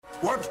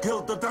What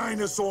killed the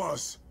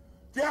dinosaurs?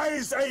 The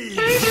Ice Age!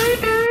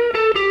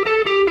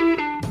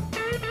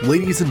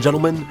 Ladies and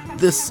gentlemen,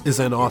 this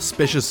is an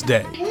auspicious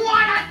day.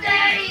 What a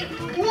day!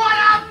 What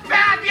a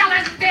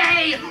fabulous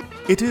day!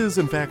 It is,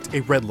 in fact,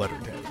 a red letter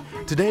day.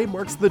 Today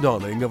marks the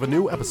dawning of a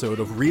new episode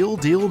of Real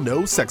Deal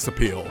No Sex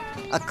Appeal.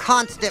 A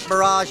constant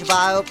barrage of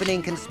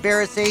eye-opening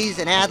conspiracies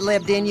and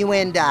ad-libbed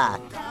innuendo.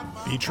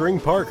 Featuring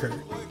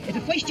Parker. If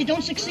at first you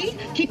don't succeed,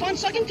 keep on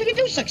sucking till you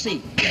do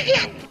succeed.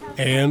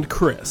 And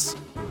Chris.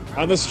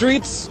 On the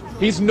streets,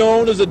 he's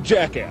known as a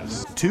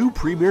jackass. Two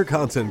premier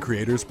content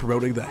creators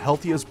promoting the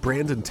healthiest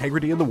brand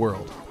integrity in the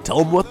world. Tell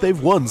them what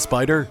they've won,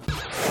 Spider.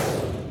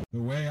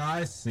 The way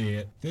I see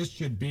it, this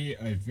should be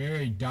a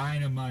very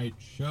dynamite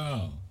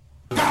show.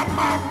 Got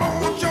my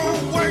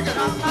mojo working!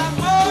 Got my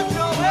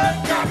mojo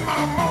working! Got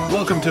my mojo.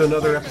 Welcome to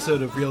another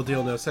episode of Real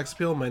Deal No Sex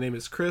Appeal. My name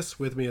is Chris.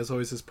 With me, as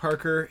always, is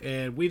Parker.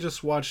 And we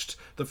just watched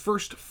the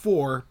first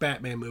 4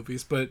 Batman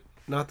movies, but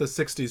not the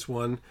 60s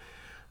one.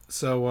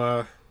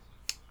 So,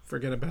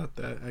 forget about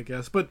that, I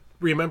guess. But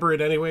remember it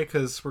anyway,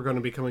 because we're going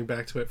to be coming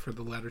back to it for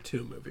the latter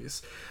 2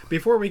 movies.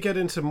 Before we get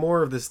into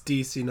more of this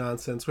DC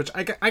nonsense, which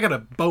I got a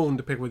bone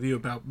to pick with you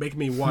about, making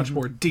me watch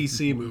more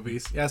DC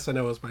movies. Yes, I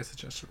know it was my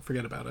suggestion.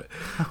 Forget about it.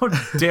 How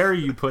dare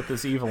you put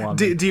this evil on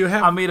me? Do you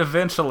have... I mean,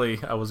 eventually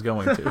I was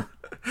going to.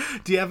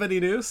 Do you have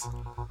any news?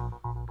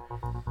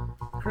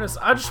 Chris,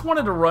 I just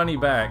wanted to run you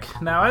back.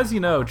 Now, as you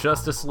know,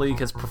 Justice League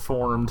has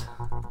performed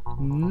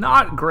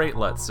not great,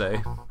 let's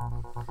say.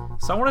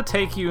 So I want to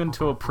take you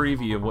into a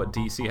preview of what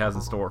DC has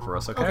in store for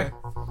us, okay?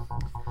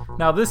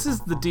 Now, this is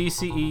the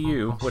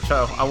DCEU, which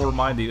I will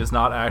remind you is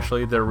not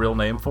actually their real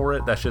name for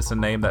it. That's just a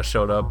name that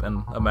showed up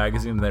in a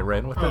magazine and they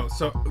ran with it. Oh,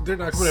 so they're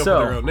not coming up with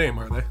their own name,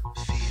 are they?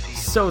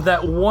 So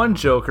that one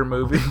Joker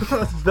movie,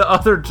 the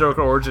other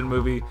Joker origin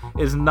movie,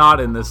 is not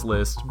in this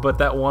list, but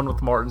that one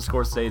with Martin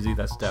Scorsese,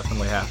 that's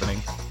definitely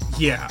happening.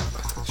 Yeah,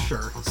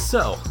 sure.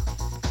 So,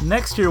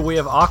 next year we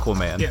have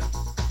Aquaman. Yeah.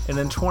 And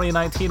in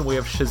 2019 we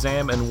have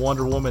Shazam and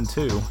Wonder Woman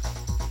 2.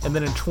 And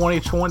then in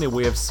 2020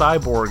 we have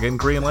Cyborg and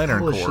Green Lantern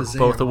Corps,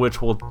 both of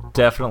which will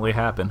definitely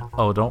happen.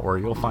 Oh, don't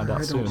worry, you'll find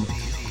out soon.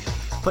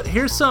 But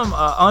here's some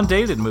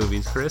undated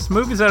movies, Chris.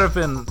 Movies that have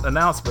been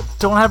announced but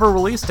don't have a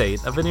release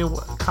date of any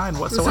kind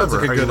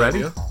whatsoever. Like Are you ready?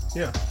 Idea.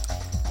 Yeah.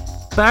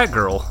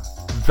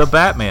 Batgirl, The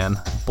Batman,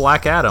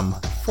 Black Adam,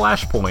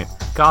 Flashpoint,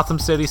 Gotham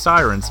City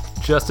Sirens,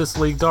 Justice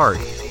League Dark,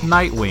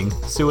 Nightwing,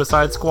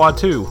 Suicide Squad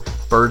 2,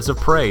 Birds of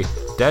Prey,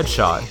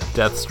 Deadshot,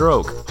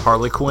 Deathstroke,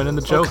 Harley Quinn and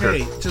the Joker,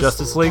 Okay,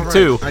 Justice League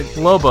right,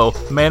 2, Lobo,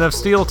 Man of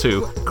Steel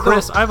 2.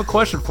 Chris, I have a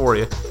question for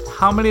you.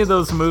 How many of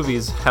those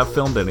movies have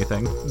filmed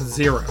anything?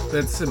 0.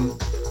 That's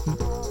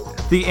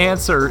The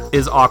answer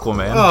is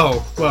Aquaman.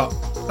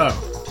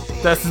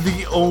 That's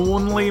the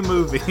only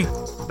movie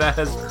that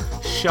has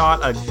shot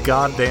a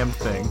goddamn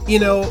thing. You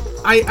know,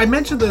 I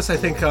mentioned this, I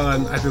think,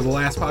 on either the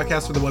last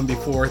podcast or the one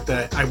before,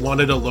 that I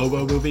wanted a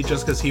Lobo movie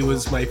just because he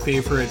was my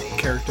favorite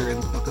character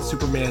in the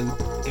Superman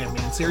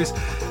Ant-Man series.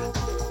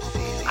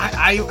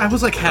 I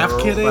was like half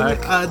kidding.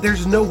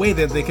 There's no way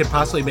that they could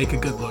possibly make a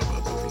good Lobo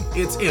movie.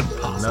 It's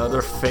impossible.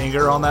 Another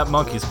finger on that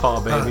monkey's paw,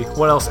 baby.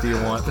 What else do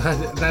you want?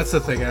 That's the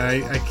thing.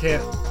 I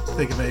can't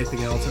think of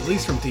anything else, at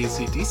least from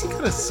DC. DC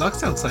kind of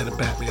sucks outside of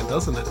Batman,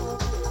 doesn't it?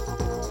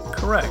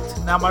 Correct.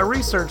 Now, my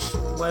research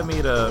led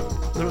me to...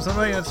 There was an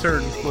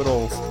unanswered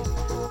little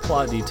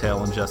plot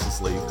detail in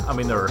Justice League. I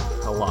mean, there were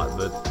a lot,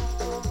 but...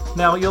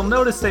 Now, you'll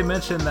notice they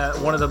mentioned that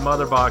one of the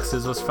mother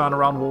boxes was found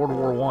around World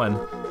War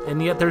I,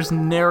 and yet there's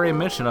nary a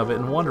mention of it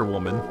in Wonder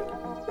Woman.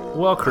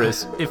 Well,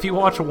 Chris, if you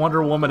watch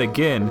Wonder Woman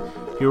again,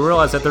 you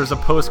realize that there's a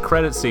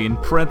post-credit scene,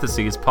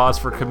 parentheses, pause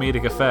for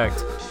comedic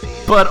effect,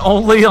 but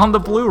only on the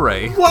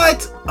Blu-ray.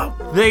 What?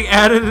 They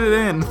added it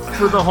in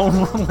for the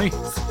home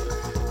release.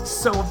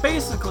 So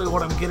basically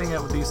what I'm getting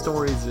at with these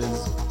stories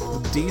is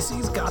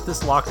DC's got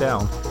this locked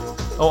down.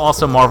 Oh,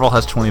 also Marvel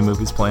has 20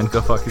 movies planned.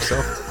 Go fuck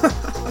yourself.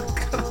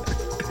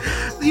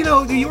 You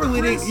know, you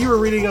were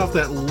reading off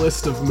that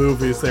list of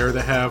movies there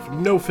that have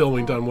no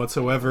filming done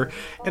whatsoever,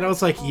 and I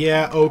was like,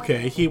 yeah,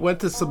 okay. He went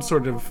to some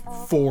sort of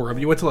forum.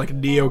 You went to like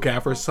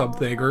NeoGAF or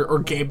something, or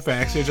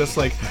GameFAQs, and you're just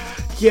like,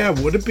 yeah,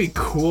 would it be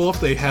cool if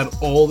they had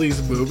all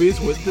these movies?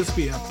 Wouldn't this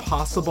be a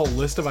possible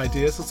list of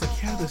ideas? It's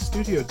like, yeah, the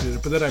studio did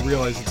it, but then I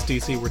realized it's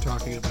DC we're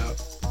talking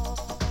about.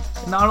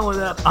 Not only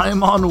that,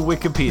 I'm on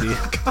Wikipedia.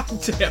 God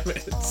damn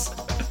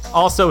it.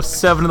 Also,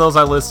 7 of those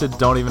I listed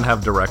don't even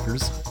have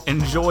directors.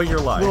 Enjoy your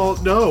life. Well,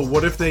 no.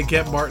 What if they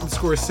get Martin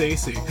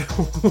Scorsese?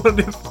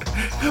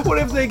 What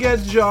if they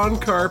get John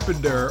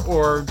Carpenter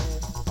or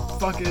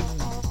fucking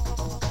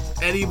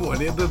anyone?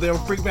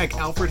 They'll bring back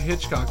Alfred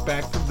Hitchcock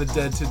back from the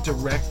dead to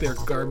direct their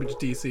garbage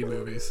DC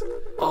movies.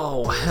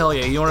 Oh, hell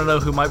yeah. You want to know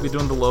who might be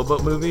doing the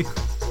Lobo movie?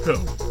 Who?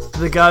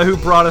 The guy who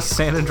brought us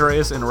San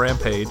Andreas and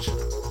Rampage.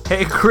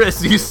 Hey,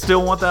 Chris, do you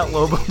still want that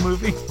Lobo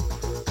movie?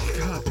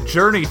 God.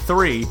 Journey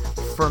 3,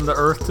 From the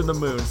Earth to the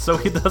Moon. So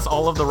he does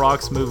all of The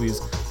Rock's movies,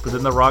 but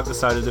then The Rock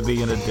decided to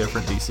be in a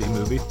different DC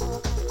movie.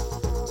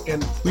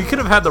 And we could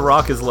have had The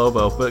Rock as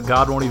Lobo, but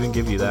God won't even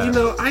give you that. You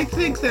know, I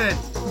think that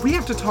we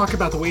have to talk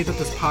about the way that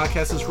this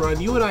podcast is run.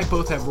 You and I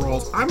both have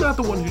roles. I'm not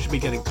the one who should be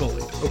getting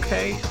bullied,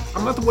 okay?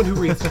 I'm not the one who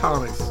reads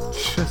comics.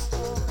 Just,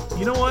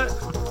 you know what?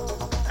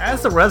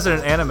 As the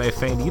resident anime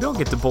fan, you don't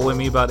get to bully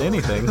me about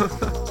anything.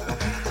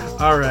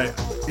 All right,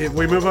 if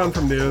we move on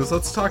from news.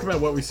 Let's talk about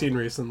what we've seen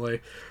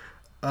recently.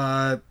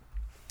 I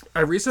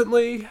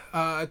recently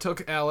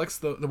took Alex,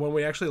 the one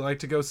we actually like,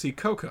 to go see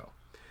Coco.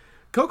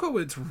 Coco,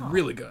 it's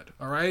really good,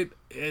 all right?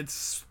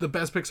 It's the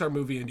best Pixar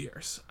movie in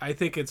years. I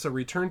think it's a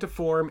return to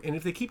form, and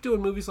if they keep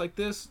doing movies like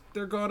this,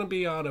 they're going to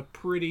be on a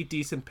pretty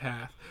decent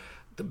path.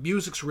 The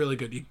music's really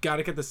good. You got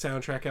to get the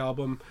soundtrack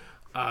album.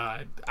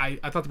 I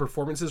thought the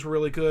performances were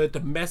really good. The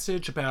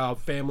message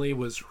about family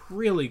was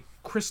really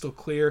crystal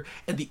clear,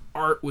 and the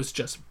art was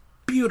just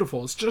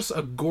beautiful. It's just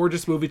a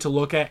gorgeous movie to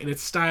look at, and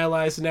it's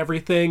stylized and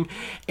everything,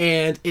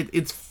 and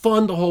it's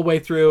fun the whole way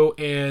through,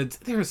 and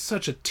there's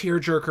such a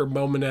tearjerker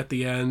moment at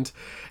the end.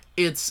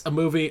 It's a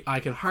movie I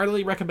can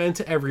heartily recommend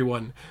to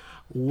everyone.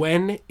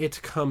 When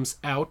it comes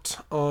out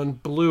on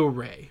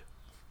Blu-ray,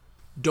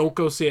 don't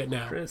go see it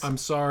now. Chris, I'm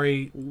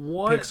sorry.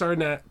 what?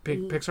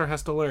 Pixar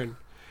has to learn.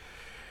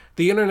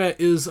 The internet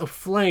is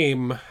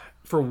aflame.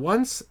 For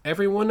once,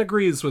 everyone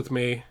agrees with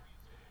me,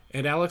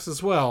 and Alex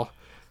as well.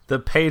 The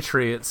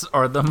Patriots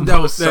are the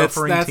most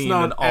suffering that's team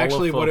not in all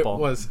actually of football.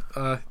 what it was.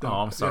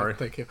 I'm sorry. Yeah,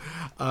 thank you.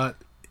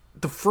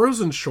 The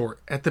Frozen short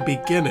at the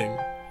beginning,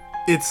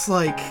 it's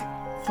like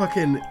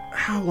fucking.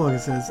 How long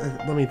is this?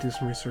 Let me do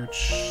some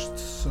research.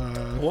 It's,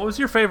 What was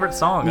your favorite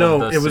song?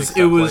 no, of it the was six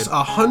it that was played?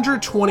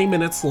 120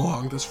 minutes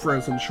long. This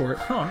Frozen short.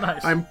 Oh,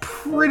 nice. I'm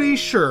pretty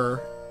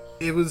sure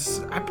it was.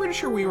 I'm pretty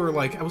sure we were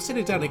like. I was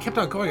sitting down. And it kept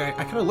on going. I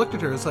kind of looked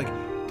at her. It's like,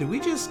 did we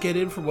just get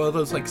in from one of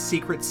those like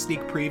secret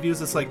sneak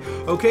previews? It's like,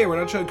 okay, we're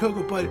not showing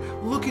Coco, but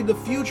look in the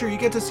future, you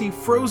get to see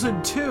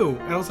Frozen 2.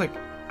 And I was like,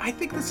 I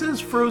think this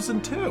is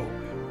Frozen 2.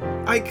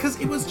 Because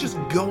it was just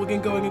going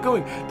and going and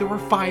going. There were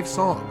 5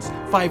 songs,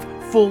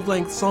 5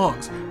 full-length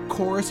songs,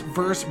 chorus,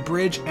 verse,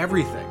 bridge,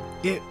 everything.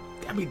 It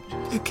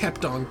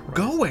kept on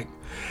going.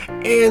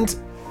 And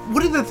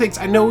one of the things,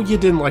 I know you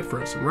didn't like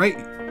Frozen, right?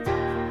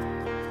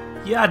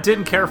 Yeah, I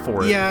didn't care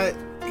for it. Yeah.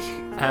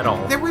 At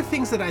all. There were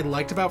things that I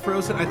liked about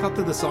Frozen. I thought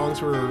that the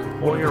songs were...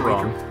 Well, you're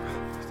wrong.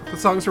 The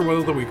songs were one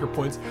of the weaker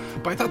points.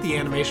 But I thought the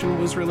animation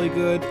was really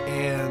good.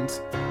 And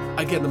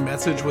again, the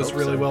message was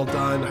really well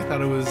done. I thought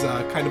it was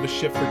kind of a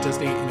shift for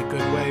Disney in a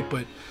good way.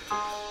 But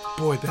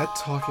boy, that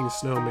talking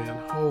snowman.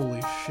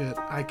 Holy shit.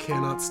 I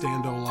cannot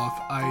stand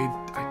Olaf.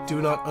 I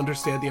do not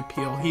understand the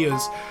appeal. He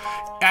is...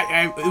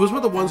 it was one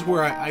of the ones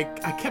where I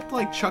kept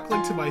like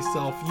chuckling to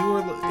myself. If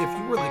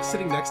you were like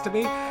sitting next to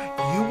me,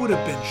 you would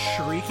have been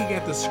shrieking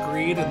at the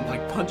screen and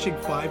like punching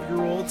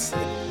 5-year-olds.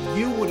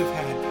 You would have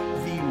had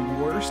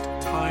the worst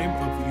time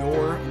of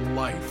your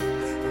life.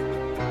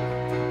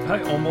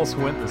 I almost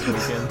went this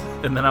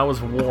weekend, and then I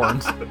was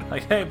warned.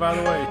 Like, hey, by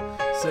the way,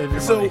 save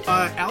your money. So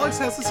Alex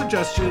has a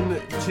suggestion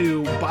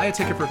to buy a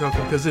ticket for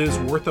Coco because it is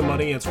worth the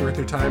money, it's worth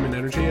your time and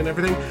energy and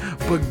everything,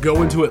 but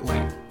go into it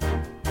late.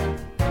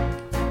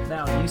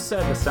 Now, you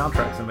said the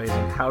soundtrack's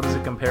amazing. How does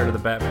it compare to the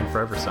Batman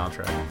Forever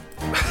soundtrack?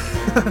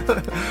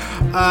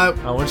 I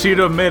want you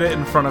to admit it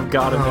in front of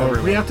God and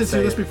everyone. We have to Say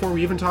do this it. before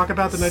we even talk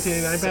about the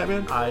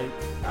 1989 Batman?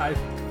 I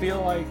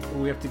feel like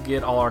we have to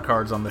get all our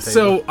cards on the table.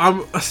 So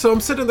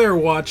I'm sitting there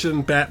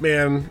watching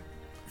Batman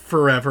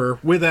Forever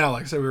with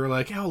Alex, and we were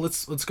like, "Oh,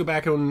 let's go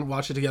back and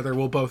watch it together.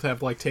 We'll both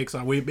have like takes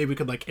on. Maybe we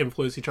could like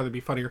influence each other to be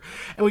funnier."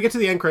 And we get to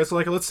the end credits, so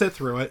like, let's sit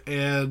through it.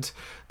 And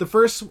the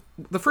first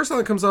song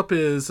that comes up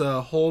is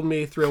 "Hold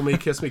Me, Thrill Me,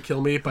 Kiss Me,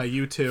 Kill Me" by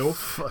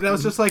U2. And I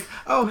was just like,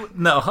 "Oh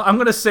No, I'm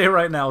gonna say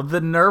right now,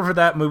 the nerve of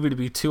that movie to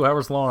be 2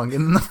 hours long,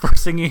 and the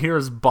first thing you hear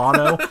is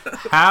Bono.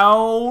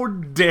 How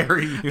dare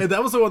you?" And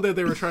that was the one that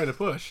they were trying to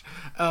push.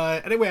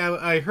 Anyway,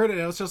 I heard it,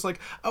 and I was just like,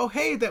 "Oh,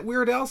 hey, that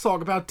Weird Al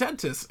song about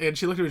dentists." And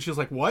she looked at me, and she was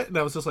like, "What?" And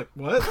I was just like,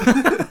 "What?"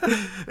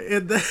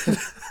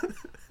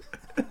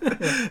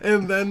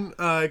 and then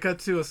I got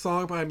to a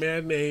song by a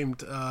man named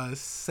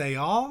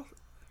Sayal.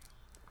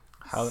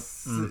 I'm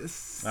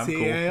Sayal.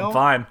 cool.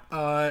 I'm fine.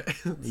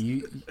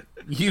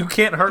 You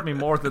can't hurt me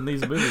more than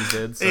these movies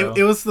did. So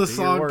It was the do your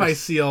song by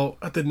worst. Seal.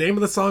 The name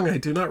of the song I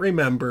do not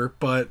remember,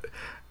 but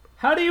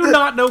How do you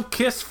not know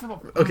Kiss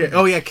from? okay.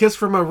 Oh yeah, "Kiss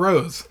from a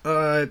Rose."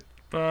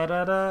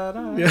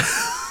 Ba-da-da-da. Yeah.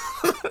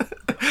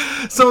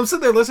 So I'm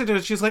sitting there listening to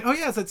it. She's like, "Oh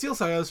yeah, it's that Seal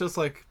song." I was just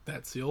like,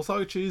 "That Seal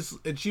song?"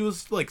 She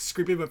was like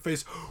screaming in my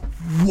face,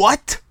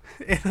 "What?"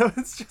 And I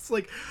was just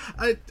like,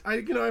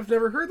 I've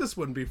never heard this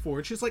one before.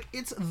 And she's like,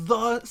 "It's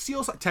the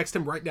Seal song." Text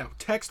him right now.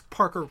 Text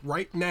Parker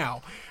right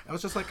now. I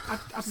was just like,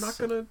 I'm not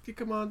gonna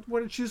come on.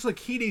 What? And she's like,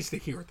 he needs to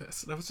hear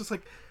this. And I was just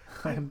like,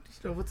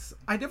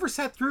 I never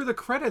sat through the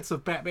credits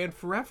of Batman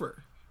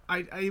Forever.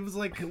 I was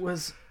like, It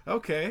was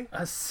okay.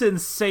 a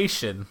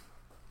sensation.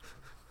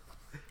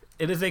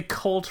 It is a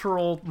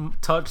cultural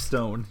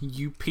touchstone,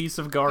 you piece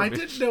of I garbage.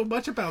 didn't know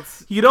much about.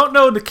 You don't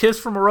know the Kiss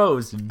from a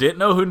Rose. Didn't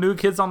know who New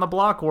Kids on the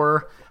Block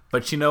were,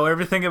 but you know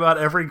everything about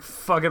every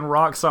fucking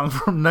rock song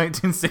from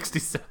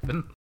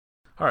 1967.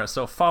 Alright,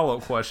 so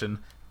follow-up question.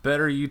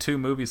 better U2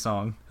 movie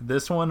song?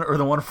 This one or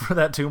the one for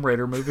that Tomb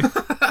Raider movie?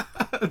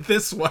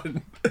 This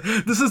one.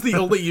 This is the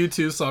only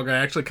U2 song I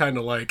actually kind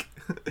of like.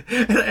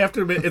 And I have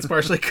to admit, it's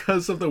partially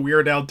because of the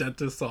Weird Al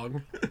Dentist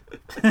song.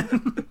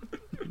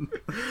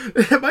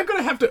 Am I going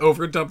to have to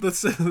overdub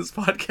this in this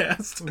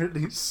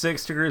podcast?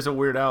 6 Degrees of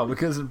Weird Al,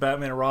 because in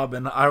Batman and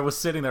Robin, I was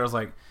sitting there, I was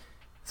like,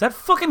 is that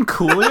fucking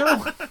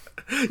Coolio?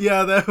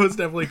 Yeah, that was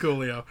definitely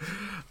Coolio.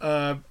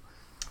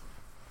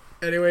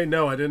 Anyway,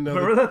 no, I didn't know.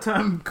 Remember that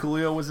time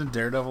Coolio was in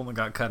Daredevil and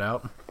got cut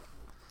out?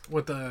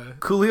 What the...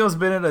 Coolio's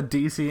been in a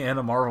DC and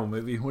a Marvel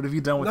movie. What have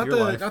you done with your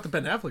life? Not the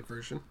Ben Affleck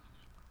version.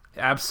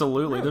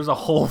 Absolutely. There's a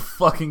whole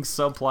fucking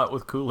subplot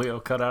with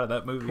Coolio cut out of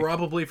that movie.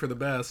 Probably for the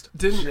best.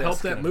 Didn't help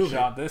that movie.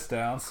 Jot this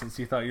down since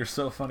you thought you're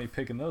so funny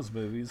picking those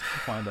movies.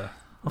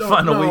 We'll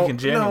find a week in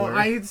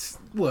January.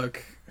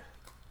 Look,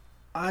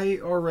 I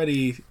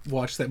already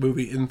watched that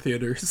movie in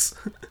theaters.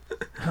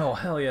 Oh,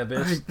 hell yeah,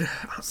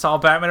 bitch. Saw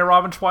Batman and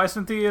Robin twice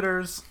in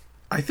theaters.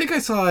 I think I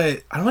saw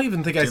it. I don't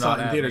even think I saw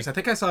it in theaters. Me. I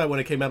think I saw it when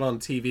it came out on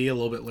TV a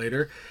little bit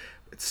later.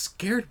 It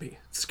scared me.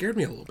 It scared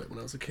me a little bit when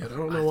I was a kid. I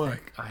don't know why.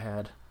 I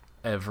had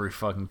every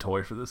fucking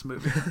toy for this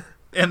movie.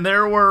 And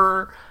there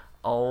were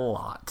a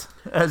lot,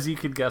 as you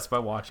could guess by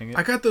watching it.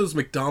 I got those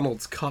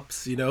McDonald's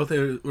cups, you know,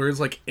 where it's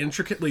like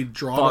intricately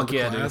drawn on the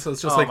glass. Dude.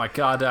 It's just oh my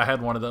god, I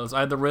had one of those. I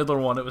had the Riddler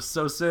one. It was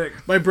so sick.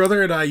 My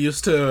brother and I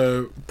used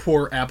to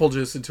pour apple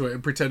juice into it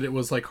and pretend it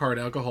was like hard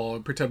alcohol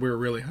and pretend we were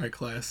really high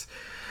class.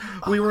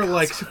 We were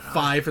like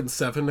 5 and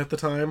 7 at the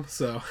time,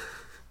 so.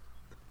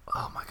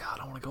 Oh my god,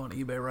 I want to go on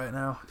eBay right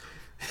now.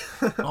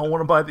 I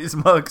want to buy these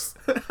mugs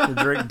and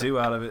drink dew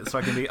out of it so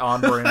I can be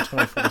on brand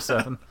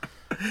 24/7.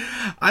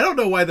 I don't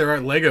know why there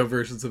aren't Lego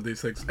versions of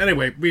these things.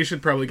 Anyway, we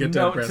should probably get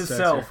down Note to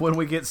self, when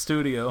we get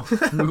studio,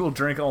 we will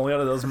drink only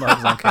out of those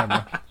mugs on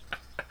camera.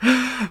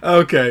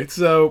 Okay,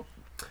 so...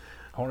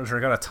 I want to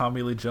drink out of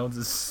Tommy Lee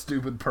Jones's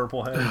stupid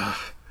purple head.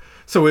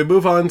 So we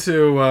move on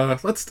to...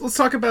 let's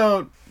talk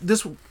about...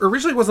 This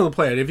originally wasn't the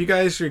plan. If you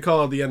guys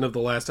recall at the end of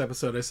the last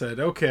episode, I said,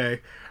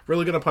 okay,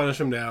 really going to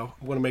punish him now.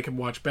 I'm going to make him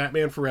watch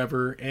Batman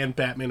Forever and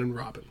Batman and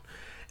Robin.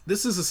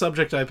 This is a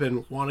subject I've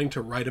been wanting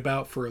to write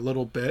about for a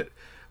little bit,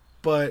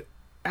 but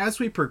as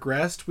we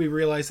progressed, we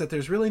realized that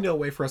there's really no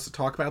way for us to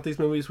talk about these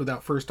movies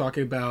without first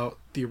talking about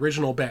the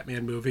original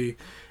Batman movie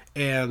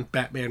and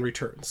Batman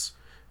Returns.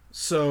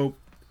 So,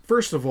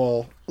 first of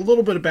all, a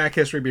little bit of back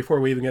history before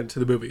we even get into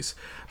the movies.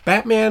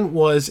 Batman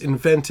was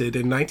invented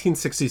in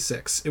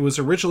 1966. It was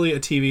originally a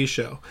TV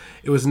show.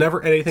 It was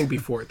never anything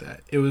before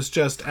that. It was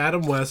just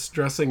Adam West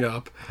dressing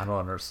up. I don't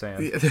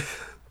understand.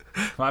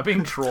 Am I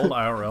being trolled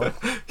IRL?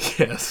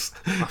 Yes.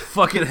 I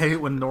fucking hate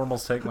when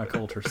normals take my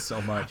culture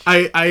so much.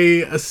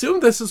 I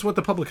assume this is what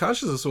the public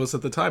consciousness was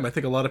at the time. I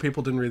think a lot of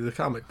people didn't read the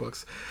comic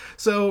books.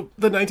 So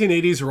the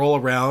 1980s roll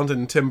around,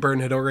 and Tim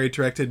Burton had already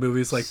directed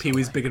movies like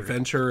Pee-wee's Big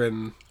Adventure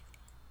and...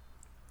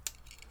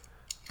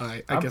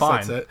 I guess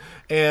fine. That's it.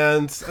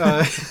 And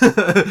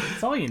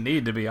that's all you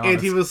need, to be honest.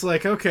 And he was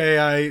like,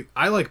 okay,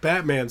 I like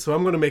Batman, so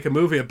I'm going to make a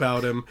movie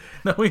about him.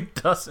 No, he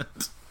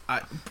doesn't.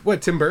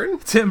 What, Tim Burton?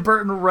 Tim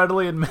Burton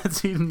readily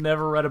admits he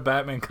never read a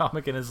Batman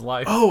comic in his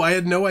life. Oh, I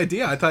had no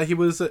idea. I thought he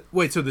was...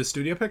 Wait, so the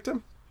studio picked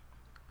him?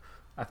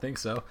 I think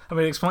so. I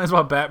mean, it explains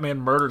why Batman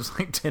murders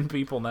like 10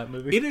 people in that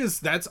movie. It is.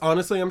 That's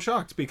honestly, I'm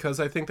shocked, because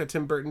I think that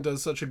Tim Burton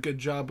does such a good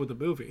job with the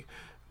movie.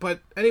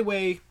 But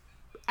anyway,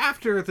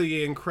 after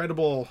the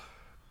incredible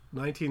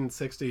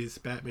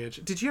 1960s Batman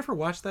show... Did you ever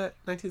watch that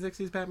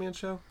 1960s Batman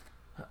show?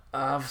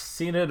 I've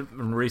seen it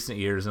in recent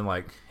years, and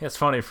like, it's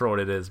funny for what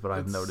it is, but I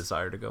have no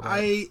desire to go back.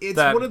 It's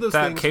one of those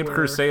things that Cape where,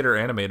 Crusader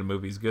animated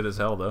movie is good as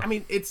hell, though. I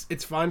mean, it's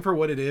fine for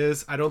what it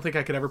is. I don't think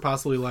I could ever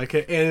possibly like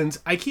it, and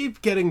I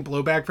keep getting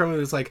blowback from it.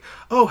 It's like,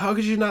 oh, how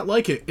could you not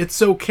like it? It's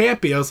so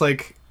campy. I was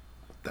like,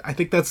 I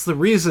think that's the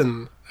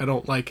reason I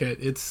don't like it.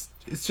 It's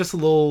just a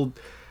little...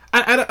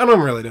 I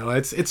don't really know.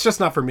 It's just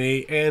not for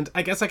me, and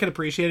I guess I can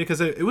appreciate it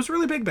because it was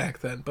really big back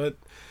then, but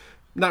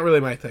not really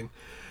my thing.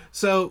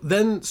 So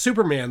then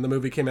Superman, the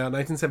movie, came out in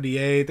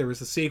 1978. There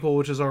was a sequel,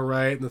 which is all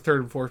right, and the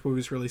third and fourth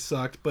movies really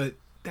sucked, but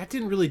that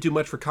didn't really do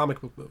much for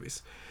comic book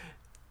movies.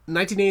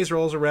 1980s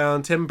rolls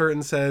around. Tim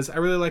Burton says, I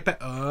really like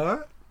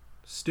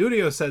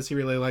Studio says he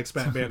really likes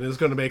Batman and is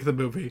going to make the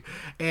movie.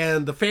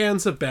 And the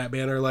fans of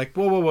Batman are like,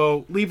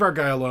 whoa, leave our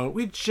guy alone.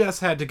 We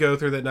just had to go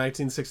through that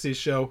 1960s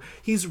show.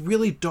 He's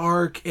really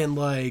dark and,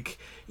 like,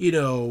 you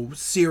know,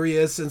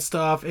 serious and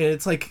stuff, and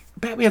it's like,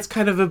 Batman's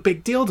kind of a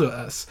big deal to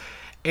us.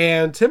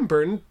 And Tim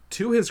Burton,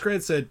 to his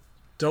credit, said,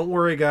 don't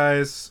worry,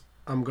 guys.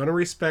 I'm going to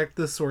respect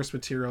the source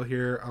material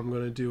here. I'm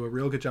going to do a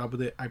real good job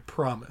with it. I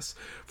promise.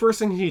 First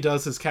thing he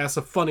does is cast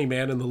a funny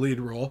man in the lead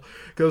role.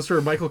 Goes for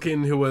Michael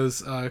Keaton, who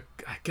was, I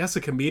guess,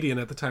 a comedian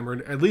at the time,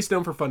 or at least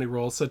known for funny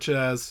roles, such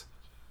as...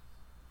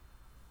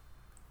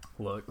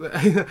 Look,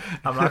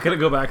 I'm not going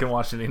to go back and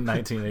watch any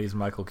 1980s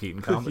Michael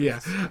Keaton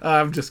comedies. Yeah,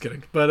 I'm just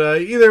kidding.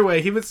 But either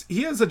way,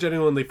 he is a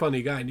genuinely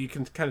funny guy, and you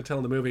can kind of tell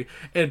in the movie.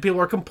 And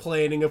people are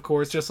complaining, of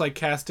course, just like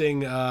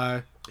casting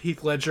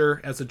Heath Ledger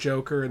as a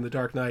Joker in The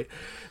Dark Knight.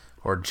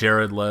 or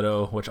Jared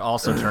Leto, which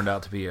also turned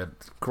out to be a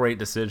great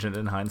decision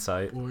in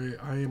hindsight. Boy,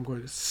 I am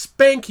going to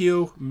spank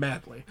you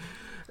madly.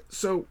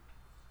 So,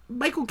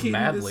 Michael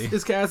Keaton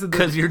is cast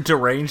because you're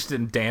deranged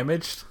and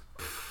damaged.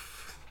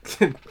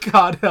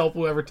 God help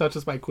whoever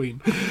touches my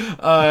queen.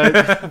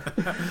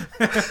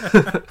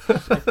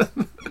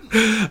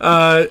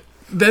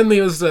 Then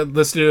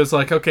the studio's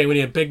like, okay, we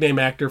need a big name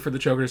actor for the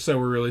Joker, so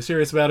we're really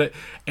serious about it.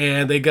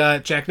 And they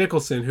got Jack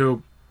Nicholson,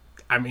 who,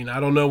 I mean,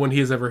 I don't know when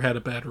he's ever had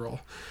a bad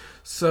role.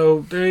 So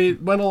they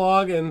went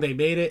along and they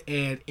made it,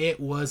 and it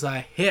was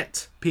a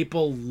hit.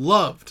 People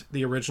loved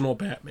the original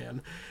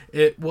Batman.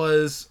 It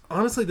was,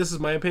 honestly, this is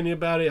my opinion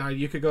about it.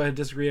 You could go ahead and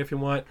disagree if you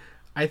want.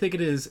 I think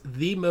it is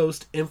the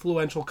most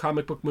influential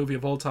comic book movie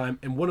of all time,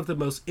 and one of the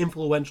most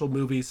influential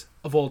movies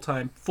of all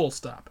time, full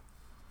stop.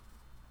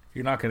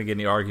 You're not going to get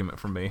any argument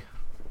from me.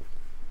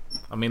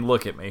 I mean,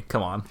 look at me.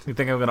 Come on. You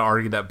think I'm going to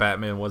argue that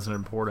Batman wasn't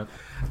important?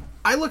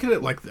 I look at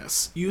it like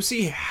this. You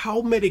see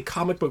how many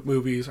comic book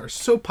movies are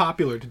so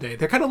popular today.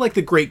 They're kind of like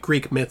the great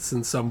Greek myths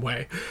in some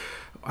way.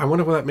 I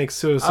wonder what that makes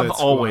Suicide Squad. I've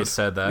always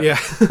said that.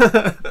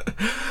 Yeah.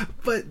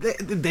 But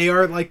they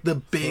are like the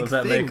big thing. Does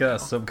that make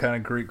us some kind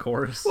of Greek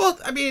chorus? Well,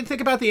 I mean,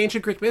 think about the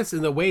ancient Greek myths.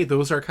 In the way,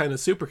 those are kind of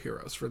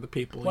superheroes for the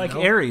people. Like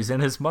you know? Ares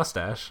and his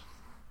mustache.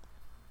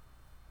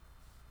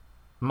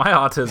 My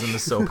autism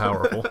is so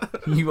powerful.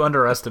 You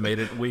underestimate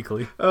it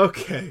weekly.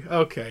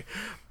 Okay.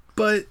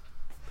 But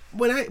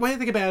when I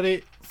think about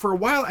it, for a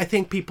while, I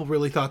think people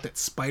really thought that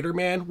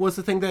Spider-Man was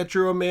the thing that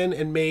drew them in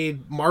and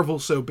made Marvel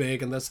so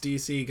big, and thus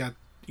DC got,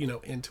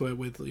 into it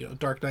with,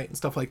 Dark Knight and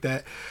stuff like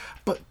that.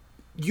 But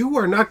you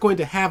are not going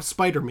to have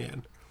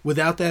Spider-Man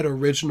without that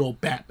original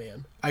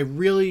Batman. I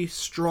really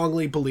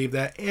strongly believe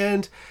that.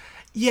 And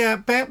yeah,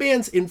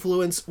 Batman's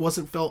influence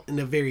wasn't felt in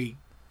a very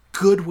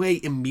good way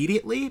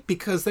immediately,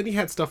 because then you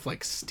had stuff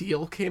like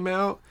Steel came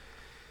out.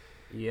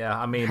 Yeah,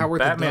 I mean, Howard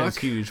Batman's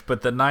the Duck. huge,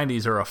 but the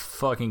 90s are a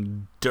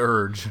fucking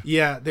dirge.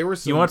 Yeah, there were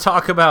some... You want to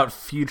talk about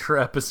future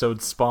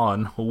episode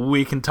Spawn?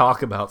 We can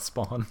talk about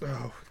Spawn.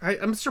 Oh,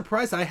 I'm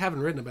surprised I haven't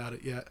written about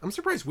it yet. I'm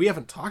surprised we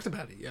haven't talked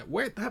about it yet.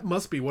 Wait, that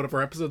must be one of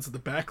our episodes of the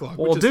backlog.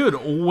 Well, dude,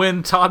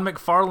 when Todd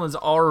McFarlane's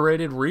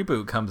R-rated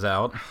reboot comes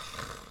out...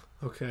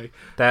 Okay.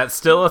 That's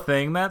still a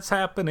thing that's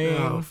happening.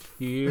 Oh.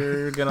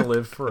 You're gonna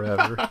live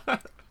forever.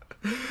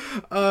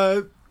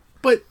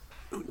 But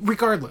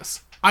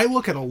regardless, I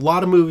look at a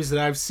lot of movies that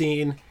I've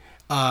seen.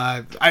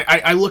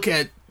 I look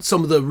at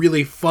some of the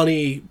really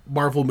funny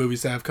Marvel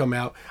movies that have come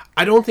out.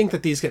 I don't think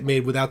that these get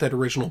made without that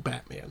original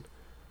Batman.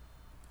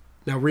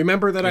 Now,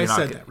 remember that I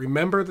said that.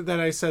 Remember that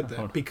I said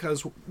that.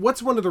 Because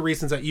what's one of the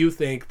reasons that you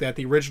think that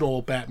the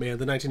original Batman,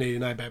 the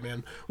 1989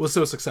 Batman, was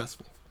so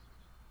successful?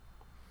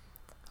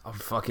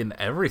 Fucking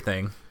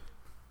everything.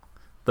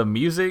 The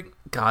music,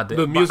 goddamn.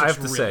 The music's I have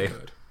to really say,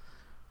 good.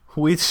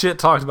 we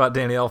talked about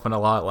Danny Elfman a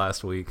lot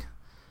last week.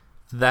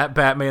 That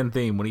Batman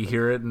theme, when you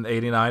hear it in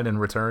 '89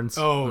 and Returns,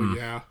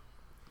 yeah,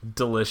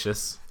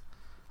 delicious.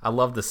 I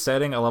love the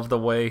setting. I love the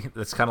way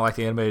it's kind of like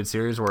the animated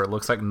series where it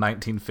looks like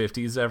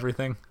 1950s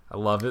everything. I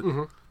love it.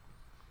 Mm-hmm.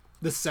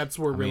 The sets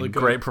were really good.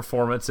 Great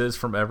performances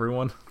from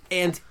everyone.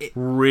 And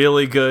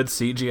really good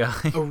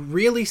CGI. A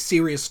really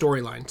serious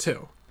storyline,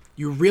 too.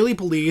 You really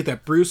believe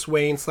that Bruce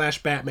Wayne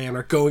 / Batman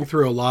are going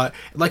through a lot.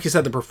 Like you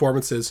said, the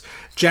performances.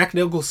 Jack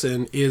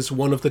Nicholson is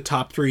one of the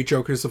top 3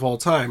 Jokers of all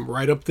time,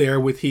 right up there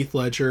with Heath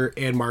Ledger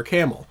and Mark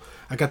Hamill.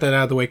 I got that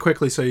out of the way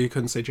quickly so you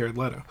couldn't say Jared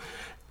Leto.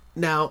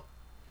 Now,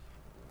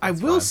 I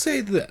will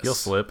say this. You'll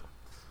slip.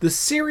 The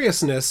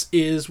seriousness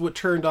is what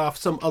turned off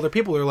some other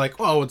people. They're like,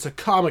 oh, it's a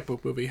comic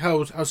book movie.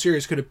 How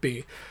serious could it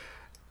be?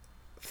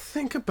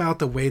 Think about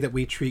the way that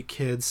we treat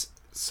kids.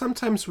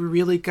 Sometimes we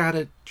really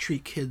gotta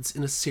treat kids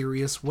in a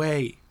serious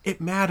way.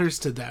 It matters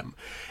to them.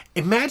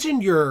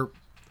 Imagine you're,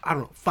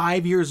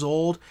 5 years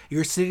old,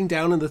 you're sitting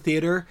down in the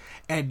theater,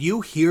 and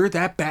you hear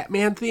that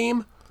Batman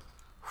theme.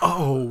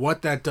 Oh,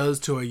 what that does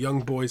to a young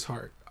boy's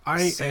heart.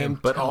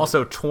 But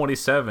also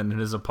 27 in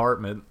his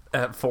apartment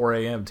at 4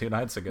 a.m. 2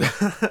 nights ago.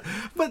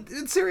 But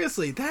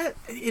seriously, that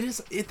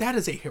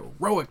is a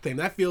heroic thing.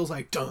 That feels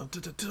like dun,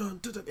 dun, dun, dun,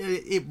 dun, dun.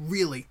 It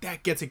really,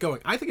 that gets it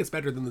going. I think it's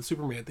better than the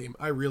Superman theme.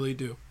 I really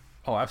do.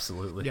 Oh,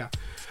 absolutely. Yeah.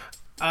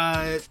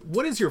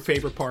 What is your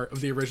favorite part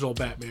of the original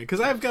Batman?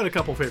 Because I've got a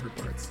couple favorite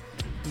parts.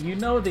 You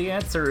know the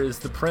answer is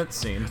the Prince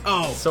scene.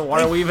 Oh. So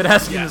why are we even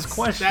asking this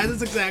question? That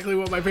is exactly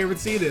what my favorite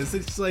scene is.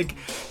 It's like,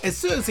 as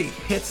soon as he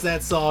hits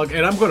that song,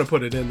 and I'm going to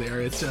put it in there,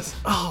 it's just,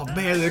 oh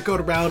man, they're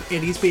going around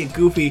and he's being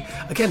goofy.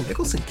 Again,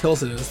 Nicholson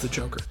kills it as the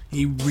Joker.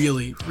 He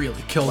really,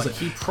 really kills it.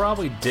 He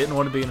probably didn't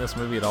want to be in this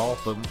movie at all,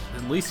 but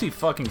at least he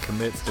fucking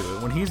commits to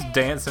it. When he's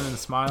dancing and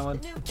smiling,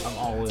 I'm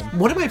all in.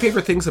 One of my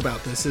favorite things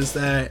about this is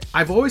that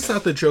I've always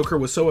thought the Joker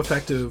was so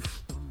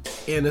effective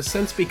in a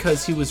sense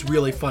because he was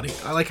really funny.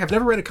 I've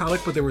never read a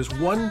comic, but there was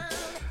one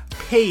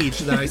page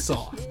that I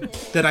saw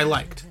that I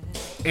liked.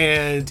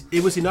 And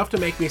it was enough to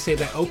make me say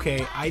that,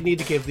 okay, I need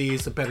to give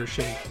these a better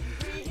shake.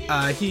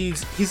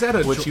 He's at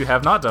a... Which you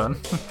have not done.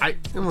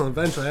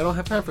 Eventually. I don't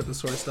have time for this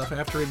sort of stuff. I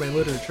have to read my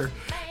literature.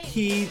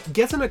 he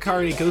gets in a car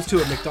and he goes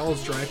to a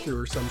McDonald's drive-thru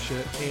or some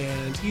shit,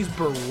 and he's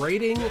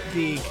berating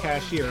the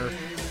cashier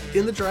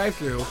in the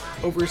drive-thru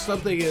over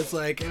something. It's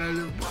like,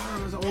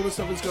 all this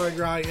stuff is going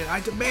wrong, and I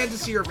demand to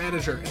see your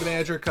manager. And the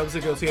manager comes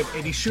and goes to him,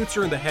 and he shoots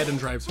her in the head and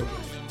drives her away.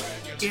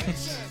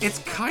 It's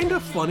kind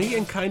of funny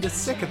and kind of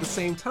sick at the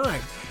same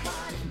time.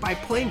 By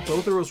playing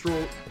both those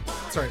roles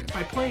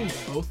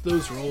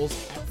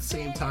at the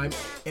same time,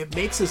 it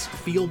makes us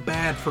feel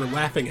bad for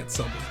laughing at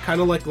someone.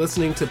 Kind of like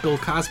listening to Bill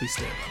Cosby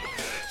stand up.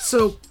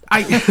 So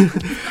I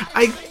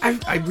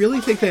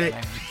really think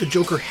that the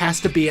Joker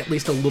has to be at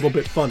least a little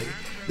bit funny.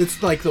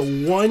 It's like the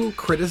one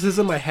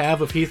criticism I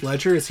have of Heath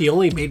Ledger is he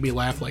only made me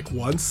laugh like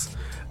once.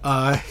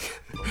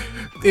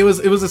 It was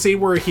a scene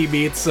where he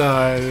meets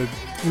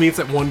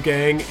that one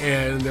gang,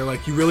 and they're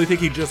like, "You really think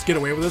he'd just get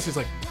away with this?" He's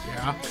like,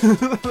 "Yeah."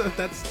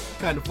 That's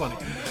kind of funny.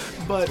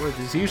 But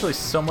there's usually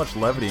so much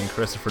levity in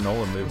Christopher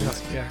Nolan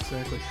movies. Yeah,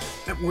 exactly.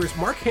 Whereas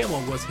Mark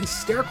Hamill was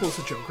hysterical as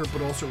a Joker,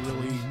 but also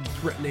really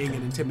threatening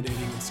and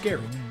intimidating and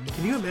scary.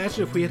 Can you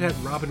imagine if we had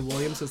Robin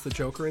Williams as the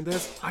Joker in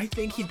this? I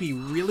think he'd be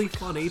really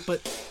funny,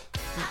 but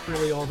not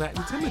really all that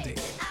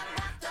intimidating.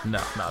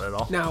 No, not at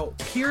all. Now,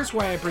 here's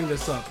why I bring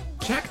this up.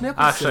 Jack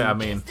Nicholson... Actually, I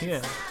mean,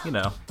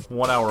 yeah,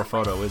 1 hour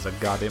photo is a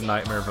goddamn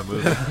nightmare of a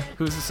movie.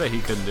 Who's to say he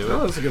couldn't do it?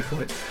 Oh, that's a good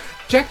point.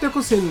 Jack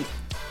Nicholson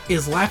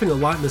is laughing a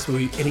lot in this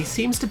movie, and he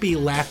seems to be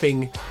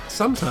laughing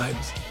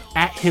sometimes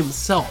at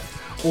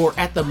himself or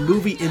at the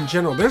movie in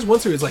general. There's one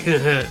scene where he's like,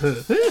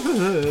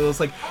 it's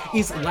like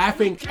he's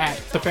laughing at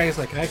the fact he's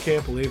like, I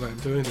can't believe I'm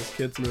doing this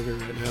kid's movie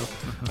right now.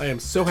 I am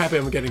so happy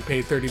I'm getting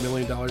paid $30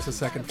 million a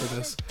second for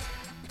this.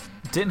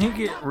 Didn't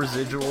he get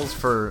residuals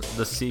for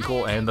the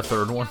sequel and the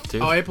third one, too?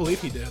 Oh, I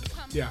believe he did.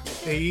 Yeah.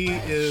 He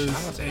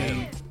is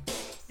a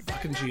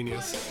fucking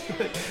genius.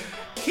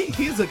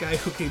 He is a guy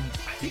who I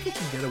think he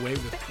can get away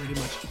with pretty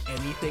much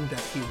anything that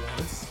he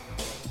wants.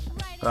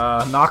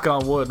 Knock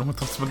on wood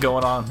with what's been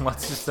going on.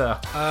 Let's just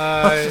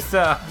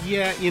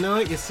yeah, you know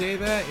what, you say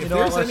that. If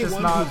there's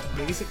anyone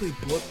who's basically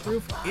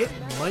bulletproof, it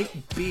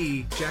might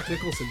be Jack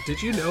Nicholson.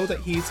 Did you know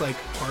that he's like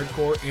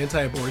hardcore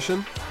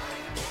anti-abortion?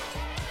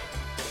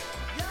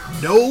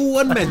 No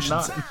one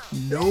mentions it.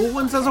 No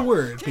one says a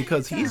word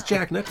because he's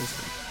Jack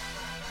Nicholson.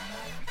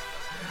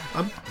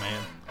 Man,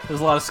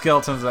 there's a lot of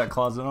skeletons in that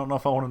closet. I don't know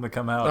if I want him to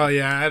come out. Oh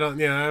yeah, I don't.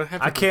 Yeah,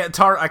 I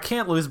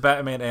can't lose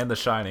Batman and The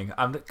Shining.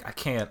 I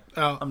can't.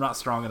 Oh, I'm not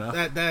strong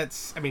enough.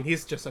 That's. I mean,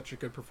 he's just such a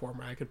good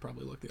performer. I could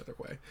probably look the other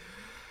way.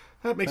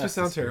 That makes me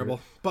sound terrible,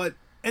 but.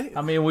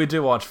 I mean, we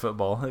do watch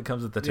football. It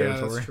comes with the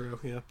territory. Yeah, that's true,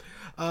 yeah.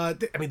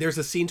 I mean, there's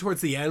a scene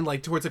towards the end,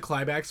 like towards the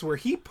climax, where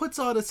he puts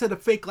on a set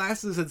of fake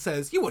glasses and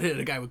says, "You wouldn't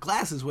hit a guy with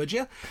glasses, would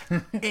you?"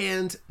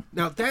 And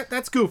now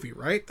that's goofy,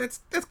 right? That's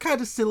kind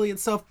of silly and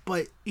stuff,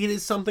 but it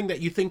is something that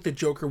you think the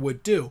Joker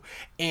would do.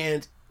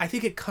 And I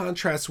think it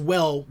contrasts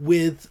well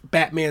with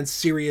Batman's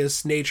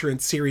serious nature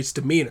and serious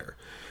demeanor.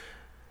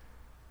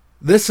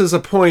 This is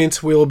a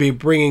point we'll be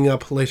bringing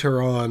up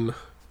later on.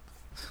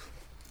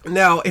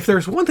 Now, if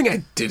there's one thing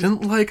I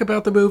didn't like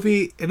about the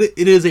movie, it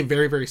is a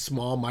very, very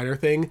small, minor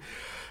thing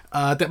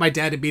that my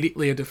dad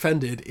immediately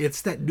defended.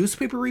 It's that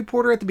newspaper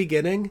reporter at the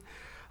beginning.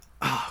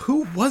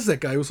 Who was that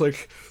guy? Who was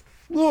like,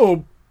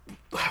 "Oh,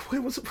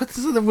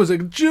 was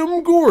it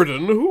Jim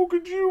Gordon? Who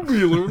could you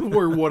be?"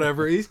 Or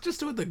whatever. He's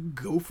just doing the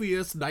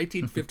goofiest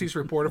 1950s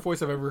reporter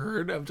voice I've ever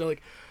heard. I'm just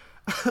like,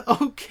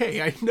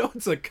 okay, I know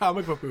it's a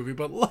comic book movie,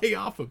 but lay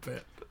off a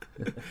bit.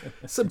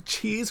 Some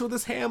cheese with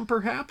his ham,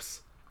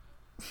 perhaps?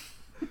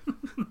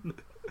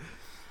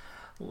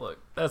 Look,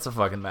 that's a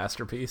fucking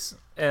masterpiece.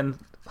 And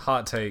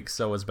hot take,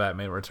 so was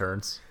Batman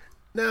Returns.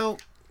 Now,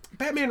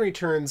 Batman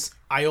Returns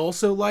I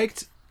also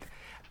liked,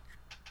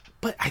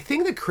 but I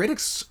think the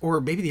critics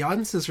or maybe the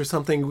audiences or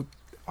something,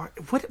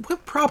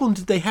 what problem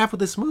did they have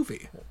with this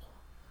movie?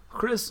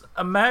 Chris,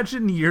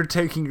 imagine you're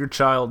taking your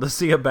child to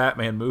see a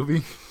Batman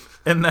movie,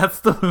 and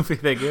that's the movie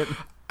they get.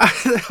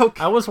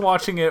 Okay. I was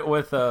watching it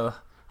with a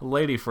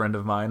lady friend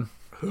of mine.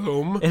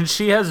 Whom? And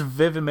she has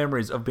vivid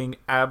memories of being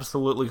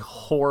absolutely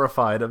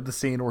horrified of the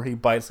scene where he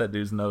bites that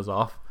dude's nose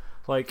off.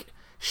 Like,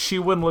 she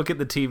wouldn't look at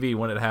the TV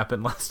when it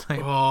happened last night.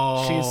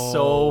 Oh. She's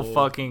so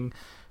fucking...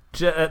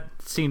 That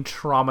scene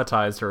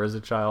traumatized her as a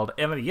child.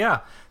 And yeah,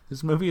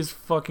 this movie is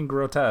fucking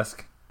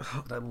grotesque.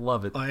 I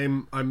love it.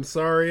 I'm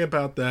sorry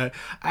about that.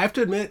 I have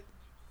to admit,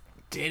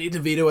 Danny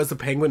DeVito as the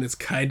Penguin is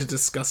kind of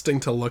disgusting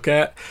to look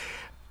at.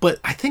 But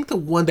I think the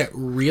one that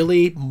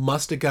really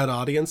must have got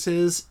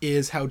audiences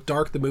is how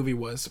dark the movie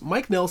was.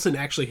 Mike Nelson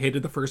actually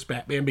hated the first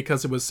Batman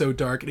because it was so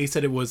dark, and he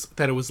said it was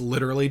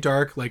literally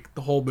dark, like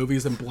the whole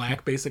movie's in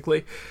black,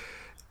 basically.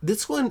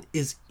 This one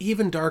is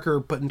even darker,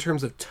 but in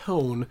terms of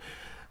tone,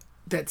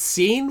 that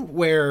scene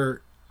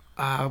where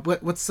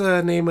what's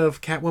the name of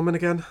Catwoman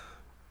again?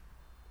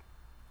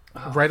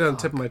 Right on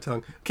the tip of my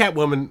tongue.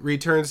 Catwoman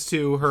returns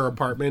to her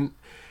apartment.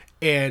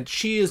 And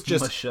she is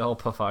just... Michelle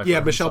Pfeiffer. Yeah,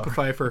 Michelle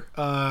Pfeiffer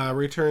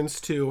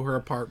returns to her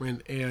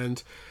apartment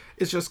and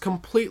is just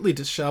completely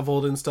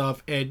disheveled and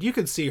stuff. And you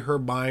can see her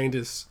mind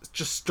is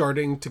just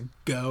starting to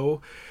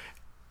go.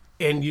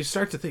 And you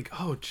start to think,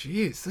 oh,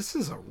 geez, this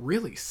is a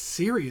really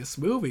serious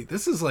movie.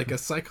 This is like a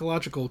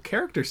psychological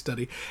character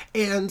study.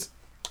 And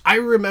I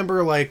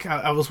remember, like,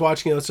 I was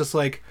watching it, it's just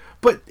like,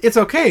 but it's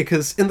okay,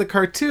 because in the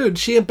cartoon,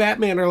 she and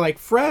Batman are, like,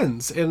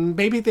 friends, and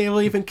maybe they'll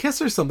even kiss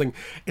or something.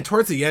 And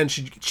towards the end,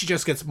 she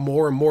just gets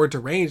more and more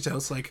deranged. I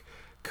was like,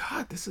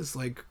 God, this is,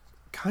 like,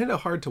 kind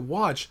of hard to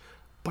watch.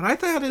 But I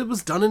thought it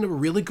was done in a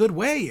really good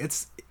way.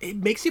 It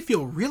makes you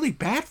feel really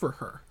bad for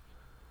her.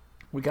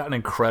 We got an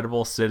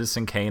incredible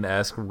Citizen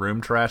Kane-esque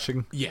room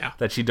trashing. Yeah.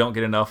 That you don't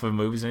get enough of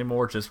movies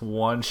anymore. Just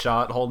one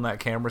shot holding that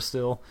camera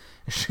still.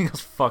 And she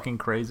goes fucking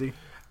crazy.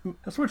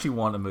 That's what you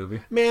want in a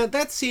movie. Man,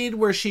 that scene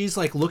where she's,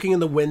 like, looking in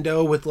the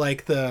window with,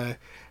 like, the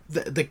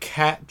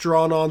cat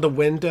drawn on the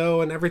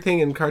window and everything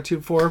in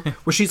cartoon form,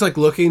 where she's, like,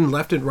 looking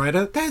left and right,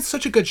 that is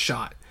such a good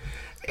shot.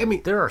 I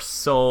mean, there are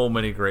so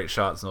many great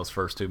shots in those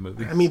first two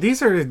movies. I mean,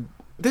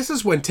 this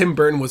is when Tim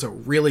Burton was a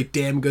really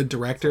damn good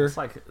director. It's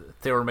like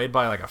they were made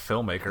by, like, a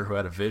filmmaker who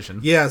had a vision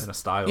and a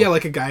style. Yeah,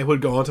 like a guy who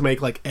would go on to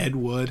make, like, Ed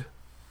Wood.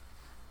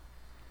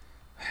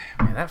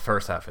 Man, that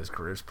first half of his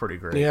career is pretty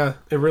great. Yeah,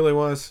 it really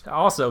was.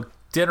 Also,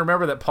 didn't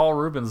remember that Paul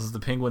Rubens is the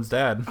Penguin's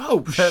dad. Oh,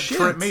 that shit.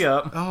 tripped me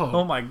up.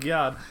 Oh my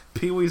God.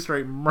 Pee-wee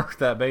straight murked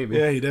that baby.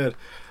 Yeah, he did.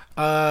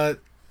 I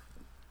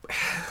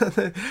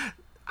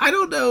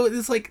don't know.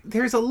 It's like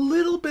there's a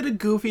little bit of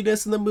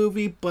goofiness in the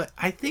movie, but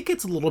I think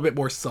it's a little bit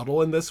more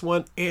subtle in this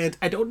one. And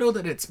I don't know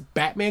that it's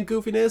Batman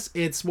goofiness.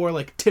 It's more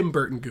like Tim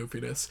Burton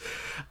goofiness.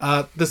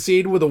 The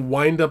scene with the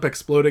wind-up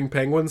exploding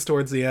penguins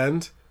towards the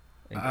end.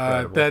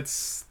 Incredible.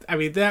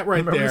 That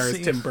right there is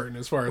Tim Burton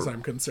as far as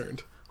I'm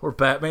concerned. Where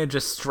Batman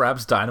just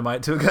straps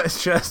dynamite to a guy's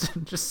chest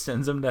and just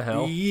sends him to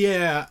hell.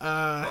 Yeah,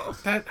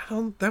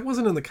 that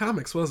wasn't in the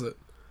comics, was it?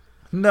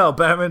 No,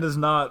 Batman does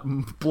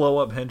not blow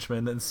up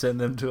henchmen and send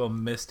them to a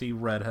misty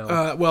red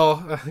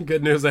hell.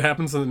 Good news, that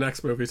happens in the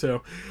next movie,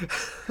 too.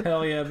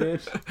 Hell yeah,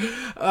 bitch.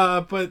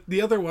 But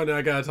the other one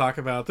I gotta talk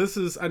about,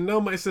 I know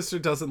my sister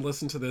doesn't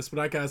listen to this, but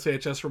I gotta say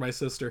it just for my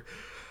sister.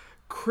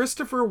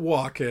 Christopher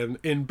Walken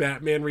in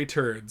Batman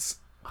Returns.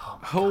 Oh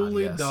my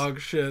Holy God, yes. dog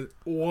shit.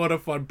 What a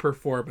fun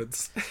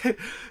performance.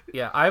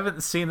 Yeah, I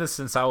haven't seen this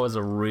since I was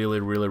a really,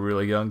 really,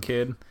 really young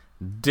kid.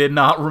 Did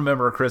not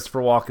remember Christopher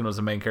Walken was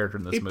the main character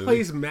in this movie. He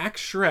plays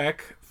Max Schreck,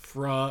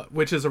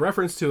 which is a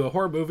reference to a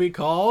horror movie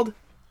called...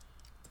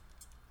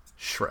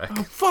 Shrek.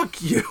 Oh,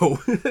 fuck you.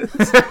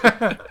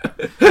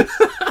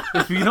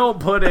 If you don't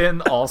put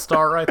in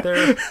All-Star right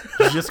there,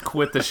 just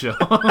quit the show.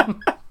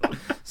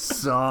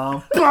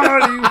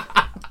 Somebody...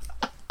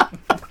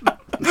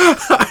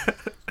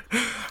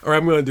 Or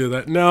I'm going to do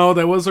that. No,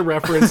 that was a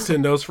reference to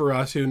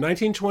Nosferatu.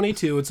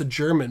 1922, it's a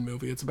German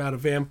movie. It's about a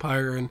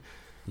vampire and...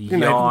 You're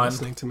not even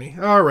listening to me.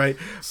 All right.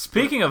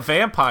 Speaking of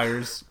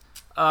vampires,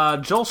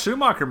 Joel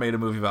Schumacher made a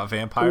movie about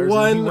vampires,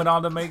 and he went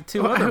on to make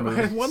two other movies.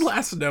 I have one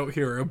last note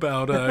here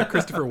about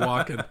Christopher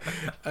Walken.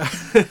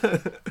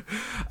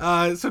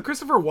 So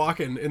Christopher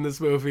Walken in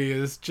this movie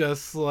is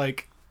just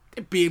like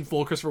being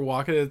full Christopher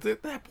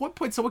Walken. At one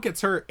point, someone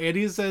gets hurt, and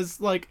he says,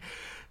 like,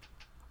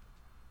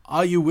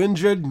 "Are you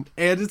injured?"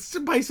 And it's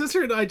my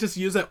sister and I just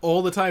use that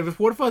all the time. If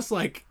one of us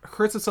like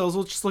hurts ourselves,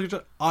 we'll just look at each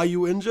other, "Are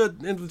you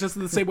injured?" And just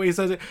in the same way he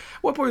says it.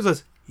 At one point he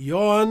says,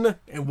 "Yawn,"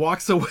 and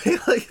walks away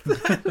like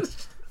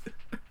that.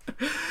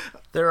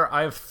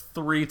 I have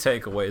three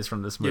takeaways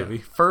from this movie.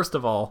 Yeah. First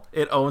of all,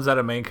 it owns that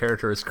a main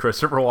character is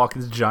Christopher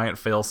Walken's giant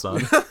fail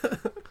son.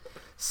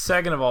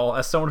 Second of all,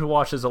 as someone who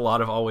watches a lot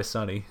of Always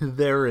Sunny,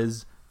 there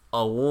is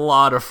a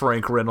lot of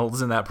Frank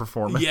Reynolds in that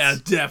performance. Yeah,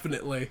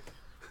 definitely.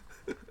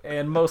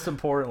 And most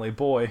importantly,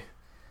 boy,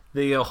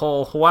 the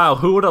whole, wow,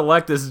 who would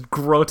elect this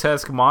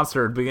grotesque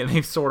monster to be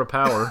any sort of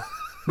power?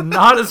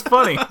 Not as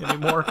funny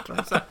anymore.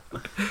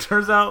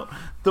 Turns out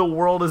the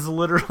world is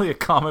literally a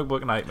comic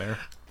book nightmare.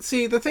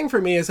 See, the thing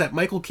for me is that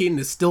Michael Keaton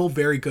is still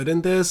very good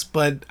in this,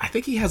 but I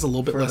think he has a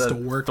little bit less to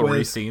work with.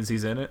 3 scenes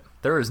he's in it.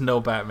 There is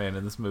no Batman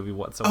in this movie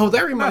whatsoever. Oh,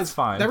 that's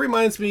fine. That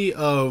reminds me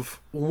of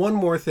one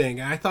more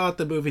thing. I thought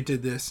the movie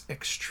did this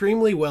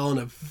extremely well in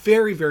a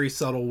very, very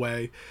subtle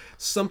way.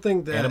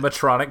 Something that...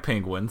 Animatronic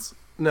penguins.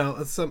 No,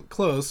 it's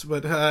close,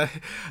 but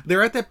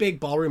they're at that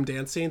big ballroom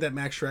dance scene that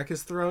Max Schreck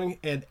is throwing,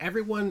 and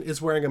everyone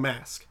is wearing a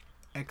mask.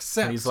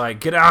 Except... And he's like,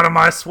 "Get out of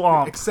my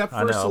swamp!" Except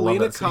for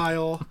Selena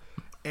Kyle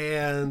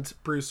and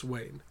Bruce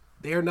Wayne.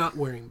 They are not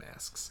wearing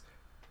masks.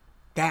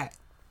 That,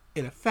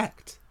 in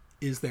effect,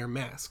 is their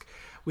mask.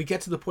 We get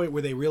to the point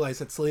where they realize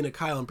that Selena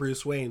Kyle and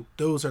Bruce Wayne,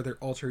 those are their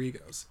alter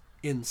egos.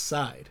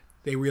 Inside,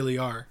 they really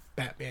are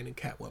Batman and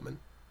Catwoman.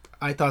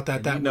 I thought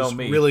that was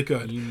really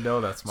good. You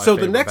know that's my So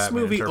favorite the next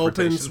Batman movie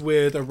opens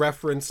with a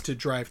reference to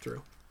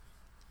Drive-Thru.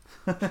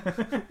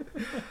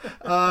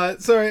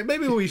 Sorry,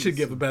 maybe we should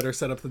give a better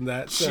setup than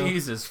that.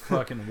 Jesus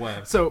fucking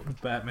Webb. So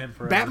Batman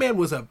Forever. Batman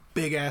was a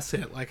big ass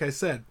hit, like I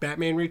said.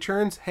 Batman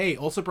Returns, hey,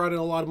 also brought in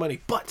a lot of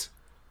money, but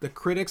the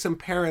critics and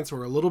parents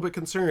were a little bit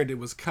concerned. It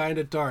was kind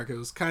of dark. It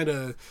was kind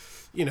of,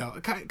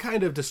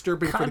 kind of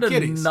disturbing for the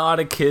kiddies. Not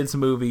a kids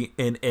movie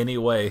in any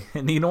way.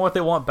 And you know what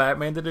they want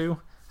Batman to do?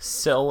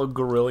 Sell a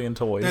gorillion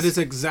toys. That is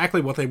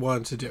exactly what they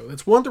wanted to do.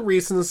 It's one of the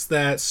reasons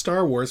that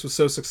Star Wars was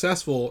so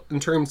successful in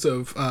terms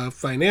of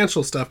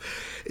financial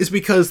stuff, is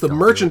because the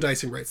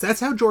merchandising rights. That's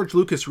how George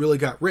Lucas really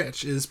got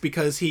rich, is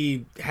because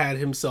he had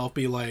himself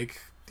be like,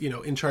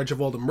 in charge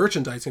of all the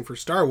merchandising for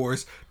Star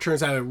Wars.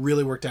 Turns out it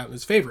really worked out in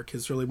his favor.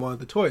 Kids really wanted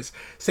the toys.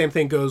 Same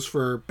thing goes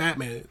for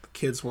Batman. The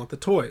kids want the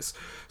toys.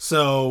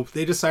 So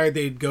they decided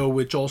they'd go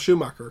with Joel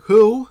Schumacher,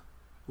 who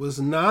was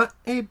not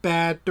a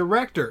bad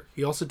director.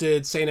 He also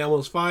did St.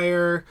 Elmo's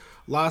Fire,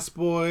 Lost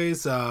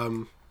Boys,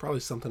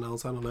 probably something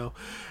else, I don't know.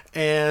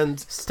 And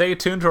stay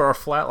tuned to our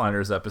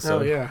Flatliners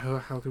episode. Oh yeah,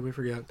 how could we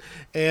forget?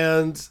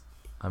 And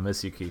I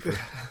miss you, Kiefer.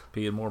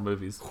 Be in more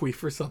movies.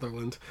 Kiefer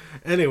Sutherland.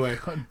 Anyway,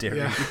 how dare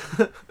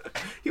you?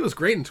 He was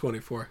great in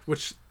 24,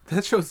 which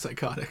that show's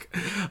psychotic.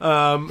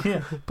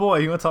 Yeah, boy,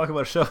 you want to talk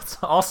about shows?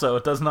 Also,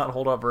 it does not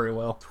hold up very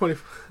well.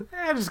 24.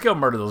 Just go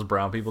murder those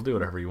brown people. Do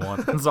whatever you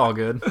want. It's all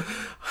good. This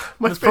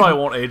family, probably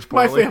won't age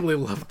poorly. My family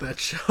loved that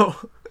show.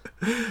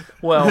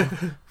 Well,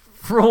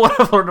 for what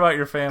I've learned about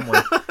your family,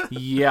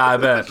 yeah, I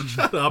bet.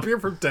 Shut up, you're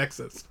from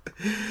Texas.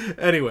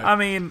 Anyway. I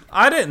mean,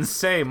 I didn't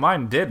say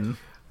mine didn't.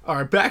 All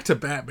right, back to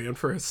Batman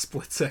for a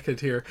split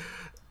second here.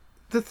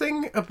 The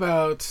thing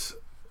about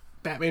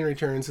Batman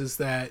Returns is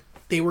that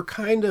they were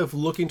kind of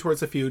looking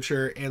towards the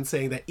future and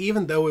saying that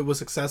even though it was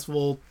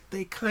successful,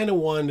 they kind of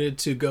wanted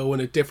to go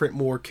in a different,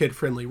 more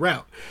kid-friendly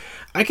route.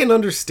 I can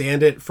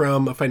understand it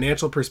from a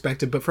financial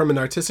perspective, but from an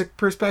artistic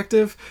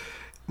perspective,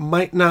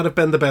 might not have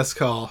been the best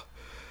call.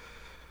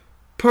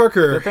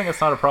 Parker. I think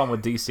it's not a problem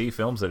with DC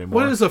films anymore.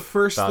 What is the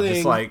first thing?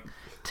 Just like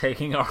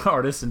taking our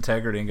artist's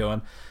integrity and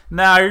going,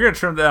 nah, you're going to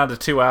trim that down to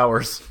 2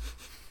 hours.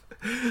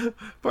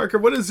 Parker,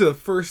 what is the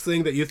first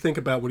thing that you think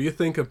about when you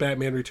think of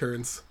Batman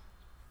Returns?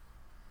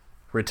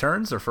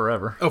 Returns or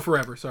Forever? Oh,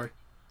 Forever, sorry.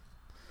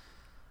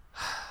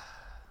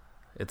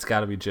 It's got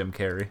to be Jim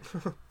Carrey.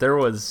 There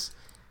was,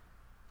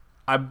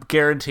 I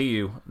guarantee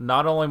you,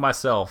 not only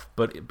myself,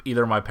 but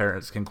either of my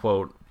parents can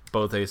quote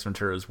both Ace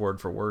Ventura's word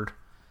for word.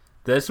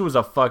 This was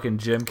a fucking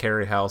Jim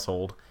Carrey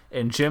household.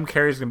 And Jim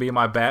Carrey's going to be in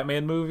my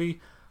Batman movie?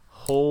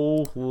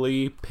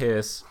 Holy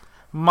piss.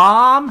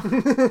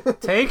 Mom,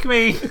 take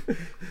me.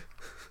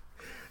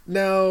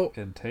 No.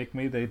 And take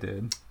me they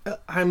did.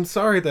 I'm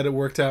sorry that it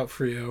worked out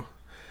for you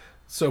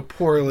so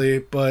poorly,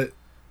 but...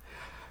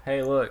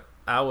 Hey, look,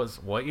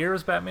 what year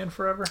was Batman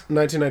Forever?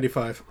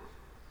 1995.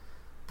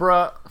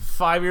 Bruh,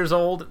 5 years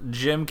old,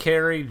 Jim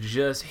Carrey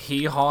just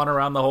hee-hawing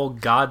around the whole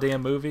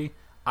goddamn movie.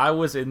 I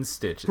was in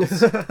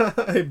stitches.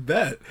 I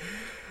bet.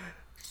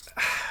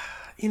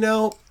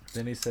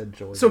 Then he said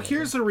Joy. So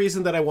here's the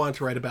reason that I want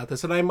to write about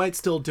this, and I might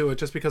still do it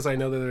just because I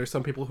know that there are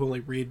some people who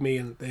only read me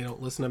and they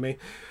don't listen to me.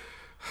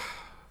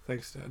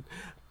 Thanks, Dad.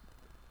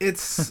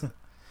 It's...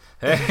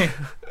 Hey,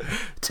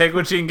 take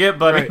what you can get,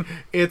 buddy. Right.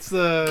 It's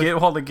the... Get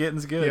while the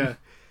getting's good. Yeah.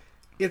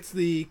 It's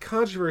the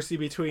controversy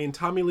between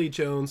Tommy Lee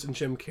Jones and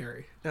Jim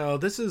Carrey. Now,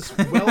 this is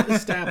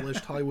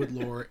well-established Hollywood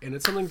lore, and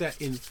it's something that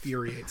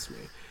infuriates me.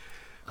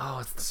 Oh,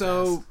 it's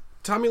the best.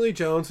 Tommy Lee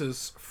Jones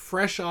is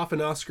fresh off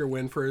an Oscar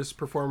win for his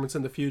performance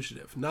in The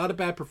Fugitive. Not a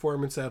bad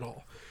performance at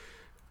all.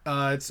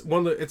 It's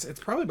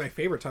probably my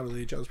favorite Tommy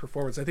Lee Jones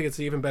performance. I think it's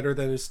even better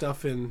than his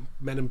stuff in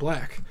Men in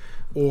Black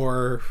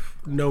or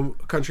No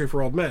Country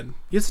for Old Men.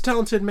 He's a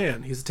talented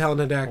man. He's a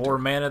talented actor. Or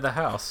Man of the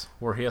House,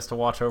 where he has to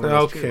watch over.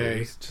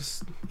 Okay,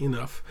 just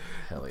enough.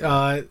 Hell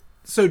yeah.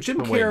 So Jim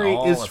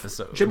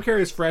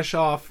Carrey is fresh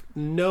off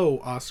no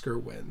Oscar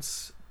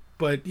wins.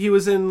 But he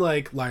was in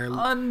like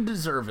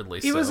undeservedly.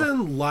 He was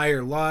in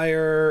Liar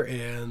Liar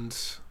and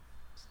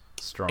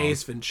Strong.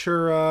 Ace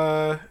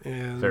Ventura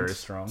and very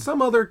strong.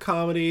 Some other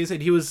comedies,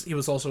 and he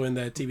was also in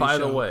that TV show. By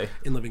the way,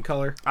 In Living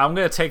Color. I'm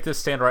gonna take this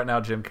stand right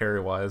now, Jim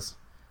Carrey wise.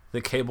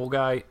 The Cable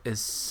Guy is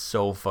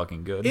so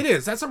fucking good. It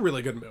is. That's a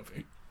really good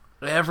movie.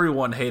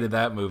 Everyone hated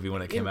that movie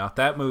when it came out.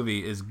 That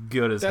movie is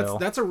good as hell.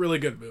 That's a really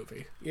good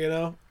movie.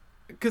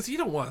 Because you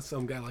don't want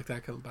some guy like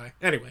that coming by.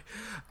 Anyway.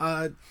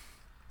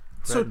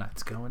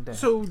 Night's going down.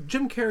 So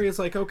Jim Carrey is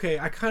like, okay,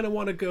 I kind of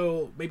want to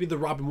go maybe the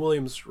Robin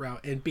Williams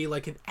route and be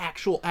like an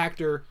actual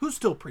actor who's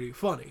still pretty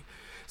funny.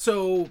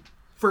 So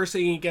first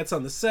thing he gets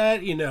on the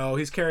set,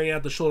 he's carrying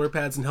out the shoulder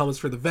pads and helmets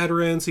for the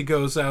veterans. He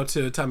goes out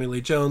to Tommy Lee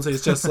Jones. And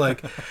he's just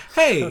like,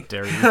 hey, how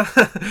dare you?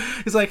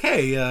 He's like,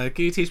 hey,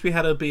 can you teach me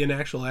how to be an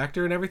actual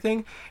actor and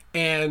everything?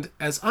 And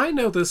as I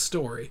know this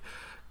story,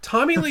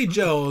 Tommy Lee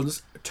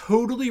Jones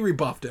totally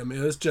rebuffed him. It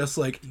was just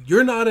like,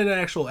 you're not an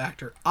actual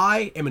actor.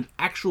 I am an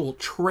actual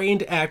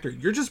trained actor.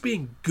 You're just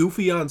being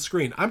goofy on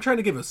screen. I'm trying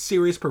to give a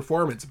serious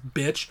performance,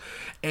 bitch.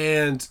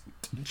 And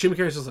Jim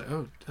Carrey's just like,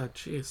 oh,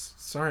 jeez,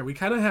 sorry. We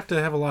kind of have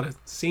to have a lot of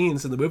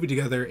scenes in the movie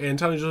together. And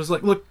Tommy was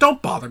like, look,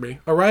 don't bother me,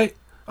 all right?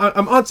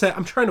 I'm on set.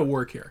 I'm trying to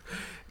work here.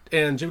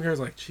 And Jim Carrey's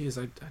like, geez,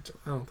 I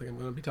don't think I'm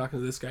going to be talking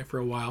to this guy for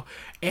a while.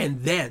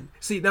 And then,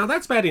 see, now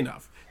that's bad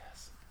enough.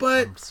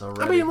 But I'm so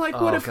ready. I mean,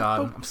 like, what if?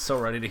 God, I'm so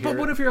ready to hear But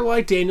what it. if you're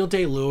like Daniel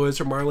Day-Lewis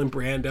or Marlon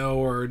Brando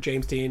or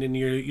James Dean, and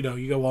you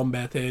go all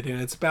method, and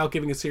it's about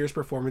giving a serious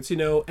performance,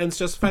 ends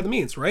justify the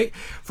means, right?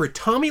 For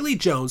Tommy Lee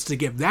Jones to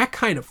give that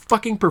kind of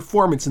fucking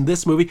performance in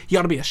this movie, he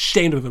ought to be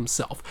ashamed of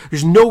himself.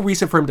 There's no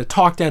reason for him to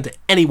talk down to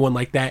anyone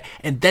like that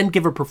and then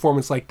give a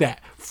performance like that.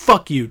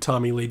 Fuck you,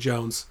 Tommy Lee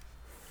Jones.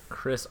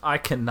 Chris, I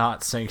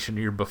cannot sanction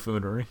your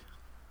buffoonery.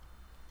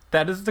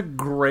 That is the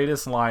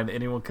greatest line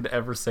anyone could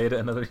ever say to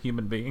another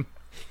human being.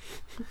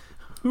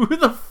 Who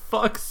the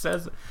fuck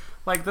says it?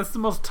 Like, that's the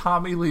most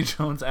Tommy Lee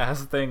Jones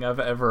ass thing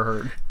I've ever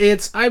heard.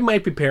 I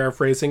might be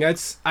paraphrasing.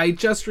 I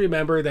just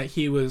remember that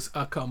he was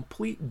a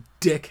complete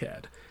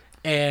dickhead.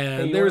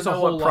 And there's a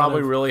whole lot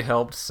probably really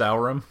helped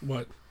sour him.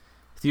 What?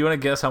 Do you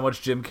want to guess how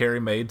much Jim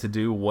Carrey made to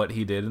do what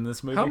he did in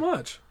this movie? How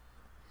much?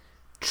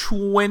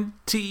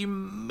 20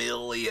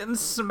 million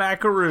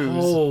smackaroos.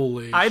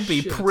 Holy I'd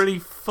be shit. pretty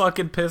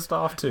fucking pissed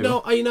off too.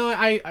 No,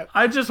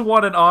 I just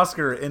want an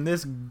Oscar, and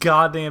this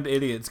goddamn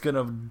idiot's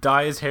gonna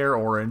dye his hair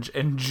orange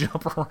and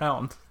jump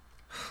around.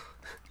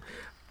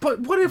 But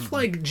what if,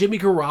 like, Jimmy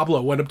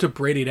Garoppolo went up to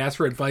Brady and asked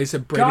for advice,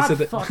 and Brady God said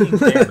that... fucking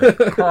damn it.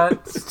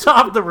 Cut.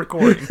 Stop the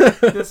recording.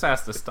 This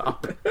has to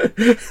stop.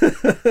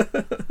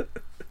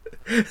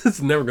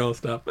 It's never gonna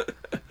stop.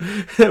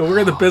 We're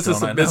in the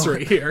business don't of I know.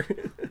 misery here.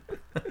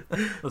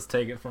 Let's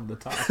take it from the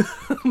top.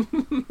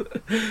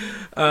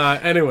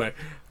 Anyway,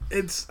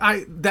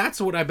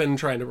 that's what I've been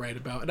trying to write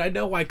about, and I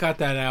know I got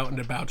that out in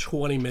about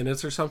 20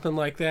 minutes or something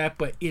like that,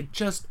 but it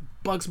just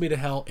bugs me to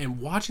hell. And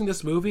watching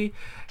this movie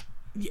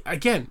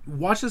again,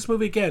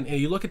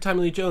 and you look at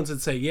Tommy Lee Jones and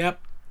say,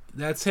 "Yep,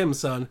 that's him,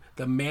 son,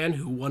 the man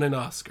who won an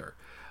Oscar."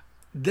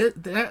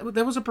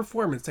 That was a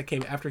performance that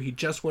came after he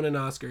just won an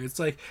Oscar. It's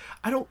like,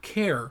 I don't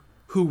care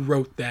who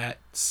wrote that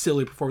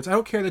silly performance. I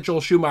don't care that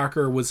Joel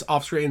Schumacher was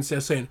off screen and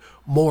saying,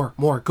 more,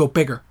 go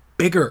bigger,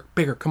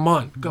 come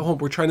on, go home,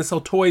 we're trying to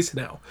sell toys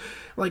now.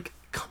 Like,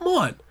 come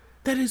on.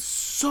 That is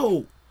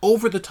so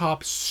over the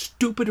top,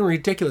 stupid, and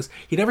ridiculous.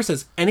 He never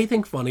says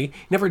anything funny,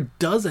 he never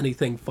does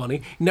anything funny,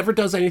 he never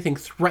does anything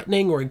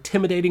threatening or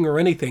intimidating or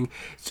anything.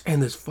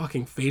 And his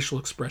fucking facial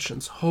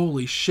expressions,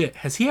 holy shit.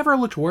 Has he ever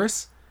looked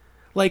worse?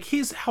 Like,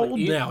 he's how old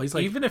now? He's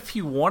like, even if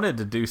he wanted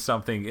to do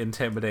something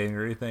intimidating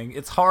or anything,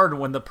 it's hard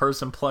when the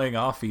person playing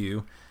off of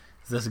you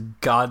is this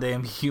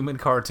goddamn human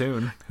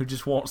cartoon who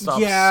just won't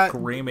stop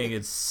screaming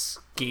and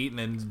skating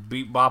and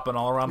beat bopping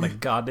all around the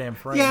goddamn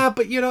frame. Yeah,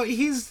 but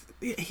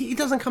he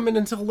doesn't come in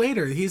until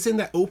later. He's in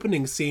that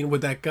opening scene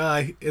with that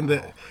guy in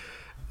the.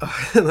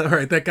 All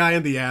right, that guy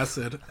in the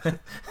acid.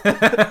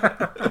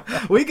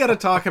 We got to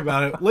talk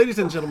about it. Ladies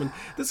and gentlemen,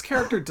 this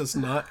character does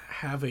not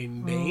have a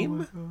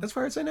name, as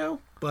far as I know.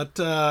 But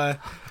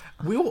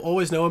we will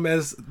always know him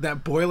as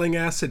that boiling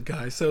acid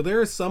guy. So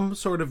there is some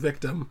sort of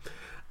victim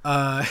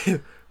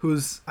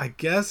who's, I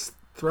guess,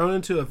 thrown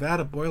into a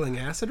vat of boiling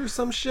acid or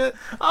some shit.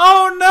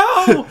 Oh,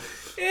 no!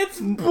 It's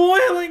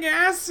boiling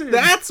acid!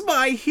 That's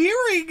my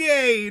hearing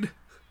aid!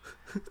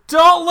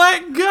 Don't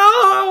let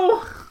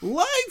go!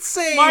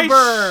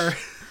 Lightsaber!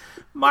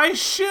 My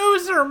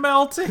shoes are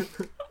melting.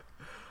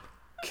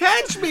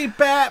 Catch me,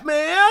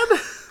 Batman!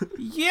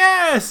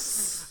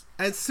 Yes!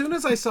 As soon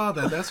as I saw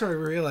that, that's where I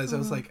realized, I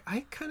was like,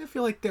 I kind of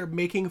feel like they're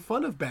making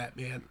fun of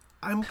Batman.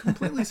 I'm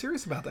completely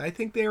serious about that. I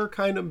think they were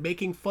kind of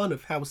making fun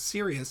of how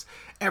serious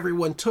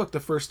everyone took the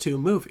first two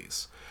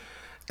movies.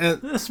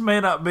 And this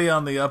may not be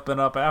on the up and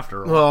up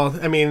after all. well,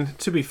 I mean,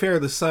 to be fair,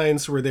 the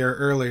signs were there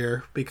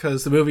earlier,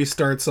 because the movie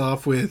starts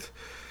off with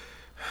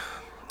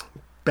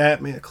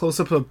Batman,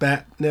 close-up of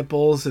bat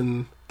nipples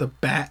and the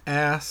bat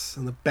ass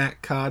and the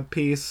bat cod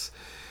piece.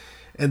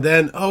 And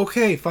then,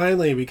 okay,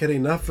 finally, we get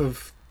enough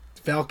of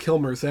Val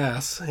Kilmer's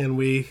ass, and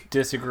we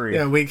disagree.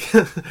 Yeah, we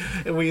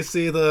and we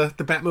see the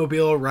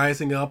Batmobile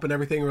rising up and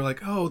everything. We're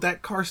like, oh,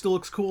 that car still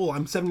looks cool.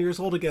 I'm 7 years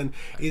old again.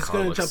 He's car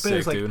gonna looks jump sick, in.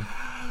 It's like, dude.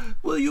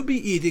 will you be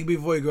eating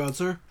before you go out,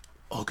 sir?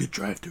 I'll get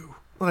drive-through.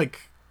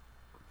 Like,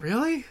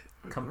 really?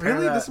 Compare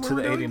Really? that This is what to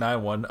we're the doing?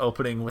 89 one,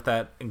 opening with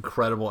that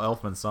incredible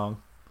Elfman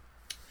song.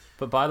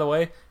 But by the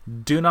way,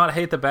 do not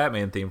hate the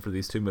Batman theme for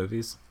these two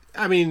movies.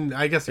 I mean,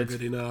 I guess they're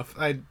good enough.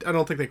 I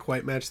don't think they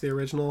quite match the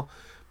original,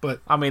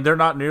 but I mean, they're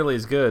not nearly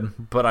as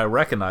good, but I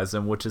recognize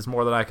them, which is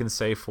more than I can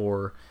say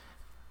for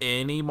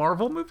any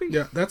Marvel movie.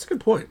 yeah, that's a good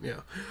point.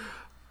 Yeah,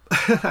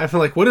 I feel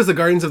like, what is the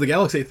Guardians of the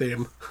Galaxy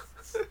theme?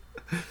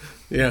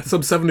 Yeah,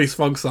 some 70s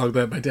funk song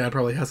that my dad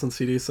probably has on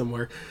CD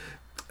somewhere.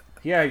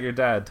 Yeah, your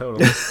dad,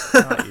 totally.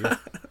 Not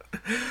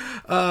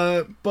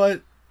you.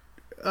 But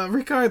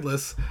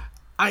regardless,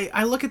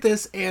 I look at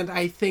this and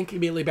I think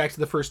immediately back to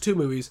the first two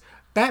movies.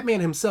 Batman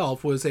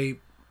himself was a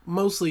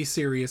mostly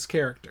serious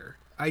character.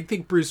 I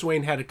think Bruce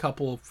Wayne had a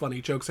couple of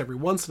funny jokes every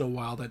once in a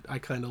while that I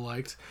kind of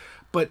liked,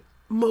 but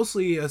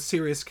mostly a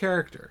serious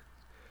character.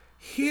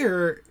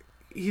 Here,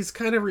 he's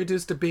kind of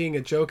reduced to being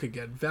a joke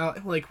again.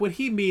 Like, when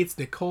he meets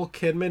Nicole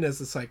Kidman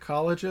as a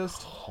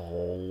psychologist...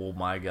 Oh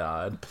my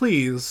god.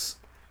 Please,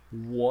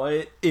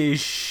 What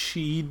is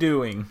she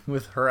doing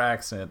with her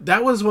accent?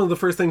 That was one of the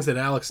first things that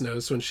Alex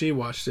noticed when she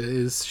watched it.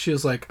 Is she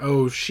was like,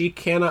 "Oh, she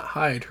cannot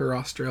hide her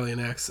Australian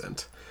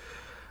accent."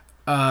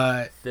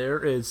 There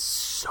is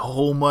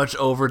so much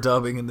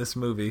overdubbing in this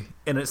movie,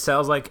 and it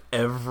sounds like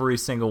every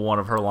single one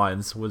of her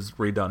lines was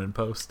redone in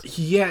post.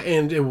 Yeah,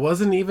 and it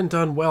wasn't even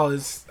done well.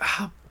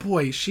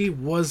 Boy, she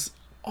was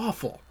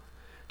awful.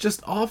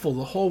 Just awful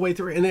the whole way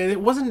through. And it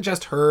wasn't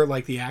just her,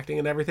 like the acting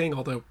and everything,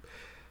 although,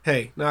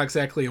 hey, not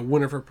exactly a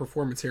winner for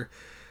performance here.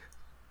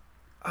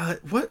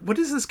 What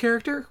is this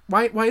character?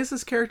 Why is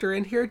this character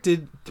in here?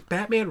 Did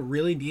Batman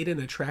really need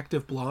an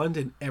attractive blonde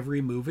in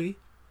every movie?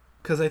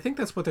 Because I think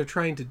that's what they're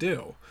trying to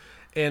do.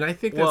 And I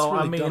think that's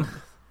really dumb.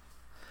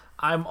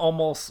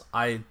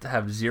 I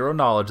have zero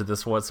knowledge of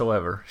this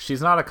whatsoever.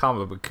 She's not a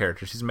comic book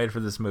character. She's made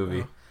for this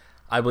movie.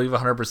 I believe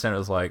 100% it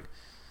was like,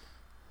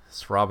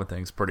 this Robin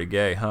thing's pretty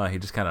gay, huh? He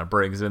just kind of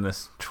brings in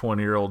this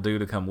 20-year-old dude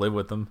to come live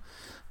with him.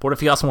 But what if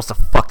he also wants to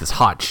fuck this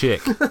hot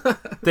chick?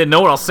 Then no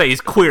one will say he's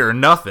queer or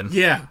nothing.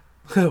 Yeah.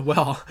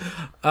 Well,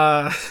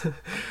 I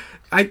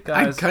hate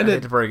kind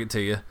of to break it to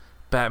you.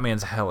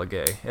 Batman's hella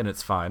gay, and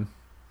it's fine.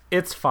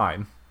 It's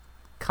fine.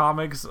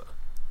 Comics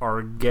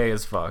are gay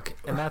as fuck,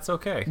 and that's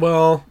okay.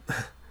 Well,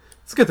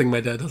 it's a good thing my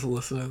dad doesn't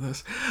listen to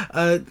this.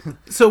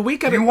 So we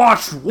got You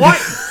watched what?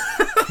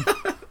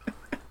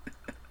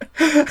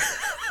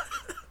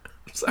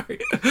 Sorry.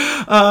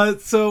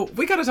 So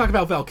we got to talk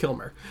about Val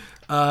Kilmer,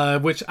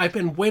 which I've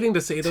been waiting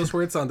to say those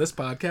words on this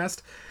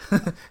podcast.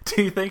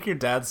 Do you think your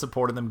dad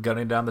supported them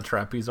gunning down the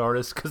trapeze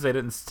artists because they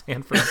didn't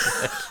stand for the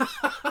flesh?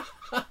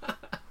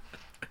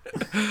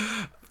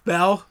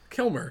 Val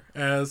Kilmer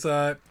as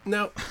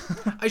now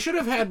I should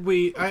have had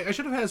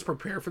us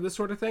prepare for this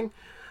sort of thing,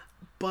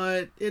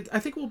 but I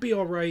think we'll be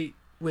all right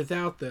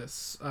without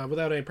this,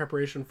 without any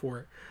preparation for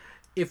it.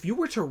 If you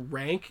were to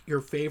rank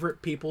your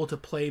favorite people to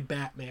play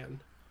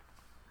Batman,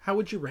 how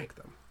would you rank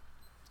them?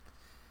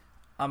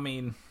 I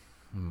mean,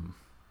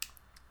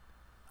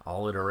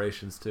 all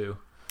iterations too.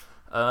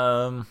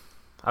 I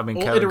mean,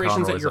 all Kevin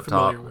iterations Conroy's that you're up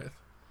familiar top. with.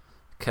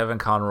 Kevin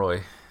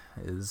Conroy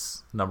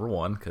is number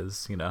one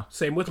because, you know.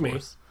 Same with me.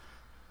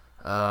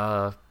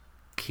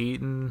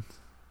 Keaton.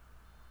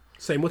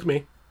 Same with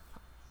me.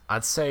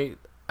 I'd say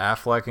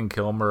Affleck and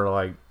Kilmer are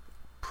like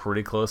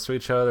pretty close to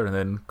each other, and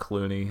then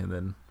Clooney, and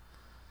then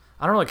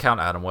I don't really count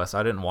Adam West.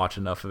 I didn't watch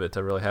enough of it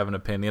to really have an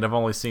opinion. I've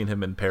only seen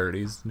him in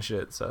parodies and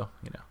shit, so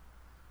you know.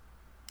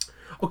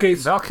 Okay,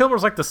 Val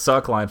Kilmer's like the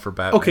suck line for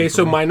Batman. Okay,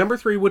 so me. my number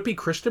 3 would be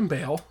Christian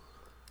Bale.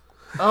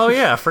 Oh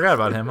yeah, I forgot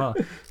about him, huh?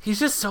 He's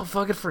just so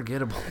fucking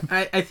forgettable.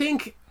 I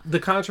think the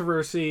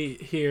controversy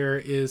here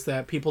is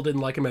that people didn't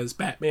like him as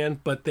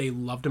Batman, but they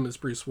loved him as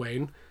Bruce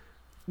Wayne,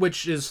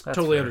 which is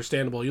totally fair.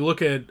 Understandable. You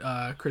look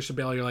at Christian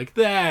Bale, you're like,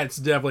 that's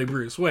definitely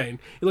Bruce Wayne.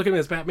 You look at him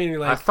as Batman, you're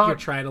like, you're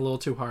trying a little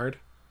too hard.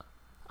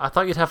 I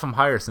thought you'd have him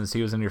higher since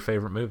he was in your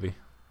favorite movie.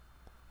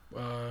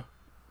 Pocahontas?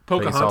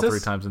 That you saw 3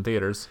 times in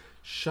theaters.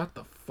 Shut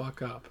the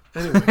fuck up.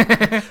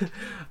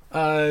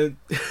 Anyway.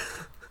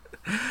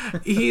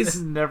 He's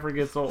never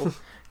gets old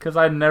because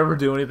I never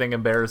do anything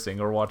embarrassing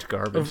or watch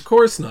garbage. Of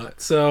course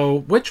not. So,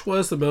 which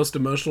was the most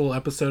emotional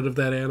episode of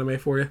that anime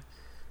for you?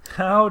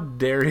 How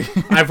dare you?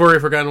 I've already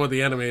forgotten what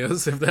the anime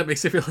is, if that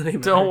makes you feel any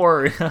better. Don't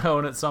worry, I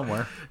own it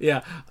somewhere.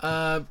 Yeah.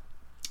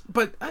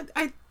 But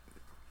I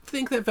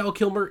think that Val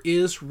Kilmer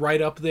is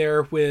right up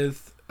there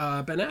with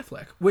Ben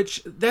Affleck,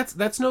 which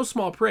that's no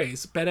small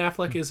praise. Ben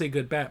Affleck is a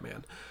good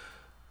Batman.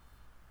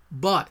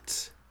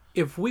 But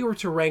if we were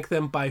to rank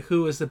them by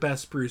who is the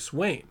best Bruce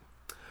Wayne,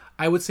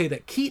 I would say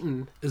that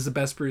Keaton is the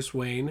best Bruce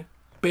Wayne.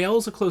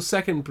 Bale's a close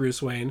second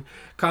Bruce Wayne.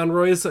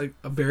 Conroy is a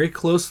very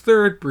close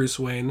third Bruce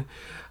Wayne.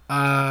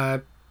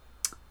 I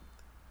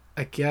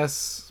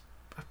guess,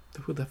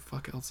 who the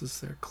fuck else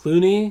is there?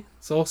 Clooney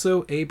is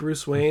also a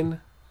Bruce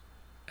Wayne.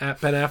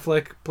 Ben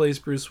Affleck plays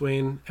Bruce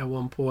Wayne at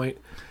one point.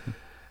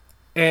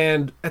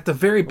 And at the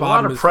very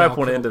bottom, a lot of prep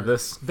went into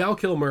this. Val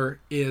Kilmer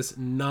is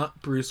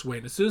not Bruce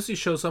Wayne. As soon as he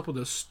shows up with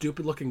those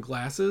stupid-looking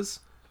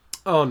glasses,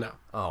 oh no!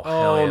 Oh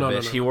hell yeah,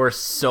 bitch! No. He wore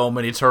so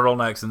many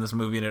turtlenecks in this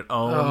movie, and it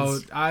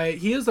owns.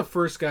 He is the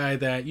first guy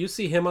that you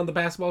see him on the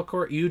basketball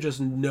court, you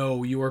just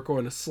know you are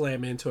going to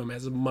slam into him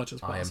as much as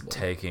possible. I am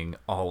taking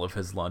all of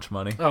his lunch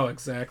money. Oh,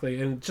 exactly,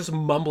 and just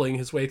mumbling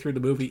his way through the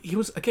movie. He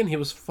was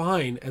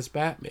fine as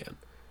Batman.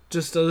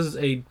 Just does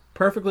a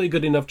perfectly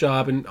good enough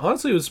job, and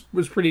honestly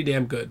was pretty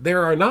damn good.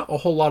 There are not a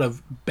whole lot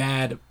of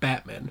bad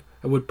Batmen.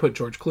 I would put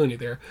George Clooney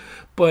there,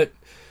 but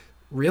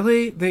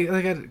really, they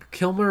got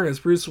Kilmer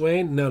as Bruce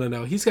Wayne?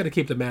 No. He's got to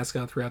keep the mask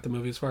on throughout the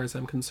movie, as far as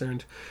I'm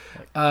concerned.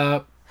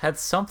 Had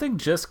something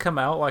just come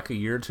out like a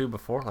year or two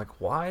before? Like,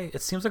 why?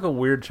 It seems like a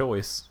weird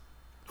choice.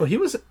 Well, he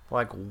was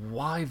like,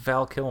 why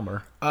Val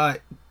Kilmer? Well,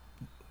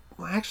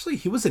 actually,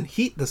 he was in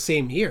Heat the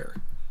same year.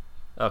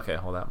 Okay,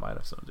 well, that might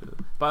have something to do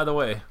with it. By the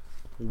way,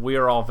 we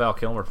are all Val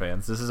Kilmer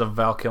fans. This is a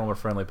Val Kilmer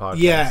friendly podcast.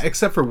 Yeah,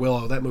 except for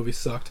Willow. That movie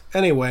sucked.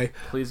 Anyway.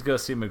 Please go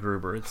see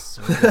MacGruber. It's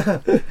so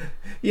good.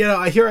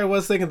 I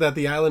was thinking that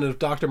The Island of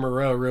Dr.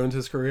 Moreau ruined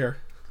his career.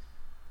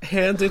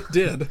 And it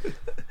did.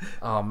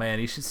 Oh man,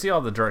 you should see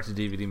all the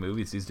direct-to-DVD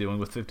movies he's doing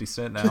with 50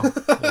 Cent now.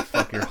 It'll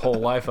fuck your whole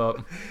life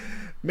up.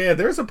 Man,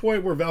 there's a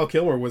point where Val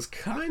Kilmer was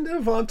kind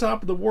of on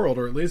top of the world,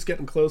 or at least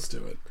getting close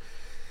to it.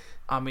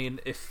 I mean,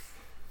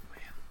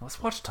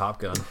 let's watch Top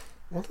Gun.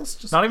 Well, let's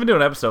just... Not even do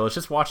an episode. Let's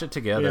just watch it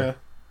together. Yeah,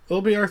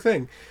 it'll be our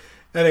thing.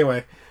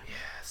 Anyway.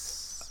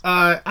 Yes.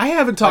 I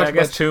haven't talked I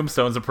guess about...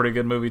 Tombstone's a pretty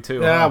good movie,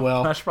 too. Yeah, huh?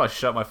 well. I should probably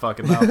shut my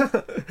fucking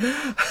mouth.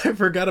 I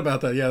forgot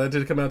about that. Yeah, that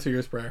did come out 2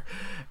 years prior.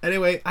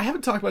 Anyway, I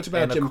haven't talked much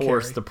about and Jim of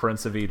course, Carrey. the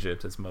Prince of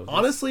Egypt is Moses.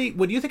 Honestly,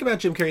 when you think about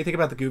Jim Carrey, you think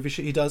about the goofy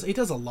shit he does. He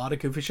does a lot of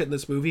goofy shit in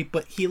this movie,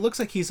 but he looks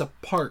like he's a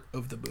part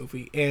of the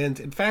movie. And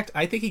in fact,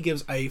 I think he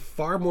gives a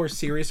far more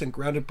serious and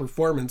grounded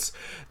performance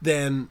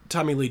than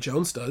Tommy Lee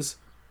Jones does.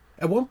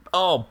 At one...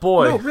 Oh,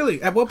 boy. No,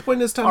 really. At what point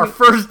does Tommy... Our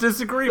first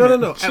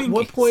disagreement. No. At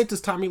what Jinkies. point does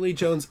Tommy Lee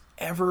Jones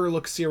ever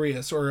look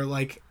serious or,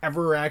 like,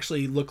 ever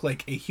actually look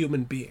like a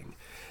human being?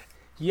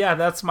 Yeah,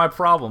 that's my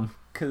problem.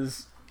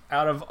 Because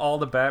out of all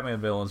the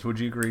Batman villains, would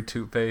you agree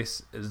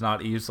Two-Face does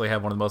not easily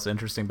have one of the most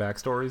interesting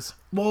backstories?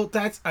 Well,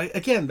 that's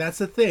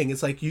the thing.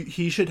 It's like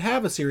he should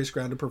have a serious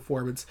grounded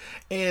performance,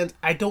 and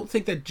I don't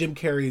think that Jim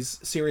Carrey's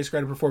serious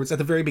grounded performance at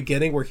the very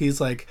beginning, where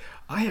he's like,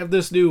 "I have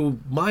this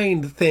new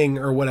mind thing"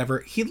 or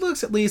whatever, he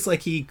looks at least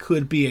like he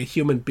could be a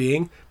human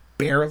being,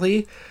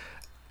 barely.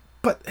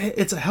 But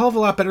it's a hell of a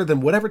lot better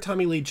than whatever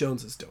Tommy Lee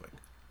Jones is doing.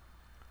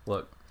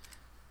 Look,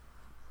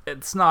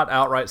 it's not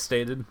outright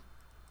stated,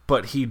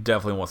 but he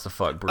definitely wants to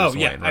fuck Bruce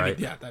Wayne, right? I mean,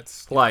 yeah,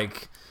 that's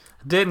like,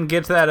 didn't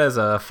get to that as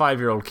a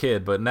 5-year-old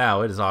kid, but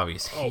now it is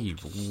obvious he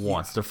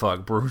wants to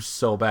fuck Bruce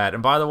so bad.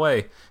 And by the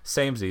way,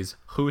 samesies,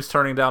 who's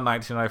turning down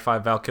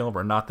 1995 Val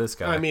Kilmer? Not this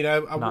guy. I mean,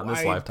 not in this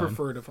I lifetime.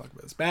 prefer to fuck him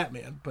as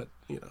Batman, but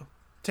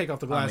take off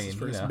the glasses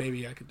first. you know.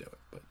 Maybe I could do it,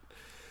 but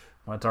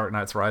My Dark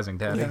Knight's Rising,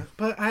 Daddy. yeah.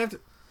 But I have to.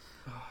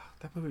 Oh,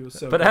 that movie was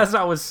so. But good. as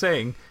I was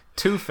saying,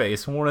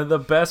 Two-Face, one of the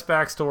best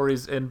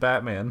backstories in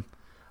Batman,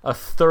 a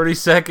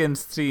 30-second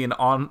scene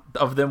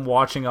of them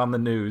watching on the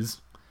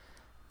news.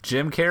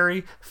 Jim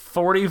Carrey,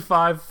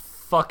 45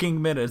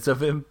 fucking minutes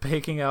of him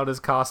picking out his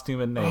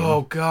costume and name.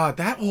 Oh god,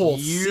 that whole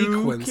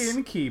sequence. You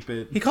can keep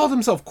it. He called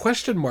himself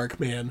Question Mark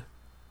Man.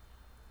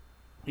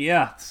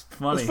 Yeah, it's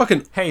funny. It's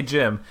fucking- Hey,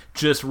 Jim,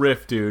 just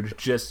riff, dude.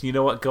 Just, you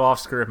know what, go off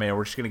script, man.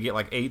 We're just going to get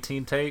like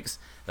 18 takes,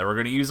 then we're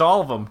going to use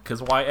all of them,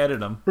 because why edit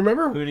them?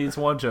 Remember? Who needs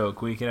one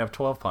joke? We can have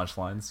 12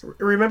 punchlines.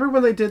 Remember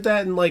when they did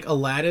that in like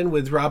Aladdin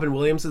with Robin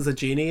Williams as a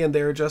genie, and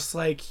they were just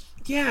like,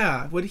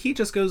 yeah, when he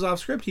just goes off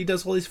script, he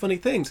does all these funny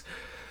things.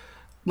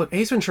 Look,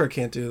 Ace Ventura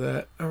can't do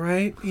that, all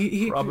right?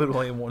 Robin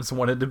Williams once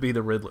wanted to be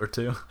the Riddler,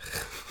 too.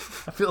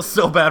 I feel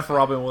so bad for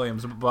Robin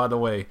Williams, but by the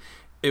way,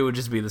 it would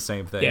just be the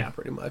same thing. Yeah,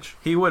 pretty much.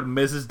 He would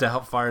Mrs.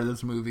 Doubtfire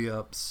this movie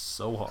up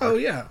so hard. Oh,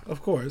 yeah,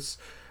 of course.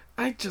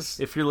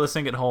 If you're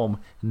listening at home,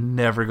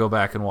 never go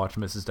back and watch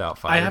Mrs.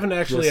 Doubtfire. I haven't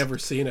actually ever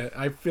seen it.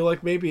 I feel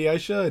like maybe I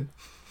should.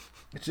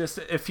 Just,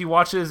 if you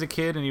watch it as a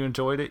kid and you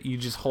enjoyed it, you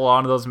just hold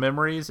on to those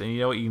memories, and you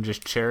know what, you can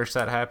just cherish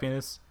that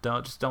happiness.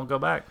 Don't go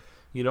back.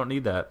 You don't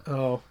need that.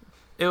 Oh.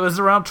 It was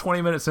around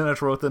 20 minutes in I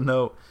wrote the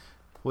note,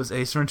 was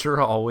Ace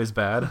Ventura always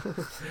bad?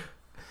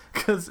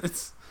 Because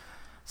it's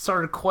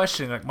started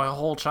questioning like my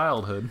whole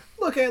childhood.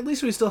 Look, at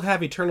least we still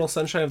have Eternal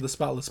Sunshine of the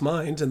Spotless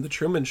Mind and The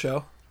Truman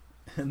Show.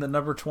 And the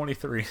number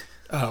 23.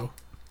 Oh.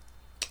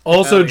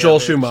 Also yeah, Joel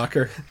bitch.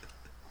 Schumacher.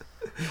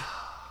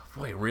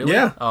 Wait, really?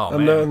 Yeah. Oh,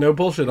 man. No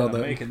bullshit on I'm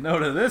that. making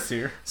note of this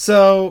here.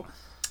 So,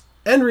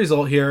 end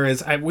result here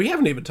is we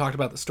haven't even talked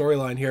about the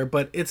storyline here,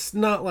 but it's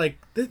not like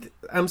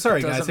I'm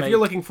sorry, guys. If you're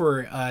looking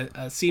for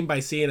a scene by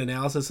scene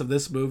analysis of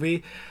this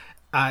movie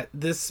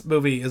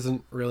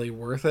isn't really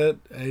worth it.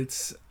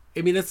 It's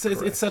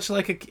such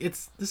like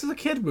this is a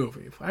kid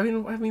movie. I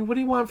mean, what do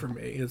you want from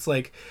me? It's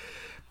like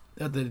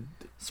the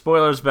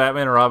Spoilers: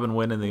 Batman and Robin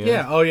win in the end.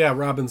 yeah. Oh yeah,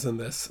 Robin's in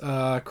this.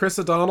 Chris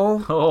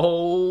O'Donnell.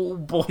 Oh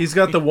boy, He's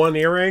got the one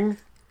earring.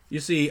 You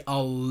see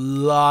a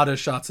lot of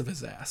shots of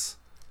his ass.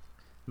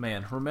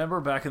 Man, remember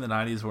back in the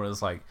 90s where it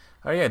was like,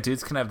 oh yeah,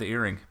 dudes can have the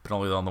earring, but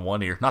only on the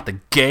one ear, not the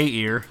gay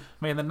ear.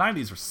 Man, the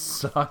 90s were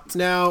sucked.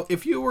 Now,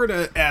 if you were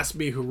to ask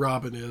me who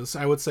Robin is,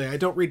 I would say I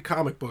don't read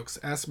comic books.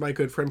 Ask my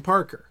good friend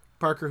Parker.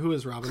 Parker, who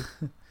is Robin?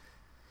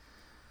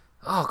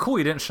 Oh, cool,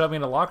 you didn't shove me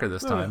in a locker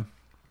this time.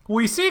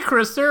 We see,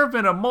 Chris, there have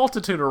been a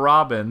multitude of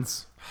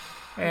Robins,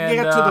 and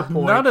Get to the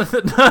point. none of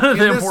them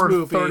this were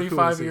movie, who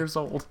 35 is he? years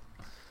old.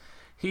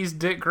 He's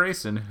Dick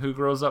Grayson, who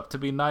grows up to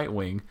be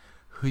Nightwing,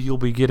 who you'll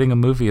be getting a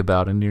movie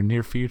about in your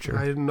near future.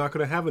 I'm not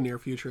going to have a near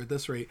future at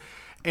this rate.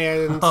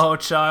 And Oh,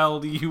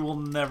 child, you will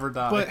never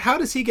die. but how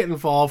does he get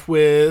involved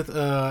with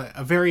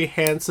a very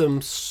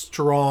handsome,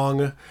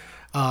 strong,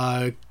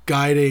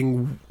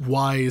 guiding,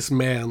 wise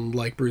man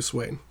like Bruce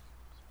Wayne?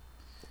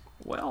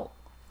 Well,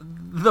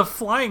 the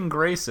Flying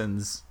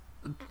Graysons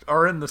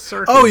are in the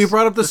circus. Oh, you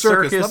brought up the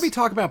circus. Let me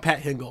talk about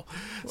Pat Hingle.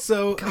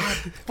 So,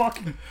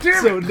 Fucking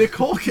damn so it.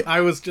 Nicole,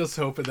 I was just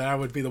hoping that I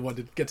would be the one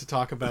to get to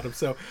talk about him.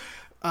 So,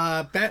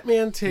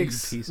 Batman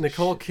takes piece of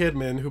Nicole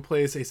Kidman, who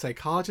plays a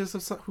psychologist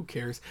of some, who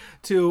cares,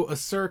 to a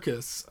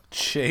circus.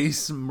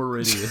 Chase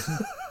Meridian.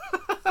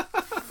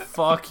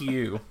 Fuck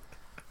you.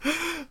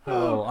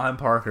 Oh, I'm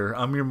Parker.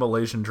 I'm your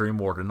Malaysian dream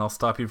warden. I'll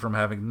stop you from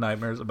having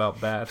nightmares about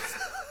bats.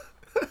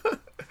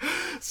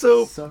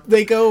 So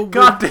they go.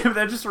 God damn,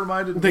 that just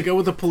reminded me. They go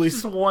with the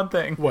police. Just one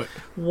thing. What?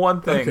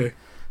 One thing. Okay.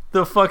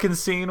 The fucking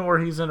scene where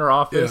he's in her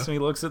office and he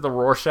looks at the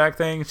Rorschach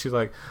thing and she's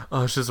like,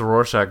 oh, it's just a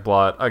Rorschach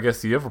blot. I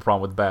guess you have a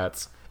problem with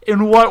bats.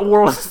 In what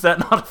world is that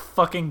not a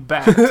fucking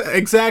bat?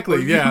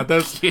 Exactly, yeah.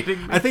 That's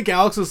kidding me? I think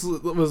Alex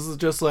was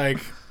just like,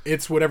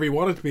 it's whatever you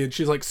want it to be, and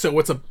she's like, so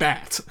it's a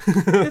bat.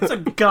 It's a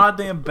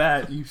goddamn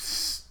bat, you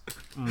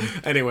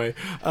Anyway,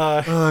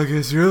 I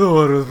guess you're the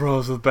one with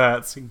problems with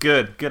bats.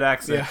 Good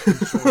accent.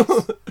 Yeah.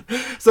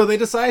 So they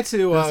decide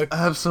to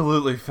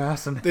Absolutely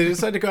fascinating. they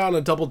decide to go on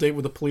a double date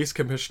with the police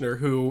commissioner,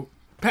 who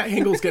Pat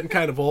Hingle's getting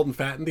kind of old and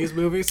fat in these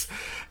movies.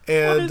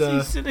 And What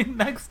is he sitting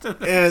next to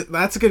them? and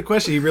that's a good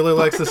question. He really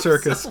likes the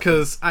circus,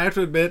 because I have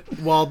to admit,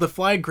 while the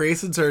Flying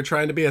Graysons are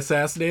trying to be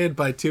assassinated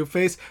by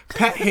Two-Face,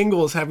 Pat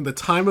Hingle is having the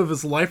time of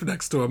his life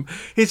next to him.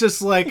 He's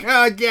just like,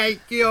 oh, yeah,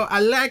 you know, I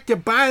like to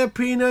buy the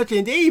peanuts,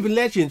 and they even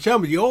let you in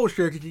some of the old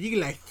circuses. You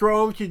can, like,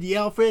 throw them to the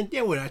elephant.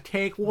 Then when I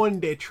take one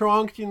of their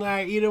trunks and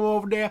I eat them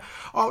over there,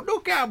 oh,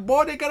 look out,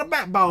 boy, they got a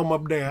bat bomb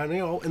up there, you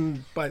know.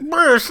 But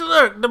Bruce,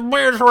 look, the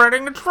bear's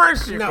riding a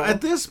tricycle. now,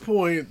 at this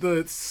point,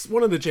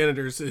 one of the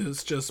janitors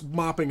is just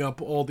mopping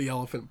up all the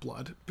elephant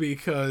blood,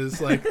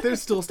 because like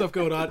there's still stuff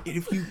going on. And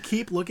if you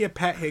keep looking at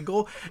Pat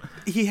Hingle,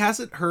 he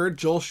hasn't heard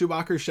Joel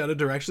Schumacher's Shadow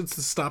Directions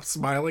to stop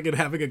smiling and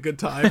having a good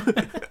time.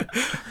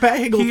 Pat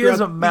Hingle, He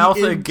is a mouth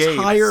the agape.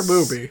 entire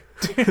movie.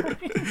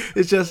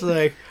 It's just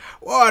like,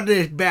 oh,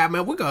 this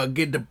Batman, we're gonna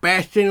get the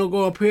bat signal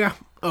go up here.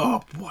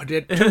 Oh boy,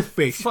 that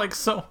Two-Face. It's like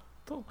so,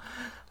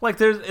 like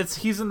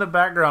he's in the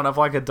background of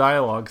like a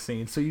dialogue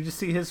scene, so you just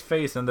see his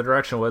face, and the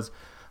direction was,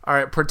 all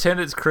right,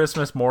 pretend it's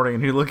Christmas morning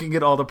and you're looking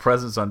at all the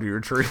presents under your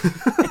tree.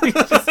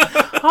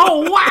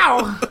 Oh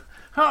wow!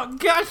 Oh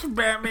gosh,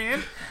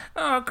 Batman!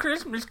 Oh,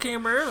 Christmas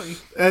came early.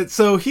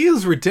 So he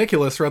is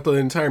ridiculous throughout the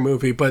entire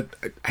movie, but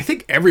I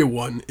think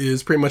everyone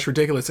is pretty much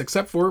ridiculous,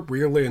 except for,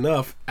 weirdly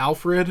enough,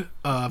 Alfred,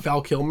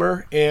 Val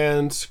Kilmer,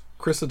 and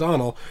Chris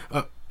O'Donnell.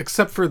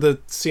 Except for the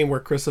scene where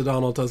Chris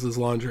O'Donnell does his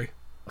laundry.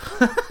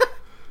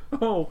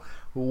 Oh,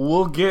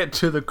 we'll get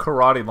to the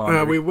karate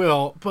laundry. We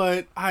will,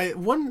 but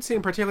one scene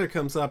in particular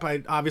comes up.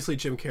 Obviously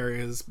Jim Carrey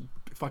is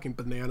fucking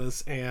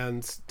bananas,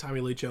 and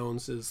Tommy Lee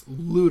Jones is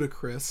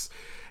ludicrous,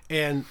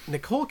 and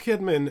Nicole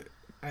Kidman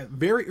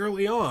very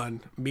early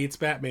on meets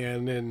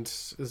Batman and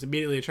is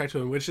immediately attracted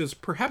to him, which is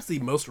perhaps the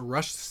most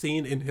rushed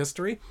scene in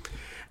history.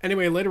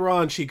 Anyway, later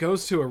on, she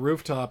goes to a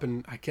rooftop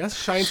and I guess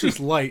shines his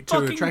light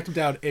to attract him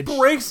down. And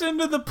breaks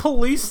into the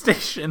police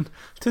station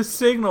to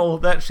signal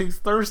that she's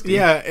thirsty.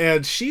 Yeah,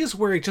 and she's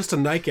wearing just a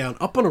nightgown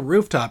up on a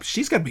rooftop.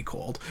 She's got to be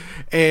cold.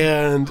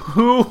 And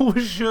who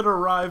should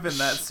arrive in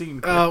that scene?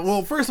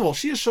 Well, first of all,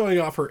 she is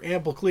showing off her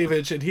ample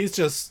cleavage, and he's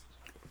just...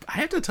 I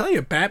have to tell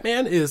you,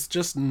 Batman is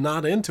just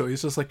not into it.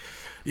 He's just like,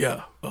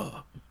 yeah,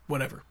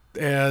 whatever.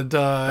 And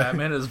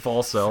Batman is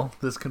Volcel.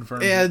 This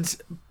confirms. And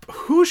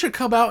who should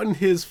come out in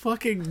his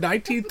fucking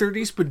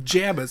 1930s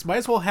pajamas? Might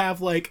as well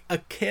have like a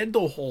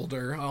candle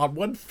holder on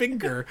one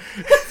finger.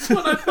 That's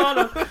what I thought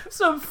of.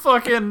 Some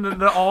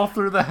fucking all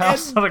through the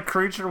house on a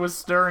creature was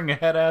staring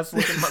head ass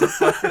looking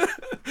motherfucker.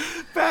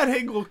 Bat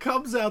Hingle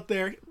comes out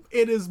there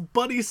in his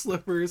bunny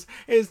slippers.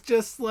 Is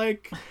just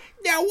like,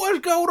 now what's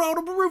going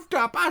on the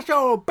rooftop? I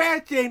saw a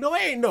bat signal.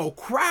 There ain't no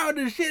crowd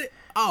and shit.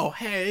 Oh,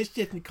 hey, it's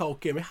just Nicole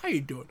Kidman. How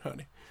you doing,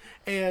 honey?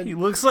 And he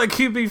looks like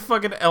he'd be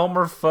fucking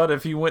Elmer Fudd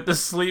if he went to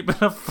sleep in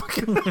a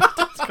fucking Looney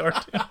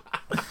cartoon.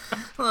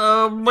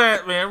 Oh,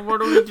 Batman,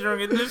 what are we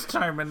doing at this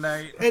time of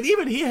night? And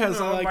even he has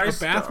like a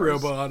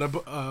bathrobe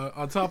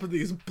on top of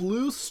these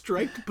blue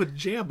striped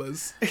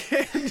pajamas.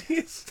 And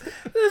he's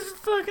this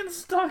fucking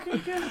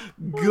stocking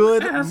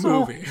good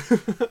asshole. movie.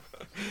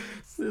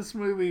 This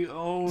movie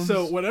owns.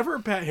 So whenever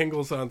Pat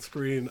Hingle's on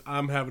screen,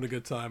 I'm having a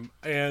good time,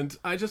 and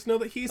I just know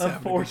that he's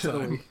having a good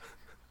time.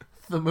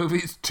 The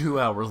movie's 2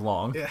 hours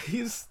long. Yeah,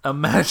 he's...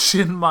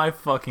 Imagine my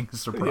fucking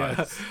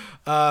surprise.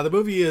 Yeah. The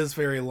movie is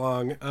very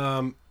long.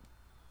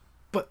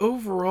 But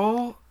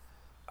overall,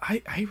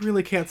 I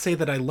really can't say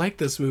that I like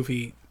this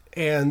movie.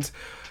 And...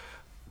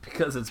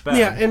 because it's bad.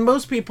 Yeah, and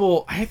most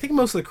people... I think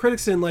most of the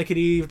critics didn't like it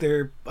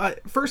either.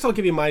 First, I'll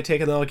give you my take,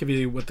 and then I'll give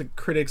you what the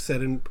critics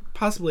said, and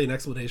possibly an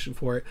explanation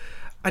for it.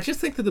 I just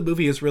think that the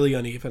movie is really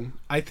uneven.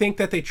 I think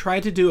that they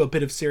tried to do a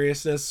bit of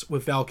seriousness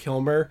with Val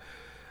Kilmer,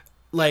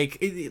 like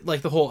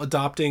the whole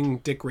adopting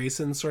Dick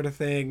Grayson sort of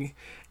thing,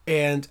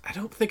 and I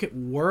don't think it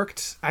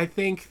worked. I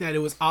think that it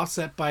was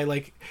offset by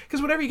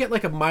because whenever you get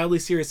like a mildly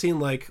serious scene,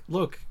 like,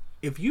 look,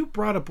 if you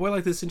brought a boy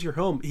like this into your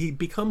home, he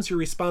becomes your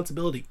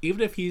responsibility.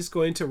 Even if he's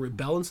going to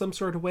rebel in some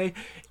sort of way,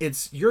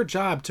 it's your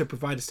job to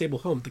provide a stable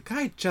home. The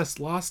guy just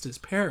lost his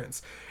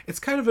parents. It's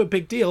kind of a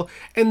big deal.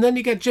 And then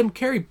you got Jim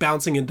Carrey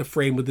bouncing into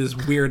frame with his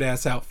weird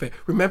ass outfit.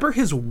 Remember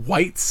his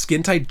white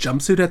skin tight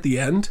jumpsuit at the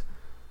end?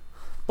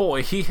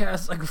 Boy, he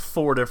has like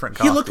 4 different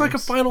costumes. He looked like a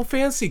Final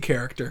Fantasy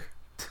character.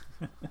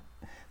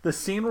 The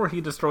scene where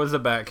he destroys the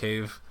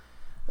Batcave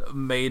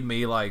made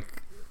me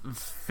like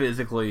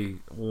physically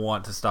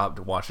want to stop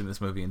watching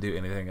this movie and do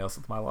anything else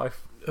with my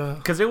life.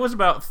 Because it was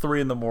about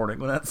 3 a.m.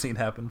 when that scene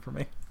happened for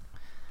me.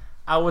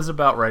 I was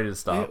about ready to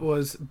stop. It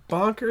was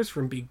bonkers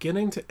from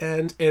beginning to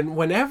end. And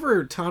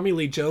whenever Tommy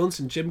Lee Jones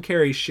and Jim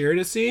Carrey shared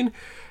a scene,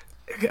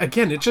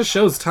 again, it just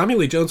shows Tommy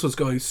Lee Jones was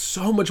going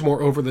so much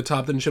more over the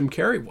top than Jim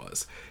Carrey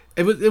was.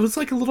 It was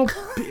like a little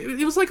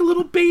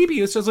baby.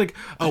 It's just like,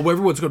 oh,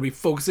 everyone's going to be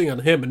focusing on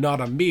him and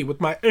not on me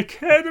with my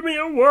Academy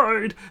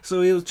Award.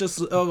 So it was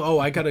just,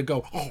 I gotta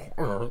go.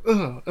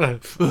 I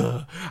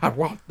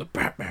want the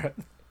Batman.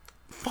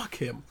 Fuck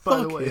him.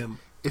 By the way,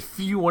 if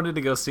you wanted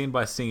to go scene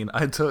by scene,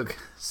 I took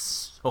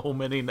so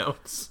many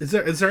notes. Is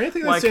there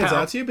anything that stands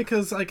out to you?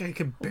 Because I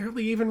can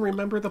barely even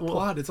remember the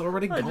plot. It's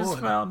already gone. I just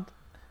found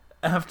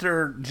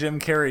after Jim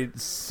Carrey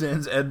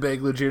sends Ed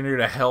Begley Jr.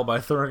 to hell by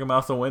throwing him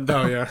out the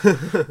window. Oh yeah.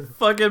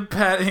 Fucking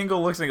Pat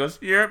Hingle looks and goes,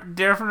 "Yep,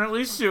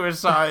 definitely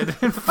suicide,"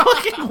 and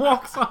fucking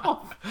walks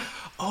off.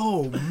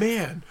 Oh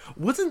man,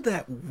 wasn't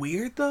that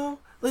weird though?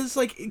 It's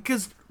like,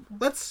 because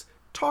let's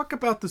talk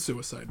about the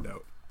suicide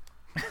note.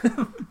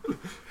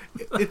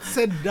 It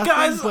said nothing.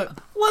 Guys, but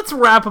let's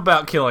rap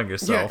about killing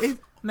yourself. Yeah,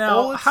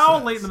 now, how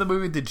late in the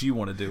movie did you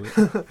want to do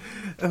it?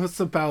 It was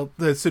about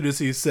as soon as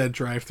he said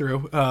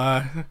drive-through.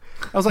 I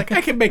was like,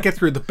 I can make it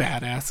through the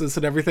badasses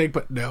and everything,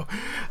 but no.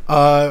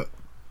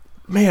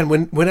 Man,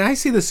 when I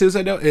see the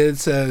suicide note, it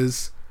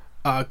says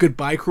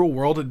 "Goodbye, cruel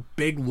world" in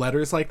big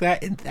letters like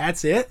that, and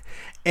that's it.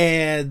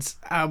 And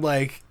I'm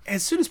like,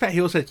 as soon as Pat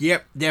Hingle said,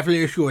 "Yep,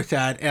 definitely a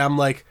suicide," and I'm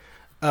like,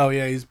 oh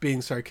yeah, he's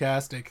being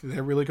sarcastic.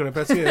 They're really going to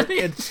investigate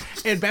it.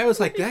 And Bat was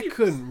like, that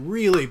couldn't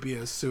really be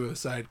a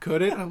suicide,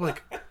 could it? I'm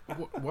like,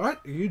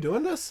 what? Are you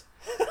doing this?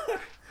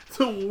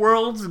 The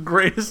world's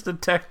greatest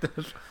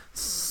detective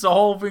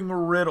solving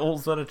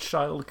riddles that a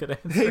child could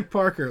answer. Hey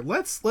Parker,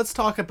 let's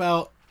talk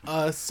about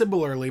a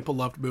similarly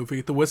beloved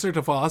movie, The Wizard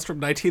of Oz from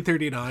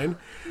 1939.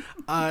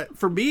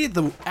 For me,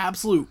 the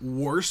absolute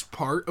worst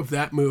part of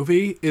that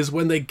movie is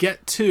when they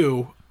get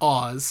to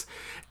Oz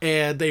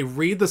and they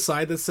read the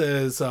sign that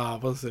says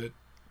what was it,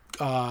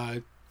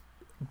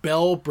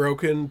 bell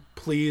broken,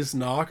 please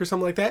knock, or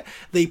something like that.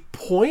 They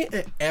point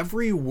at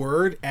every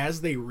word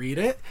as they read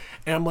it,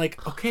 and I'm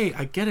like, okay,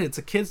 I get it, it's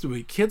a kids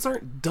movie. Kids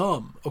aren't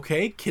dumb,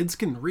 okay? Kids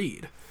can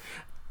read.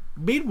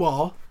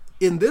 Meanwhile,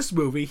 in this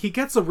movie, he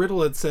gets a riddle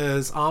that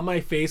says, on my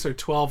face are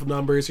 12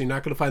 numbers, you're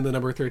not going to find the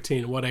number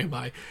 13. What am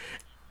I?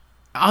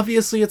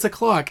 Obviously, it's a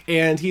clock.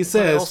 And he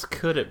says... What else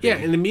could it be? Yeah,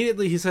 and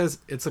immediately he says,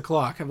 it's a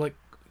clock. I'm like,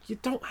 you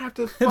don't have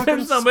to fucking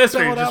There's no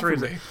mystery, spell it just out for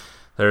read me. it.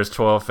 There's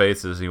 12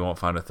 faces, you won't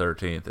find a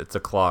 13th. It's a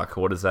clock.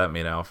 What does that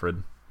mean,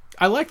 Alfred?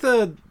 I like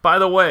the... By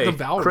the way,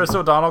 Valerie. Chris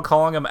O'Donnell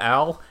calling him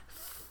Al,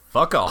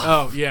 fuck off.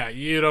 Oh, yeah,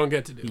 you don't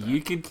get to do that.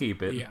 You can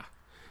keep it. Yeah.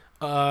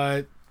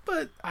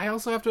 But I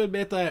also have to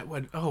admit that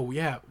when... Oh,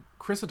 yeah.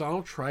 Chris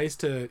O'Donnell tries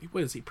to,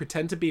 what is he,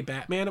 pretend to be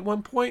Batman at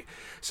one point?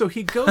 So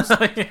he goes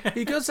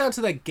he goes down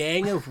to that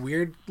gang of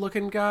weird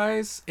looking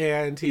guys,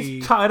 and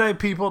These tie-dye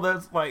people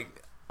that's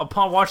like,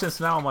 upon watching this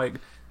now, I'm like,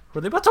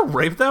 were they about to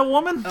rape that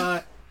woman?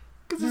 Because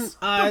there's a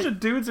bunch of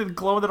dudes in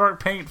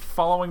glow-in-the-dark paint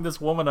following this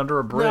woman under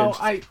a bridge.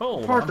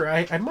 No, Parker,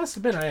 I must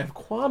admit I have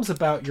qualms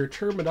about your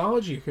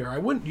terminology here. I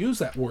wouldn't use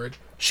that word.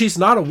 She's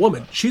not a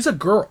woman. She's a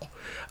girl.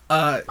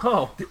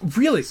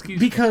 Really?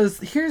 Because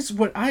here's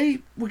what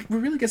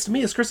really gets to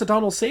me is Chris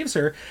O'Donnell saves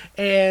her,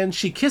 and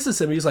she kisses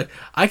him. He's like,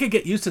 I could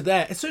get used to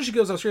that. As soon as she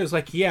goes upstairs, it's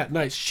like, yeah,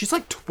 nice. She's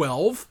like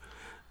 12.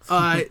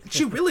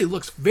 She really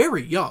looks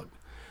very young.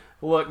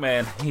 Look,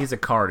 man, he's a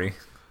carny.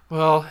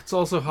 Well, it's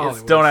also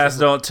Hollywood. It's don't ask,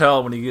 don't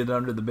tell when you get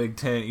under the big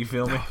tent, you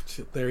feel me?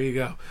 Oh, there you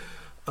go.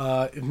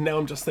 Now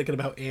I'm just thinking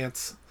about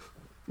ants.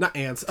 Not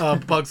ants,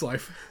 Bug's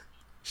Life.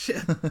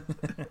 Shit.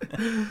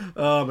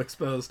 Oh, I'm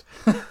exposed.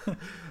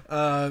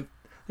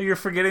 You're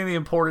forgetting the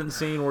important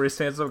scene where he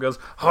stands up and goes,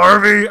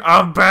 Harvey,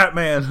 I'm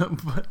Batman.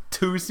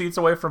 2 seats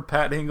away from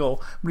Pat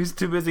Hingle, but he's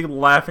too busy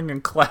laughing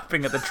and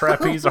clapping at the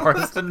trapeze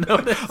artist to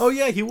notice. Oh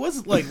yeah, he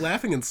was like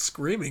laughing and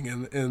screaming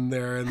in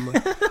there, and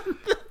like...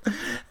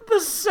 The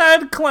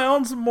sad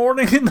clowns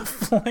mourning in the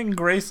flying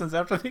Graysons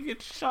after they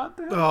get shot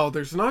down. Oh,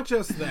 there's not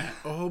just that.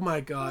 Oh my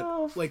god.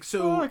 Oh, like,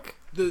 so fuck.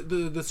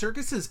 the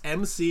circus's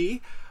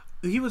MC,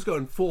 he was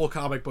going full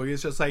comic book.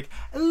 He's just like,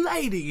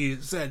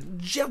 ladies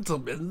and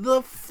gentlemen,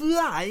 the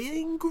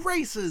Flying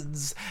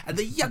Graysons, and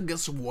the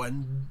youngest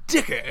one,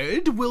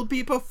 Dickard, will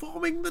be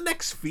performing the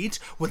next feat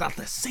without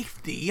the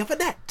safety of a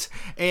net.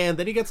 And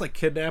then he gets like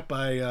kidnapped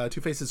by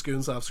Two-Face's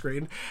goons off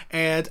screen,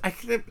 and I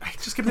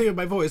just kept thinking in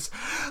my voice,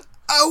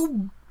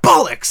 oh,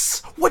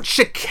 bollocks! What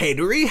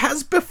chicanery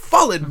has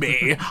befallen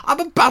me? I'm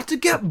about to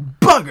get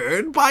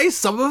buggered by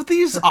some of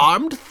these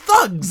armed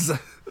thugs.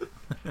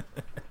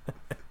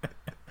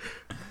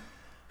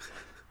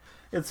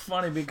 It's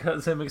funny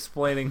because him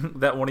explaining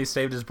that when he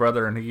saved his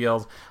brother and he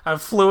yells, I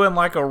flew in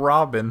like a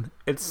robin,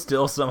 it's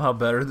still somehow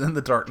better than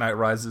the Dark Knight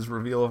Rises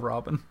reveal of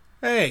Robin.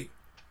 Hey.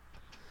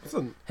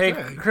 Hey,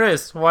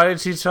 Chris, why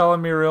did you tell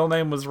him your real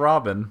name was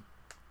Robin?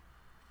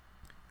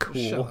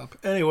 Cool. Shut up.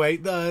 Anyway,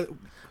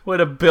 way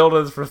to build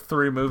us for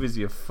 3 movies,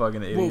 you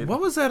fucking idiot.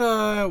 What was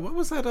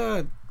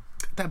that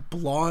that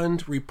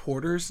blonde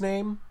reporter's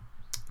name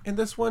in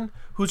this one?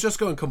 Who's just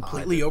going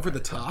completely over the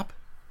top?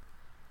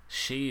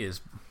 She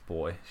is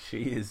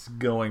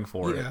going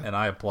for it, and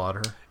I applaud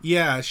her.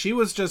 Yeah, she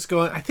was just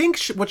going. I think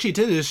what she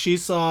did is she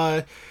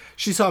saw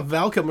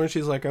Val Kilmer, and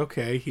she's like,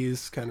 okay,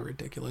 he's kind of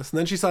ridiculous. And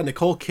then she saw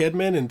Nicole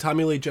Kidman and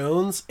Tommy Lee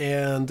Jones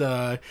and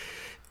Jim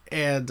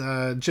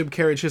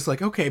Carrey. She's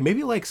like, okay,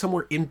 maybe like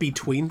somewhere in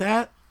between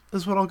that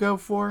is what I'll go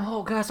for.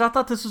 Oh, guys, I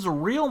thought this was a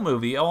real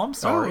movie. Oh, I'm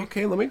sorry. Oh,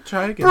 okay, let me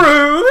try again.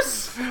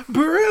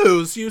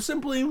 Bruce, you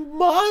simply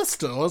must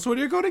tell us when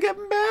you're going to get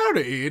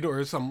married,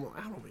 or some.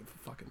 I don't even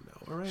fucking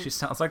know. All right. She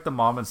sounds like the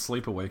mom in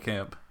Sleepaway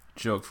Camp.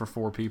 Joke for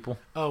 4 people.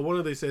 Oh, one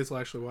of these days I'll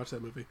actually watch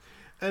that movie.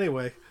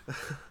 Anyway,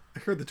 I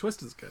heard the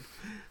twist is good.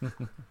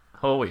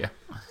 Oh yeah.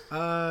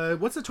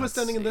 What's the twist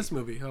ending in this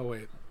movie? Oh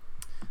wait.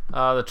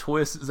 The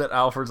twist is that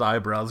Alfred's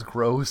eyebrows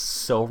grow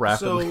so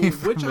rapidly.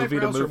 So, which movie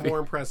eyebrows to are movie. more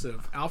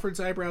impressive? Alfred's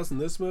eyebrows in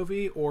this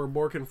movie, or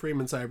Morgan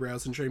Freeman's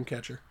eyebrows in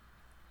Dreamcatcher?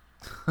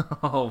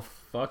 Oh,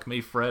 fuck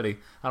me, Freddy.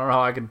 I don't know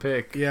how I can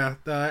pick. Yeah,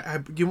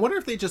 you wonder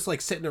if they just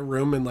like sit in a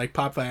room and like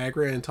pop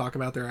Viagra and talk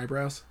about their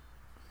eyebrows.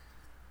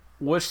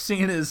 Which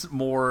scene is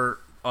more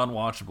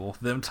unwatchable?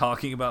 Them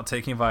talking about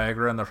taking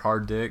Viagra and their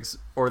hard dicks,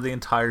 or the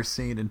entire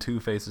scene in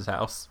Two-Face's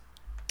house?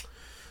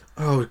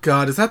 Oh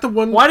God, is that the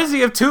one? Why does he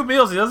have 2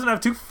 meals? He doesn't have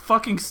 2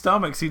 fucking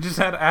stomachs. He just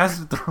had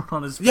acid thrown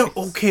on his face. Yo,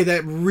 okay,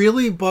 that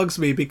really bugs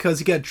me because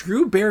you got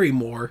Drew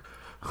Barrymore,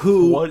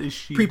 who What is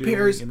she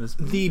prepares doing in this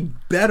movie? the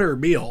better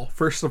meal.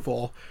 First of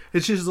all,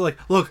 and she's just like,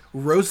 "Look,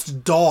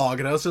 roast dog,"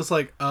 and I was just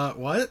like,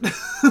 "What?"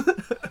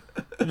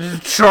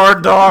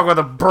 Charred dog with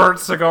a burnt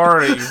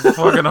cigar in it, you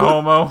fucking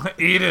homo.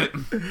 Eat it.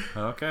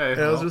 Okay.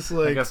 And I was just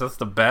like, I guess that's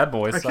the bad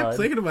boy I side. kept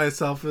thinking to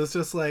myself, it's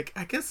just like,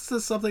 I guess this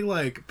is something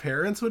like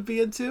parents would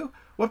be into.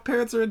 What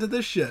parents are into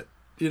this shit?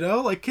 You know,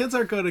 like kids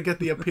aren't going to get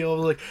the appeal of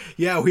like,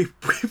 yeah, we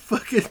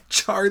fucking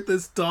charred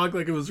this dog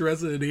like it was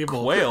Resident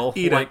Evil. Quail?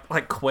 Eat it.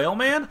 Like Quail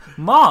Man?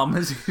 Mom,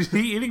 is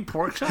he eating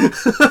pork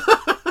chops?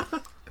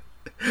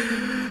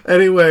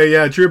 Anyway,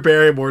 yeah, Drew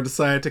Barrymore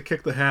decided to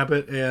kick the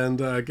habit and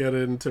get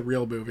into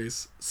real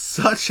movies,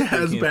 such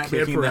as Batman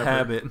Kicking Forever. the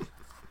habit.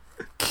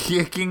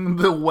 Kicking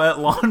the wet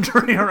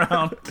laundry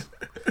around.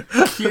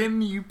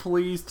 Can you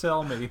please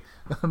tell me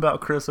about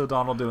Chris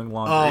O'Donnell doing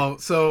laundry? Oh,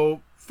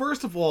 so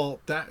first of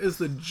all, that is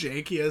the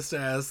jankiest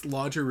ass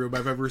laundry room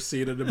I've ever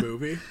seen in a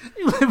movie.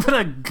 You live in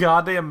a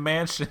goddamn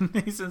mansion.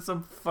 He's in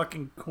some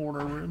fucking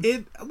corner room.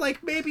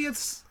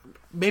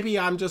 Maybe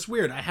I'm just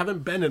weird. I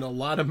haven't been in a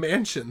lot of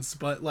mansions,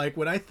 but like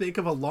when I think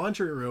of a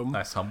laundry room,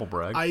 Nice humble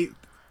brag.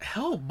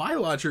 my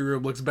laundry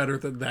room looks better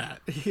than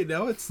that. You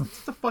know, it's a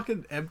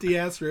fucking empty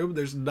ass room.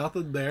 There's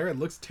nothing there. It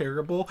looks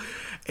terrible,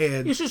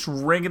 and He's just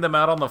wringing them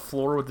out on the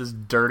floor with his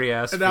dirty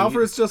ass feet. And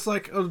Alfred's just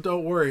like, oh,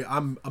 don't worry,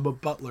 I'm a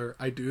butler.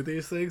 I do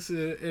these things.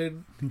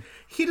 And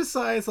he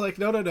decides, like,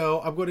 no,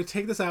 I'm going to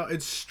take this out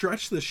and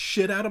stretch the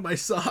shit out of my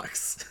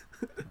socks.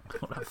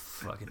 What a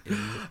fucking idiot.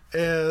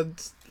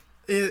 And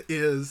it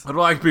is... I don't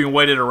like being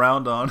waited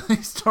around on. He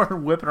started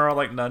whipping around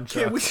like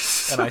nunchucks. we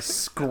just- And I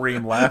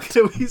scream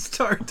laughing. Can we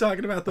start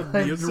talking about the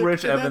music?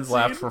 Rich in that Evans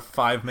laughed scene? for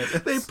 5 minutes.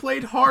 They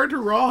played hard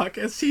rock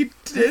as he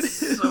did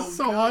his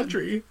so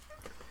laundry.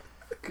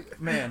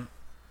 Man,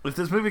 if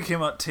this movie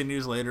came out 10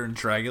 years later and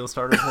Dragula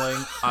started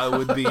playing, I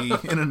would be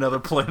in another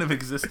plane of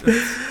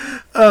existence.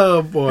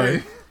 Oh, boy.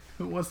 Hey,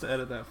 who wants to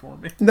edit that for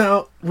me?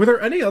 Now, were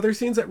there any other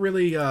scenes that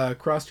really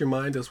crossed your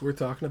mind as we're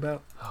talking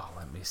about? Oh,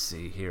 let me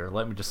see here.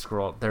 Let me just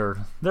scroll. There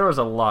was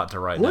a lot to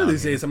write down. One of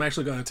these here. days, I'm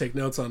actually going to take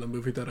notes on a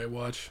movie that I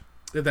watch.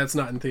 That's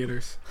not in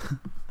theaters.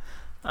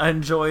 I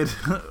enjoyed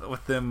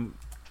with them.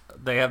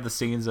 They have the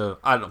scenes of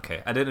I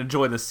didn't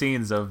enjoy the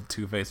scenes of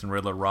Two-Face and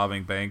Riddler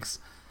robbing banks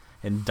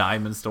and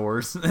diamond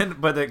stores,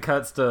 but it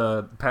cuts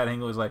to Pat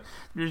Hingley's like,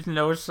 "There's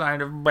no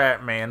sign of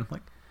Batman."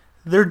 Like,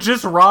 they're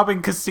just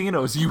robbing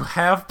casinos. You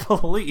have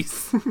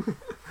police.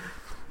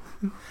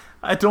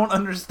 I don't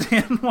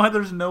understand why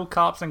there's no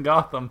cops in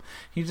Gotham.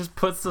 He just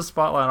puts the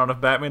spotlight on. If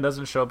Batman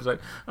doesn't show up, he's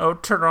like, "Oh,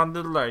 turn on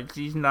the lights.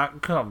 He's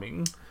not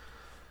coming."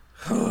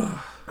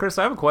 Chris,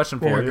 I have a question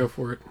for you. Go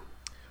for it.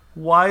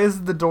 Why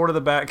is the door to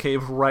the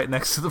Batcave right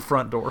next to the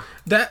front door?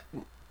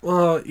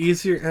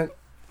 Easier.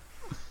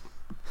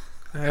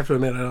 I have to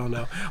admit, I don't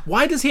know.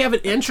 Why does he have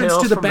an entrance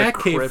Tales to the from the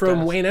Batcave Crypt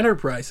from ass. Wayne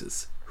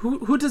Enterprises?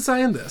 Who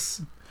designed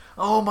this?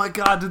 Oh my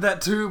god, did that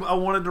tube. I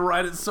wanted to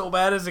ride it so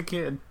bad as a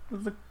kid.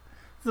 It's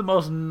the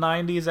most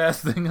 90s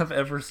ass thing I've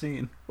ever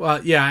seen.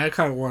 Well, yeah, I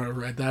kind of want to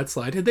ride that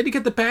slide. And then you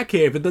get the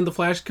Batcave, and then the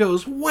Flash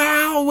goes,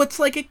 "Wow, it's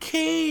like a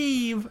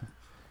cave."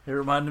 It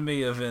reminded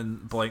me of in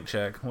Blank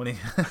Check when he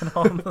had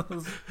all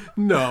those...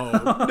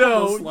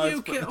 No, slides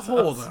you for can't. his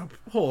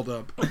Hold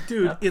up,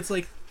 dude. It's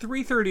like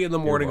 3:30 in the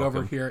morning over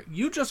welcome. here.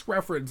 You just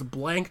referenced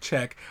Blank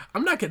Check.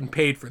 I'm not getting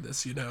paid for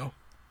this, you know.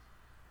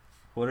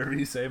 Whatever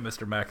you say,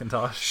 Mr.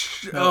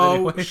 McIntosh.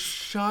 Oh,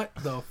 shut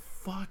the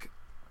fuck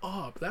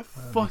up! That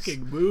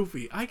fucking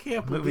movie. I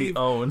can't Movie believe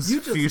owns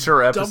you just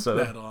future dumped episode.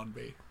 that on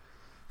me.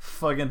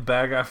 Fucking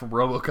bad guy from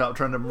RoboCop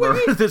trying to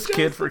murder this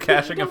kid for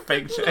cashing a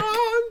fake check.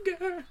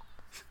 Longer.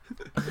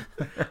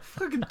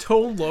 Fucking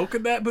Tone Loc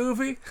in that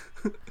movie.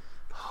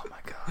 Oh my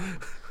god.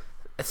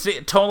 See,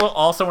 Tone Loc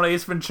also in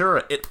Ace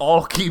Ventura. It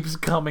all keeps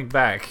coming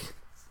back.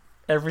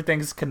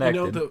 Everything's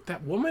connected.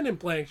 That woman in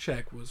Blank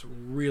Check was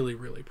really,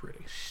 really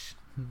pretty.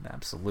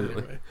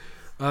 Absolutely.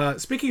 Anyway,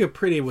 speaking of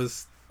pretty,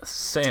 was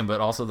same,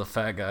 but also the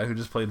fat guy who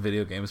just played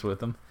video games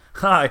with him.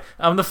 Hi,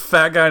 I'm the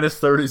fat guy in his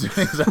 30s who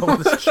hangs out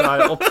with his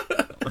child.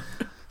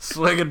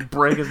 So I could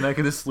break his neck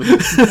in his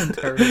sleep.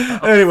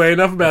 Anyway,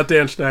 enough about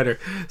Dan Schneider.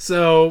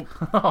 So,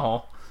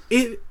 oh,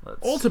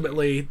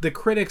 ultimately, the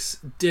critics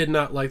did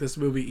not like this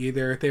movie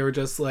either. They were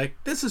just like,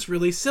 this is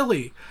really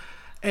silly.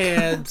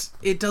 And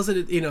it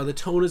doesn't, the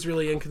tone is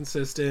really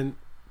inconsistent.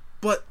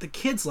 But the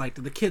kids liked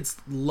it. The kids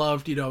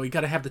loved, you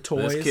got to have the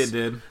toys. This kid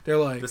did. They're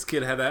like... This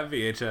kid had that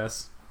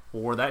VHS.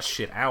 Wore that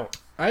shit out.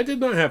 I did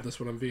not have this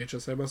one on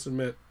VHS, I must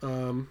admit. I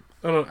don't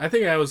know. I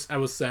think I was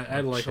set. I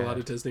had like a lot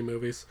of Disney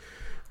movies.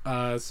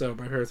 So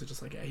my parents are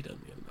just like, yeah, he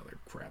doesn't need another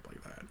crap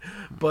like that.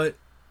 But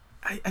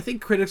I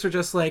think critics are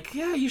just like,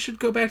 yeah, you should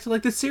go back to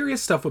like the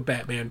serious stuff with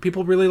Batman.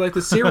 People really like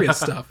the serious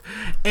stuff.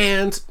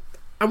 And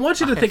I want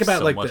you to think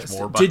about like this.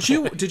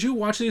 Did you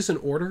watch these in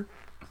order?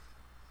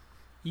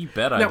 You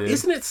bet I did. Now,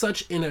 isn't it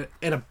such an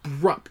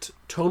abrupt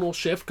tonal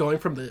shift going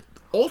from the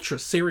ultra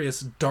serious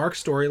dark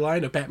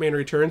storyline of Batman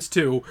Returns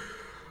to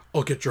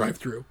I'll get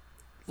drive-through?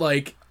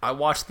 Like, I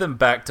watched them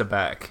back to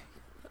back.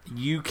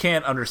 You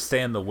can't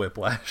understand the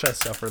whiplash I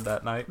suffered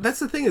that night. That's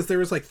the thing, is there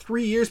was like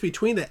 3 years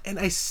between that, and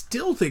I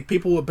still think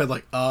people would have been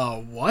like,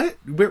 what?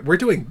 We're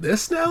doing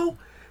this now?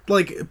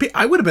 Like,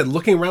 I would have been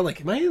looking around like,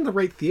 am I in the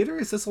right theater?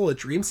 Is this all a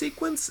dream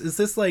sequence? Is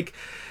this like,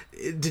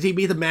 did he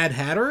be the Mad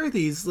Hatter?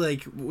 He's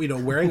like,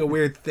 wearing a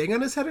weird thing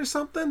on his head or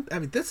something? I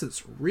mean, this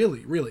is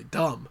really, really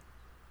dumb.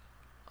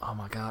 Oh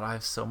my god, I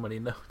have so many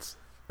notes.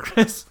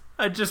 Chris,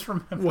 I just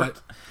remembered.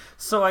 What?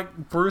 So,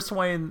 like, Bruce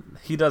Wayne,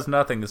 he does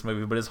nothing in this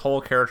movie, but his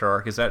whole character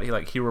arc is that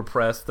he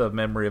repressed the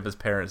memory of his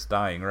parents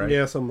dying, right?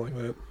 Yeah, something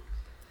like that.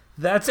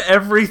 That's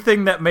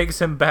everything that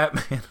makes him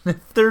Batman.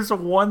 If there's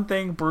one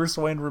thing Bruce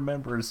Wayne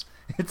remembers,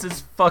 it's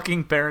his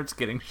fucking parents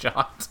getting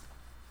shot.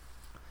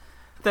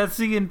 That's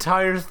the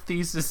entire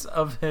thesis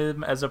of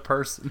him as a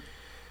person.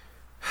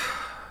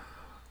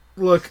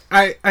 Look,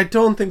 I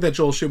don't think that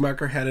Joel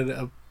Schumacher had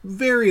a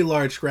very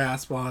large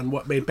grasp on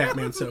what made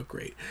Batman so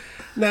great.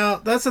 Now,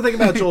 that's the thing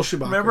about Joel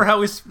Schumacher. Remember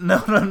how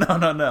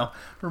No.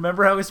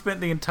 Remember how we spent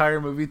the entire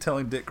movie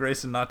telling Dick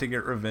Grayson not to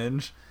get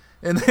revenge?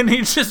 And then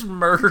he just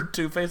murdered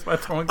Two-Face by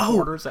throwing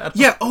quarters at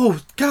him. Yeah,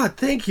 oh, God,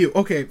 thank you.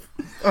 Okay.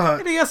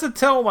 And he has to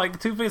tell, like,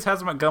 Two-Face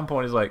has him at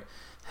gunpoint. He's like,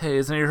 hey,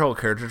 isn't it your whole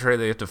character trait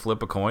that you have to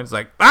flip a coin? He's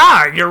like,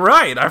 you're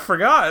right, I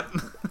forgot.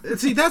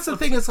 See, that's the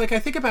thing. It's like, I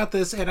think about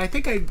this, and I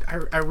think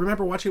I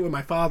remember watching it with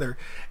my father,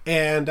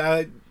 and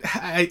I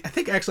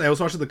think, actually, I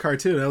was watching the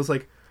cartoon, and I was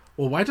like,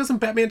 well, why doesn't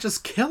Batman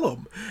just kill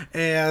him?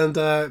 And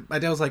my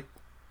dad was like,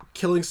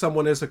 killing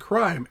someone is a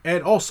crime,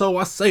 and also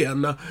a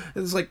sin.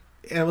 It's like,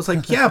 and I was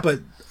like, yeah, but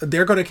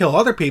they're going to kill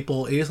other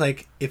people. And he's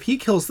like, if he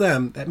kills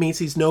them, that means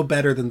he's no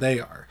better than they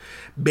are.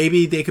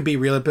 Maybe they could be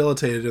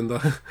rehabilitated in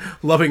the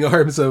loving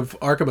arms of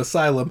Arkham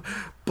Asylum,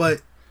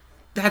 but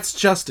that's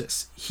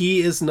justice.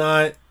 He is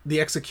not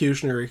the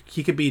executioner.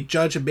 He could be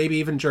judge and maybe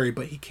even jury,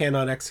 but he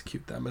cannot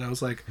execute them. And I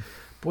was like,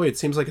 boy, it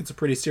seems like it's a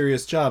pretty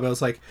serious job. I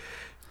was like,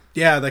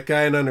 yeah, that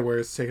guy in underwear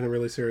is taking it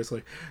really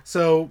seriously.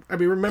 So, I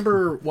mean,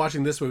 remember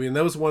watching this movie, and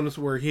those ones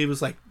where he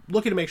was like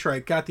looking to make sure I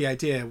got the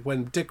idea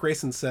when Dick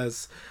Grayson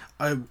says,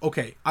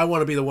 okay, I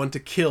want to be the one to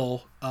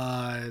kill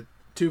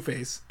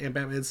Two-Face, and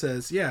Batman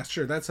says, yeah,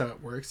 sure, that's how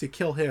it works. You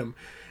kill him,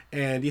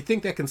 and you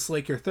think that can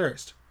slake your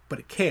thirst, but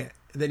it can't.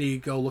 And then you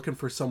go looking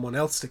for someone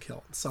else to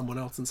kill, and someone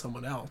else,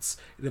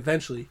 and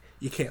eventually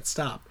you can't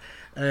stop.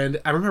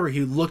 And I remember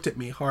he looked at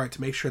me hard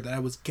to make sure that I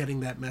was getting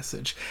that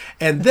message.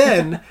 And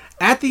then,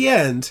 at the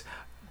end,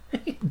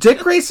 Dick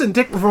Grayson,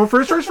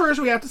 first,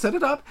 we have to set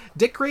it up.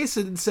 Dick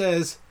Grayson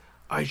says,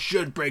 I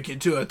should break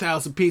into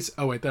 1,000 pieces.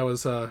 Oh, wait, that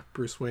was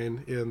Bruce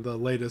Wayne in the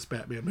latest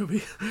Batman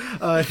movie.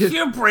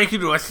 You break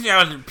into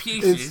 1,000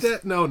 pieces.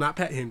 Instead, no, not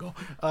Pat Hingle.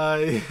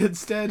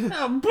 Instead...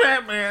 I'm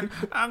Batman.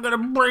 I'm going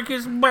to break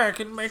his back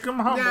and make him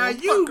humble. Now,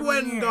 you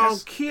went and gone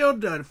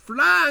killed the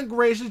Flying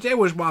Graysons. That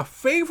was my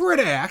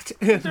favorite act.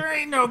 There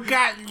ain't no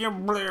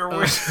goddamn Blair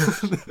Witch.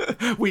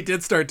 We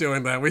did start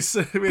doing that. We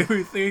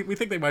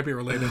think they might be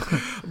related.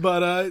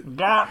 But,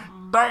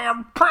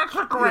 goddamn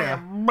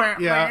pentagram,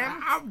 Batman. Yeah,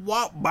 I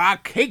want my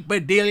cake,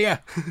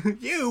 Bedelia.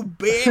 You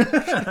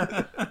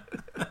bitch.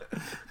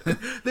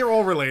 They're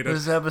all related.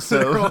 This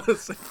episode,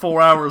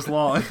 4 hours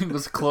long,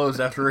 was closed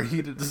after a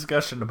heated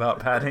discussion about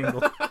Pat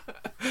Hingle.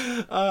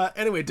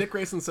 Anyway, Dick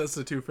Grayson says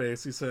to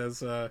Two-Face, he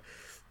says,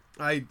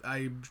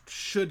 I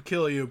should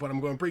kill you, but I'm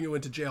going to bring you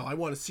into jail. I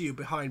want to see you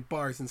behind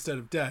bars instead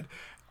of dead.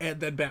 And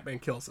then Batman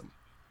kills him.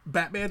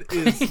 Batman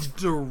is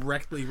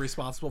directly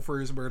responsible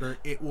for his murder.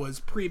 It was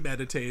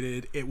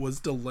premeditated. It was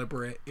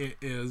deliberate. It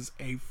is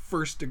a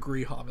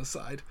first-degree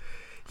homicide.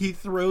 He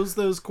throws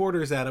those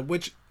quarters at him,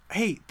 which,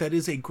 hey, that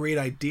is a great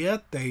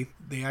idea. I think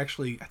they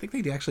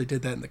actually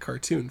did that in the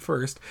cartoon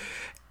first.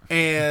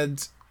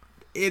 And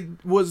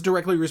it was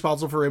directly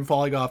responsible for him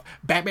falling off.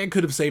 Batman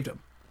could have saved him.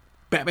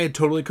 Batman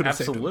totally could have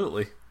saved him.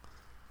 Absolutely.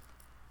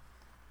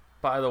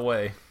 By the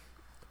way,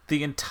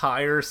 the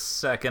entire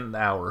second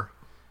hour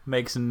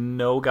makes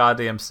no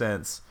goddamn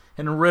sense.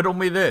 And riddle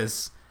me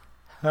this.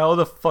 How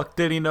the fuck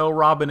did he know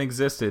Robin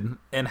existed?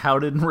 And how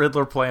did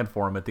Riddler plan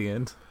for him at the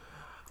end?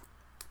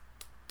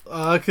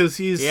 Because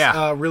he's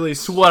really...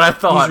 That's what I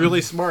thought. He's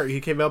really smart.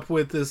 He came up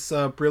with this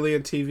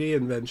brilliant TV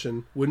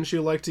invention. Wouldn't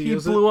you like to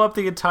use it? He blew up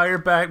the entire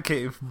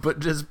Batcave, but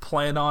just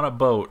planned on a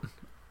boat.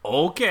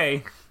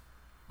 Okay.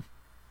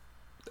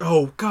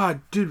 Oh,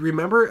 God. Dude,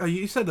 remember?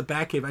 You said the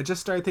Batcave. I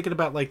just started thinking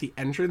about, like, the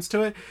entrance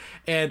to it.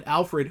 And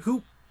Alfred,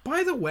 who,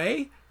 by the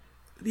way...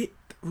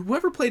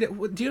 Whoever played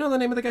it... Do you know the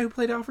name of the guy who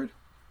played Alfred?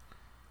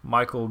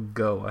 Michael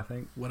Gough, I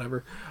think.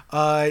 Whatever.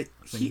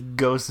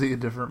 Go see a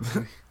different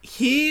movie.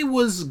 He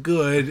was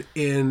good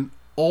in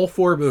all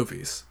 4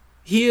 movies.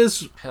 He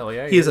is... Hell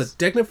yeah, he is a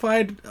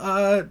dignified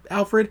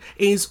Alfred.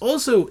 And he's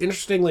also,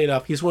 interestingly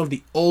enough, he's one of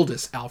the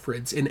oldest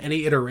Alfreds in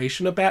any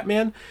iteration of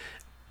Batman.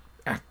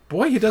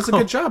 Boy, he does a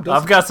good job,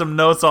 doesn't I've got some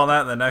notes on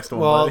that in the next one,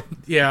 Well, buddy.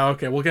 yeah,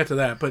 okay, we'll get to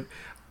that. But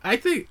I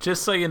think...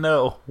 Just so you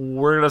know,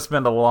 we're going to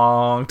spend a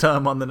long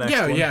time on the next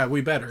one. Yeah,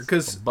 we better.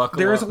 Because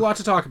there is a lot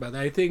to talk about.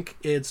 I think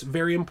it's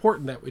very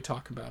important that we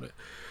talk about it.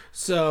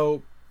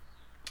 So,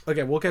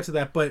 okay, we'll get to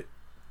that. But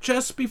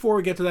just before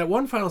we get to that,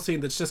 one final scene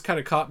that's just kind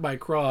of caught my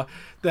craw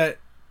that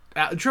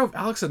drove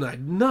Alex and I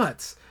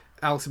nuts.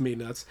 Alex and me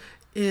nuts.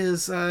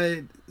 Is,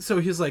 so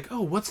he's like,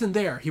 oh, what's in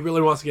there? He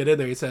really wants to get in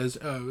there. He says,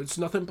 oh, it's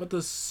nothing but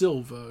the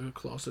silver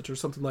closet or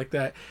something like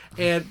that.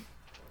 And,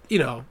 you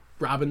know,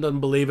 Robin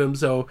doesn't believe him,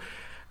 so...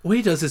 What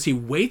he does is he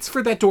waits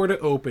for that door to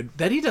open.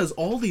 Then he does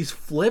all these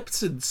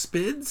flips and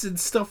spins and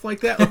stuff like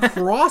that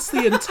across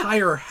the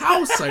entire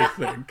house, I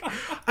think.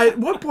 At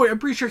one point, I'm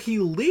pretty sure he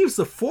leaves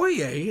the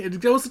foyer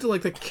and goes into,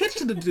 like, the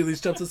kitchen to do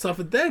these jumps and stuff,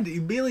 and then he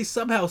immediately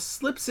somehow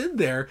slips in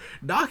there,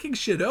 knocking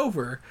shit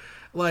over.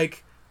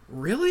 Like,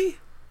 really?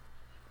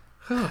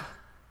 Huh.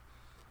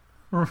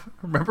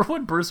 Remember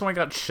when Bruce Wayne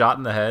got shot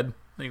in the head?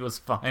 I think it was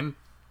fine.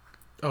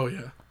 Oh,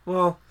 yeah.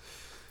 Well...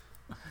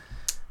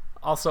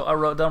 Also, I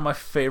wrote down my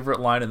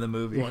favorite line in the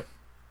movie. What?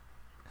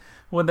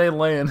 When they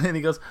land, and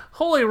he goes,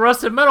 "Holy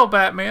rusted metal,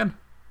 Batman."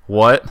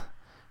 What?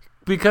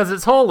 Because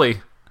it's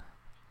holy.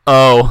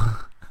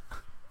 Oh.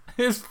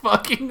 His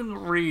fucking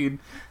read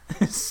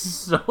is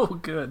so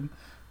good.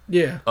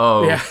 Yeah.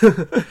 Oh.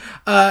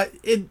 Yeah.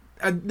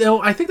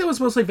 No, I think that was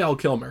mostly Val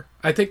Kilmer.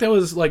 I think that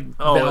was, like,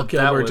 Val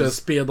Kilmer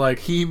just being like...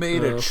 He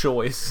made a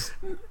choice.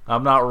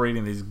 I'm not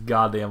reading these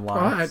goddamn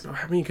lines.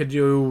 I mean, could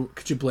you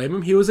blame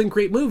him? He was in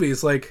great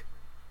movies, like...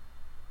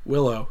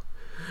 Willow.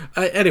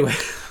 Anyway,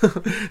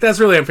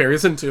 that's really unfair. He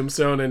was in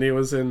Tombstone and he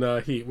was in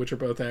Heat, which are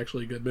both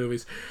actually good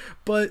movies.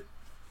 But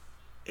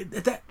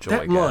that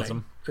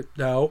line,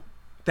 no,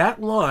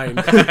 that line,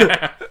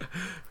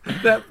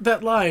 that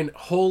line,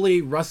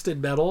 holy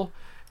rusted metal.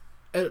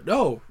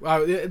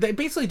 They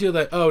basically do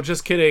that. Oh,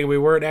 just kidding. We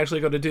weren't actually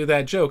going to do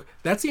that joke.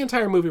 That's the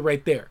entire movie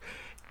right there.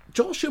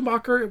 Joel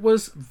Schumacher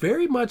was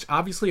very much,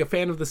 obviously, a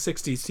fan of the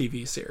 60s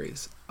TV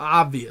series.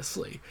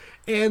 Obviously.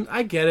 And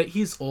I get it.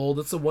 He's old.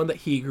 It's the one that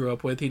he grew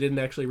up with. He didn't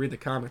actually read the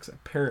comics,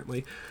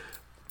 apparently.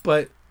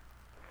 But,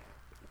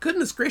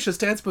 goodness gracious,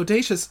 Dad's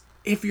Bodacious,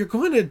 if you're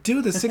going to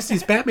do the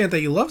 60s Batman that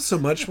you love so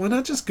much, why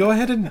not just go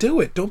ahead and do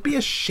it? Don't be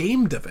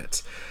ashamed of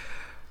it.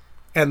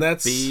 And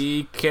that's...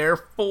 Be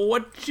careful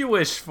what you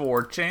wish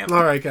for, champ.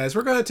 All right, guys.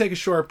 We're going to take a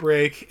short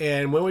break.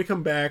 And when we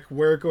come back,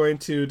 we're going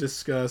to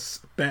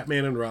discuss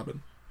Batman and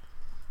Robin.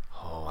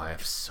 Oh, I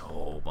have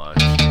so much.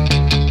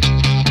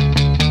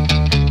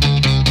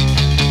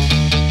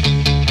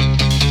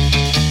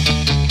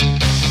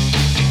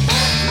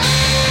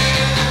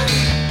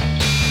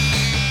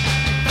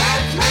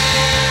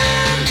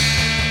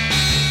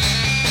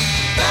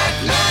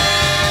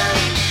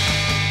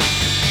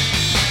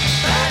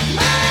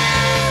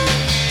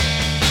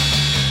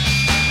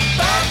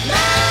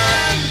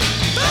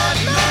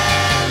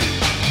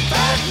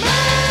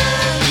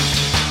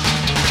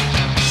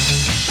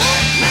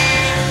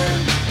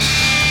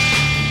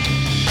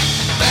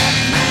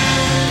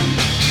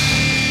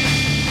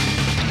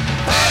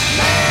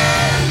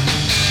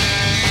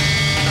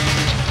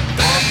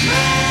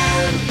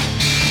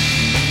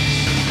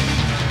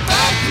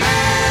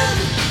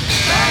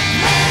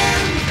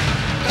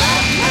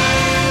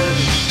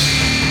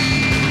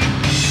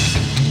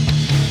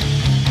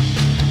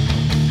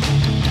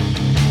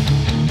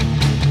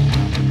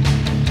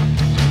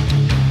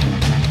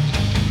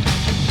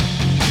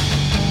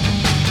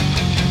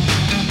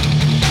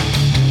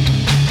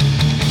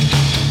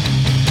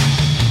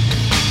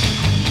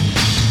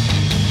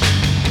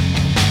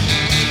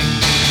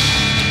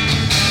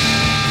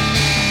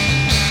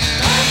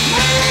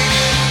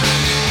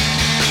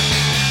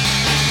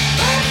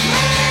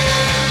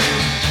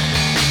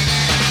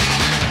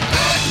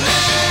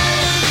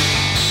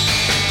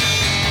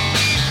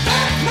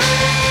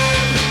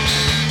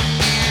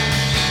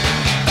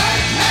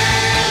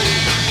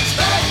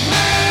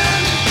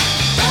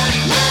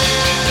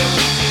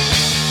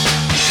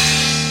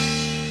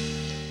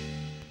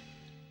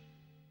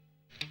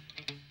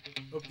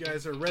 Hope you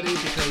guys are ready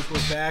because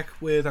we're back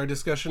with our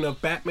discussion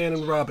of Batman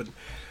and Robin.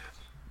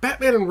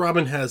 Batman and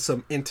Robin has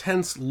some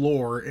intense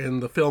lore in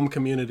the film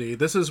community.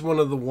 This is one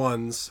of the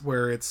ones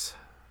where it's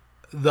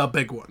the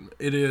big one.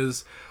 It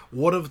is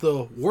one of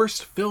the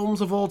worst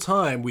films of all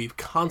time, we've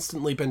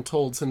constantly been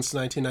told since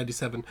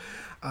 1997.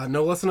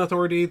 No less an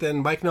authority than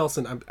Mike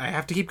Nelson. I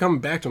have to keep coming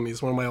back to him.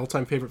 He's one of my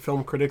all-time favorite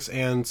film critics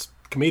and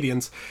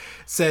comedians.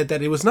 Said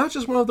that it was not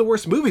just one of the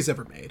worst movies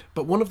ever made,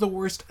 but one of the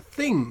worst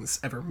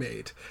things ever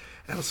made.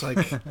 And I was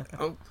like,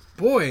 oh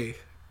boy,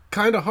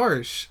 kind of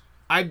harsh.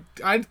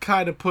 I'd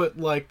kind of put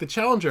like the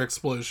Challenger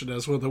explosion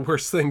as one of the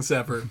worst things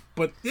ever.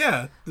 But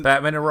yeah,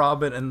 Batman and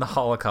Robin and the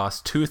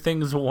Holocaust, 2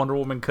 things Wonder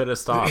Woman could have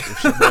stopped if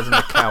she wasn't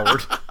a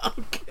coward.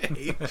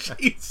 Okay,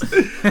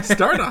 jeez.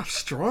 Start off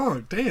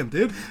strong. Damn,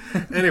 dude.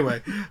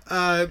 Anyway,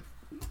 I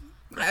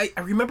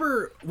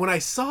remember when I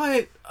saw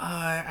it,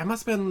 I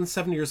must have been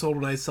 7 years old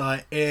when I saw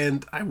it,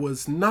 and I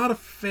was not a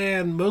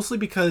fan, mostly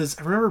because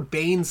I remember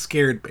Bane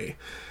scared me.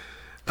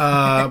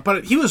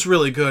 But he was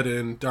really good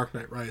in Dark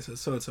Knight Rises,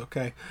 so it's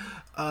okay.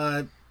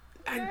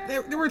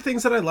 There were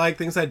things that I liked,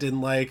 things I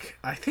didn't like.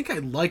 I think I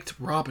liked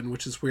Robin,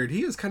 which is weird.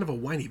 He is kind of a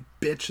whiny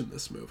bitch in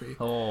this movie.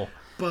 Oh,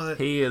 but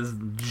he is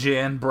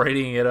Jan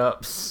braiding it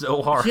up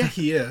so hard. Yeah,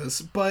 he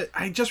is. But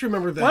I just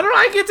remember that... Why don't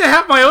I get to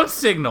have my own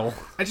signal?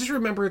 I just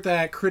remember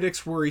that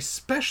critics were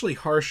especially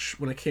harsh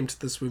when it came to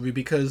this movie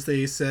because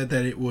they said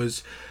that it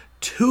was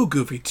too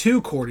goofy, too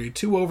corny,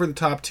 too over the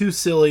top, too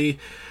silly.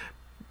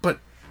 But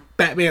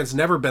Batman's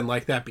never been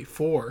like that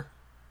before.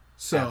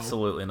 So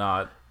absolutely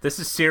not. This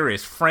is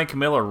serious. Frank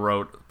Miller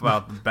wrote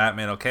about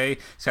Batman, okay?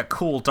 He's got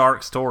cool,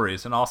 dark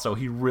stories, and also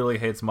he really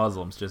hates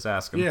Muslims. Just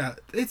ask him. Yeah,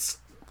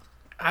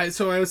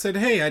 so I said,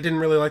 hey, I didn't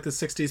really like the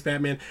 60s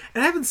Batman,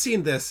 and I haven't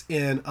seen this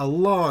in a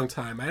long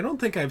time. I don't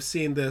think I've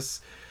seen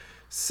this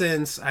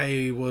since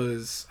I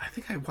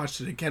think I watched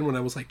it again when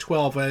I was like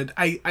 12.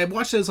 I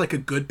watched it as like a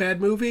good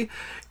bad movie.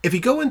 If you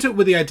go into it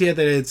with the idea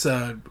that it's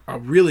a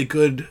really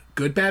good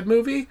bad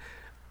movie,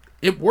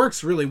 it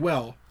works really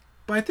well.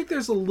 But I think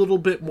there's a little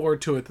bit more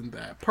to it than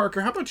that.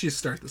 Parker, how about you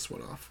start this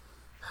one off?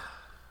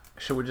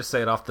 Should we just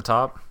say it off the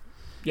top?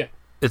 Yeah.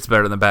 It's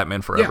better than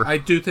Batman Forever. Yeah, I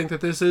do think that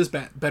this is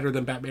better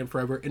than Batman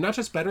Forever. And not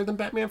just better than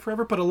Batman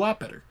Forever, but a lot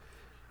better.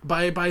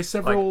 By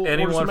several like orders of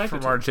anyone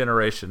magnitude. from our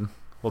generation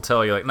will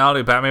tell you, like, not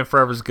only Batman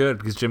Forever is good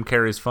because Jim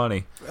Carrey's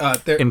funny.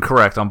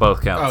 Incorrect on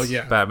both counts. Oh,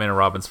 yeah. Batman and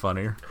Robin's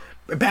funnier.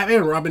 Batman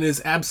and Robin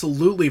is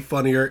absolutely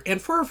funnier,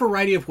 and for a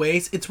variety of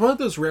ways. It's one of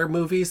those rare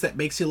movies that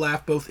makes you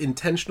laugh both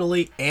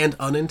intentionally and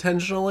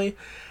unintentionally,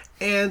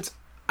 and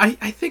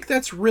I think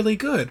that's really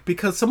good,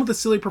 because some of the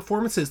silly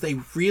performances, they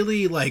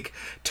really, like,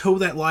 toe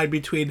that line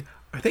between,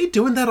 are they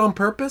doing that on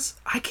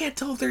purpose? I can't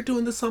tell if they're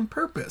doing this on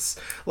purpose.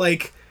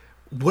 Like,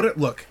 no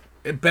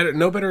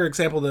better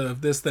example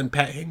of this than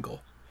Pat Hingle.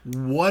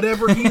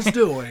 Whatever he's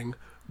doing,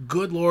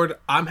 good lord,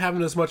 I'm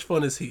having as much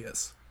fun as he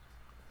is.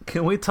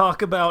 Can we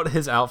talk about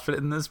his outfit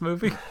in this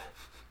movie?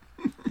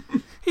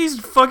 He's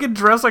fucking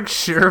dressed like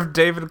Sheriff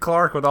David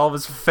Clark with all of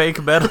his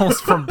fake medals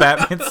from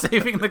Batman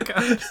Saving the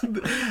Country.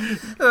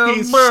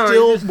 He's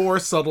still more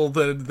subtle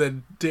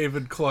than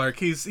David Clark.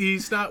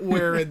 He's not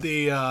wearing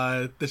the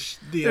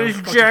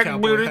There's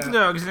Jack Booty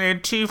Thugs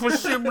and Antifa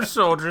super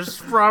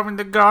soldiers robbing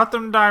the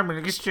Gotham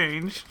Diamond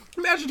Exchange.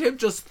 Imagine him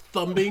just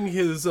thumbing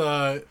his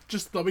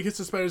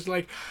suspenders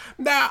like,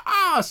 now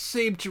I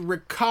seem to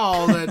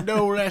recall that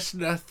no less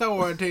an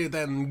authority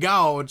than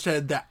God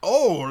said that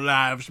all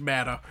lives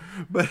matter.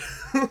 But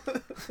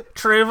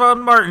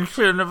Trayvon Martin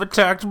shouldn't have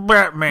attacked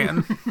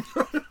Batman.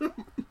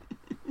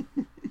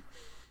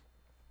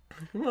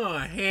 Oh,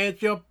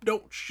 hands up,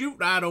 don't shoot.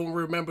 I don't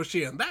remember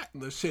seeing that in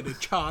the city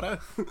charter.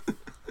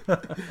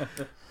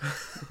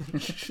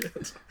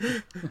 Shit.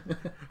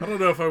 I don't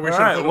know if I wish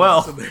I put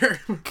well, this in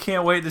there.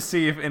 Can't wait to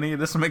see if any of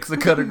this makes the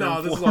cut.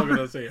 No, this is all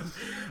gonna see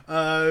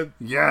it.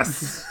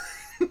 Yes.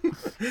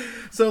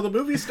 So the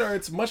movie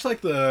starts much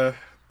like the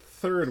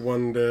third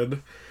one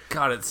did.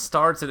 God, it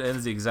starts and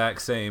ends the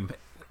exact same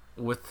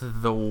with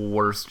the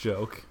worst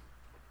joke.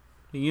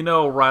 You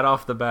know, right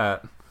off the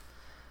bat.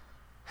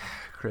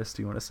 Chris,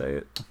 do you want to say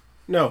it?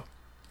 No.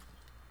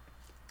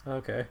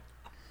 Okay.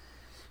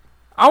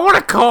 I want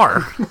a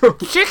car.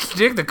 Chicks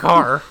dig the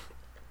car.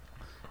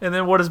 And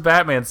then what does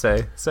Batman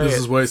say? This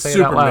is why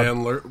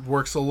Superman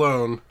works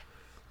alone.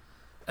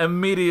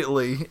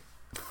 Immediately,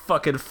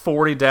 fucking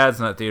 40 dads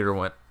in that theater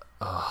went,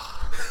 ugh.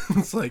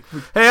 It's like,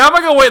 hey, I'm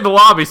gonna go wait in the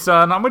lobby,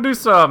 son. I'm gonna do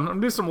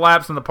some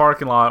laps in the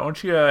parking lot. Why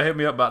don't you hit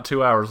me up about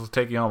 2 hours? Let's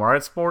take you home. All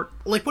right, sport?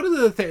 Like, one of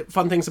the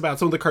fun things about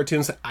some of the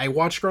cartoons that I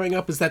watched growing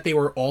up is that they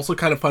were also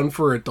kind of fun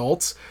for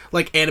adults.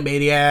 Like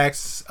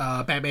Animaniacs,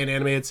 Batman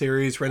Animated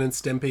Series, Ren and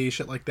Stimpy,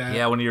 shit like that.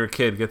 Yeah, when you were a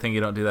kid. Good thing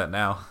you don't do that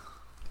now.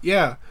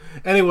 Yeah.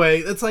 Anyway,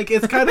 it's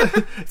kind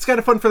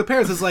of fun for the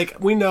parents. It's like,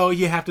 we know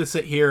you have to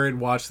sit here and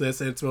watch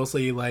this, and it's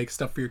mostly like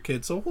stuff for your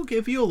kids, so we'll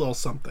give you a little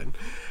something.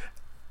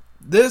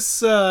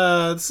 This is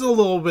a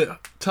little bit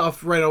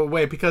tough right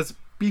away, because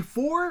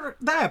before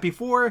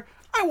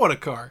I want a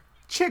car.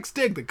 chicks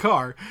dig the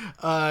car.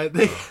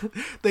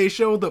 They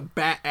show the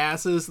bat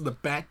asses and the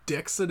bat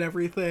dicks and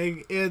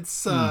everything.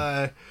 It's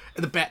and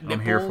the bat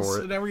nipples here for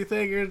it. and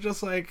everything. You're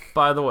just like,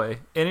 By the way,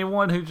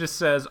 anyone who just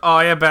says, "Oh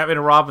yeah, Batman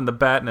and Robin, the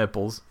bat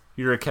nipples,"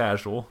 you're a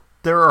casual.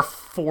 There are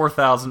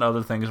 4,000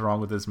 other things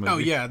wrong with this movie. oh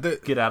yeah,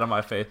 Get out of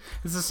my face.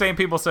 It's the same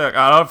people say, like,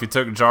 I don't know if you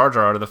took Jar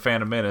Jar out of the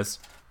Phantom Menace.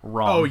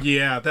 Wrong. oh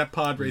yeah, that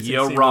pod racing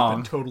You're scene wrong.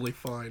 would've been totally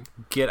fine.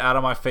 Get out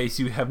of my face.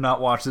 You have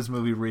not watched this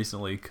movie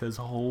recently, because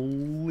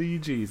holy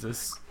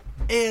Jesus.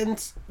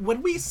 And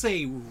when we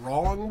say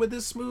wrong with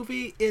this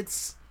movie,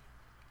 it's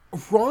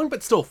wrong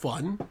but still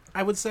fun,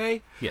 I would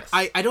say. Yes.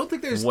 I don't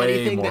think there's Way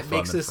anything more that fun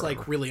makes than this Forever.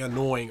 like really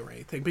annoying or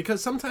anything,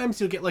 because sometimes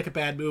you'll get like a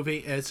bad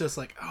movie and it's just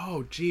like,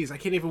 oh geez, I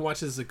can't even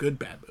watch this as a good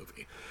bad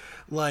movie.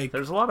 Like,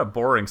 There's a lot of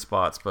boring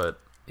spots, but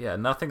yeah,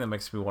 nothing that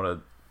makes me want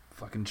to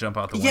fucking jump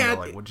out the window Yeah,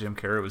 like what Jim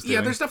Carrey was doing.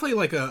 yeah, there's definitely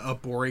like a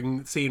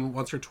boring scene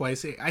once or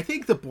twice. I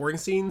think the boring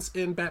scenes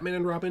in Batman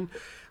and Robin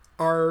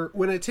are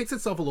when it takes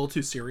itself a little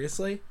too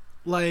seriously.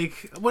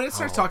 Like when it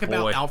starts talking boy.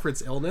 about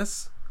Alfred's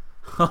illness.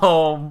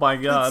 Oh my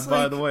god, It's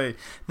by like- the way.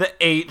 The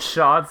 8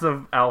 shots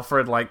of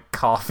Alfred, like,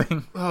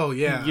 coughing. Oh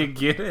yeah, You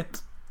get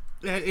it?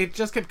 it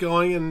just kept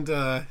going, and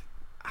I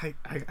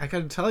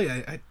gotta tell you,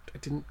 I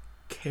didn't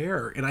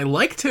care, and I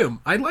liked him.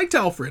 I liked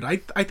Alfred.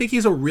 I think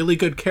he's a really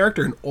good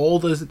character in all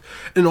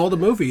the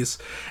movies,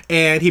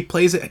 and he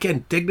plays it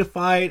again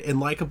dignified and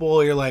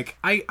likable. You're like,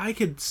 I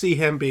could see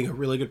him being a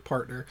really good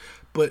partner,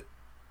 but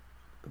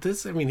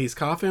this, I mean, he's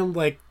coughing.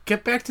 Like,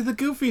 get back to the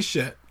goofy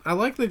shit. I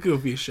like the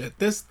goofy shit.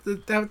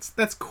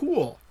 That's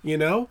cool, you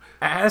know.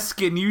 Ask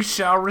and you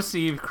shall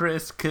receive,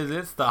 Chris, because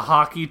it's the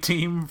hockey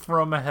team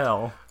from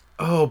hell.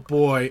 Oh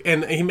boy,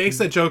 and he makes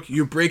that joke,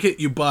 you break it,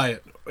 you buy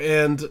it.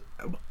 And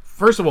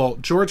first of all,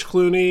 George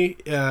Clooney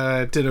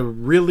did a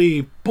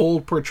really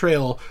bold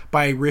portrayal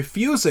by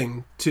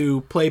refusing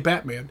to play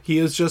Batman. He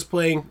is just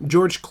playing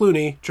George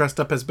Clooney dressed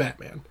up as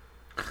Batman.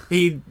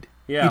 He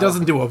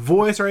doesn't do a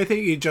voice or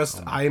anything, he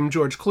just, I am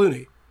George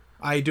Clooney.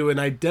 I do an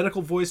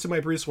identical voice to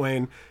my Bruce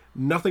Wayne.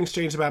 Nothing's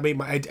changed about me,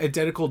 my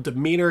identical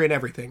demeanor and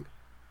everything.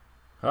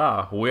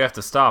 Ah, we have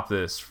to stop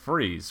this.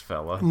 Freeze,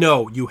 fella.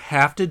 No, you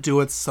have to do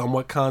it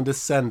somewhat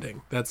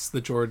condescending. That's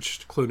the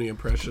George Clooney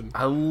impression.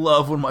 I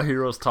love when my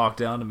heroes talk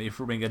down to me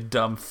for being a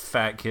dumb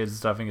fat kid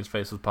stuffing his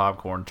face with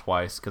popcorn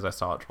twice, because I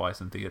saw it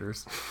twice in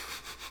theaters.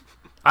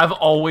 I've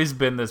always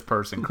been this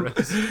person,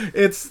 Chris.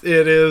 It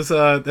is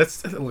look,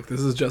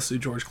 this is just who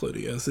George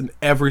Clooney is in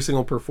every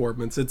single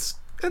performance. It's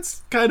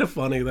kind of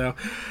funny though.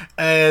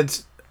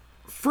 And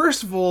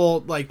first of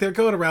all, like, they're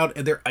going around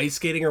and they're ice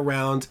skating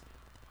around.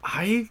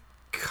 I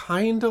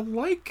kind of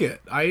like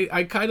it.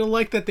 I kind of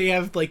like that they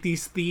have like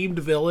these themed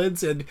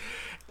villains, and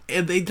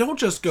they don't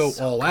just go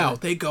all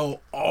out. They go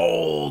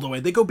all the way.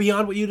 They go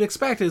beyond what you'd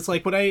expect. It's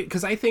like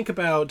because I think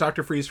about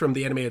Dr. Freeze from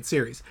the animated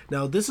series.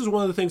 Now, this is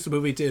one of the things the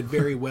movie did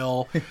very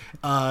well.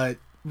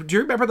 Do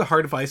you remember the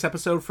Heart of Ice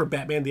episode from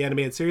Batman the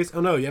Animated Series?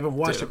 Oh no, you haven't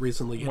watched it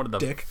recently, you One of the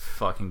dick.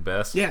 fucking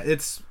best. Yeah,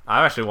 it's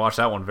I've actually watched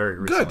that one very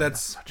recently. good.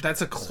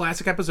 That's a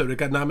classic episode. It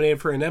got nominated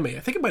for an Emmy.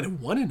 I think it might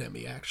have won an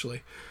Emmy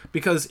actually,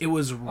 because it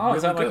was really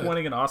is that good. like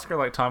winning an Oscar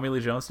like Tommy Lee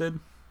Jones did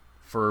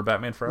for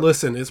Batman Forever?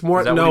 Listen, it's more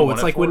Is that what he no. won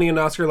It's it like for? winning an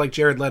Oscar like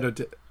Jared Leto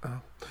did.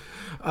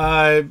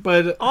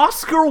 But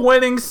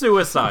Oscar-winning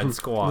Suicide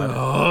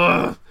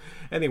Squad.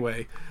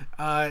 anyway,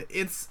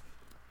 it's.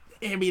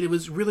 I mean, it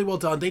was really well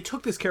done. They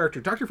took this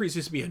character. Dr. Freeze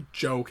used to be a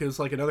joke. It was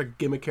like another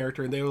gimmick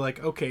character, and they were like,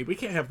 okay, we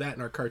can't have that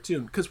in our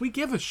cartoon because we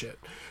give a shit.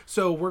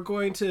 So we're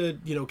going to,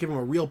 give him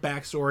a real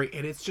backstory,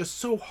 and it's just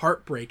so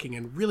heartbreaking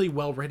and really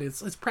well written.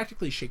 It's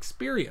practically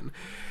Shakespearean.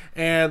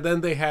 And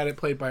then they had it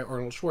played by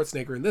Arnold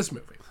Schwarzenegger in this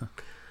movie.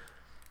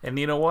 And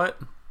you know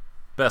what?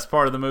 Best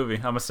part of the movie.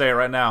 I'm going to say it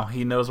right now.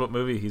 He knows what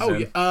movie he's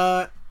in.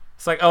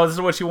 It's like, oh, this is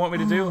what you want me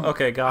to do?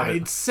 Okay, got it.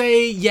 I'd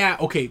say, yeah,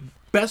 okay,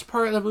 best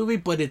part of the movie,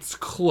 but it's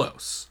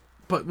close.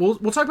 But we'll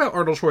talk about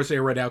Arnold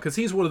Schwarzenegger right now, because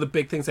he's one of the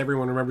big things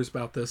everyone remembers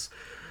about this.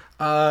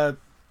 I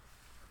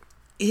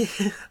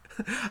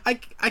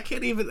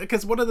can't even,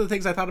 because one of the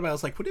things I thought about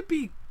was like, would it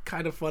be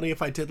kind of funny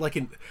if I did like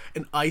an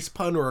ice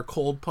pun or a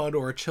cold pun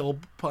or a chill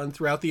pun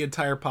throughout the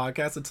entire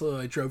podcast until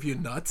I drove you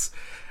nuts?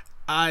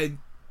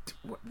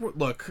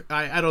 Look,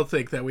 I don't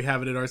think that we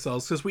have it in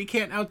ourselves, because we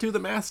can't outdo the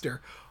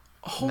master.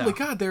 Holy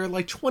God, there are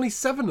like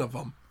 27 of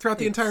them throughout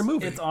the entire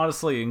movie. It's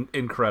honestly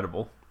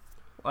incredible.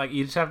 Like,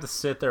 you just have to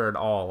sit there at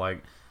all.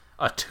 Like,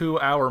 a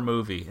 2-hour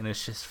movie, and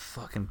it's just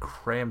fucking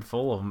crammed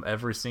full of them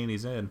every scene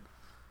he's in.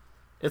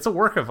 It's a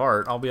work of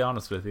art, I'll be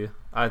honest with you.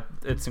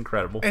 It's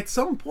incredible. At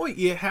some point,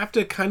 you have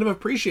to kind of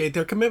appreciate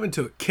their commitment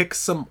to it. Kick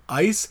some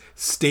ice,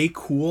 stay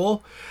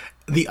cool.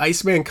 The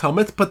Iceman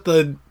cometh, but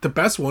the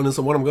best one is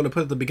the one I'm going to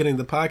put at the beginning of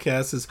the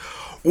podcast is,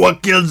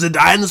 what kills the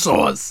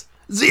dinosaurs?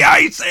 The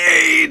Ice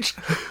Age!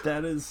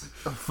 That is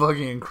a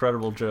fucking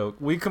incredible joke.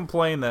 We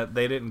complained that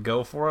they didn't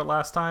go for it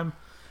last time.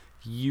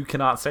 You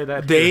cannot say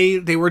that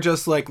here. They were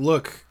just like,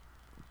 look,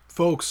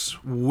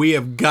 folks, we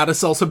have got to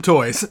sell some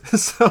toys.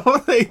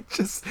 So they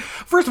just...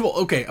 First of all,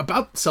 okay,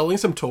 about selling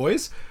some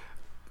toys,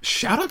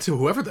 shout out to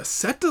whoever the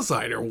set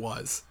designer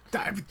was.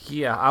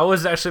 Yeah, I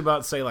was actually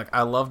about to say, like,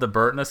 I love the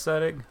Burton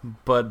aesthetic,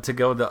 but to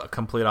go the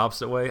complete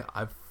opposite way,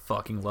 I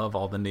fucking love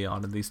all the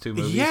neon in these two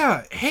movies.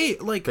 Yeah, hey,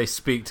 like... They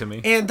speak to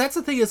me. And that's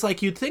the thing is,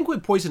 like, you'd think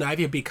with Poison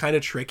Ivy it'd be kind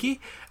of tricky.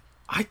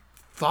 I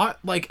thought,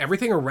 like,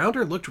 everything around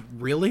her looked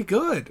really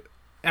good.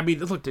 I mean,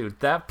 look... Dude,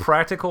 that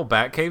practical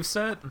Batcave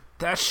set,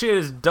 that shit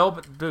is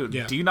dope. Dude,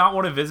 Yeah. do you not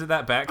want to visit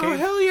that Batcave? Oh,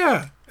 hell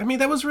yeah. I mean,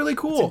 that was really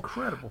cool. It's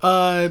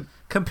incredible.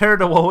 Compared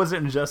to, what was it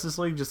in Justice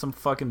League? Just some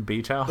fucking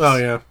beach house? Oh,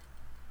 yeah.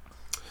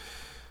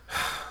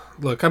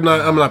 Look, I'm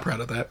not proud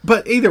of that.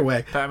 But either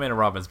way. Batman and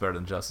Robin's better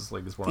than Justice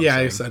League is what I'm Yeah,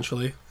 saying.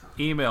 essentially.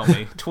 Email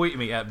me, tweet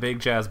me at Big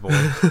Jazz Boy.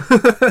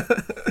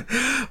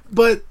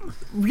 But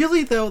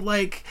really, though,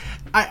 like,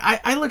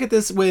 I look at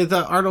this with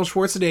Arnold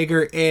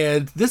Schwarzenegger,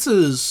 and this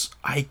is,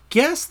 I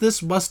guess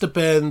this must have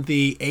been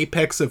the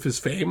apex of his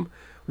fame.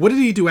 What did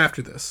he do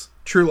after this?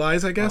 True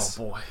Lies, I guess?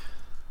 Oh, boy.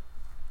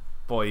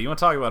 Boy, you want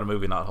to talk about a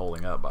movie not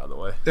holding up, by the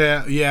way.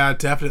 Yeah,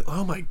 definitely.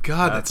 Oh, my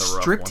God, That's that a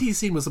rough one. striptease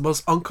scene was the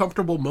most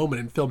uncomfortable moment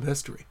in film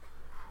history.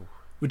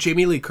 With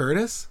Jamie Lee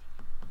Curtis?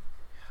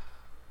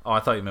 Oh, I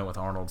thought you meant with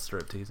Arnold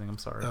strip teasing. I'm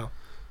sorry. Oh.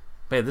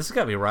 Man, this has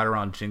got to be right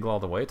around Jingle All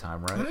the Way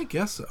time, right? I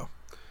guess so.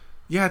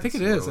 Yeah, I think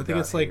it is. I think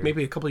it's like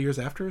maybe a couple years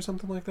after or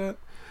something like that.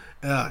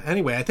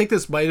 Anyway, I think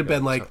this might have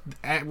been like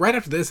right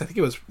after this. I think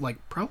it was like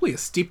probably a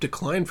steep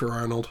decline for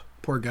Arnold.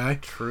 Poor guy.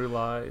 True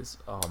Lies.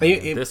 Oh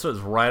man, this was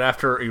right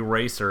after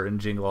Eraser and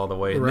Jingle All the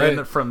Way. And Right.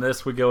 then from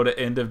this we go to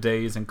End of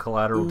Days and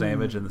Collateral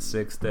Damage and The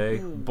Sixth Day.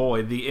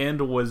 Boy, the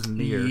end was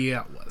near.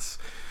 Yeah, it was.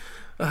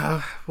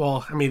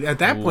 Well, I mean, at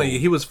that point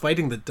he was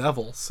fighting the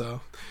devil.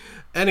 So,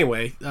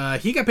 anyway,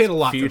 he got paid a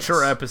lot. Future for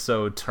this.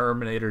 episode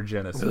Terminator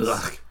Genesis.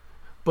 Ugh.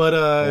 But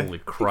Holy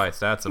Christ,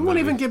 that's a you movie. won't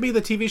even give me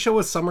the TV show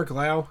with Summer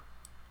Glau.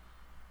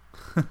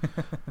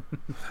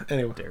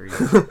 Anyway, There you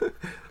go.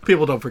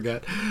 people don't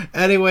forget.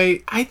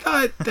 Anyway, I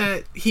thought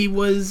that he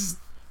was.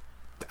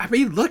 I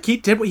mean, look, he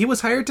did what he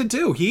was hired to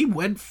do. He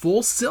went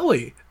full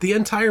silly the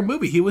entire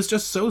movie. He was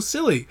just so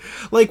silly.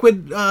 Like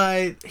when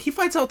he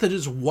finds out that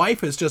his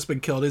wife has just been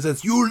killed, he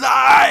says, "You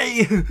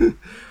lie!"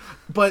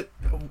 But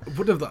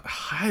one of the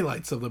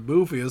highlights of the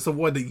movie is the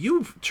one that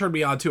you turned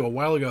me on to a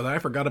while ago that I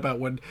forgot about,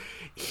 when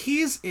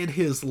he's in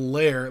his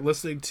lair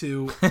listening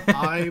to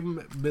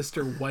I'm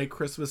Mr. White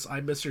Christmas,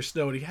 I'm Mr.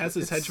 Snow, and he has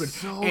his henchman,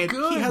 and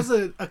good. he has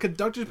a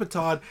conductor's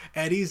baton,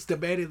 and he's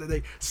demanding that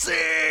they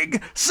sing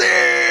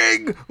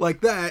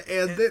like that,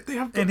 and they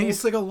have to all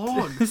sing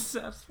along.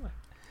 Dissatisfied.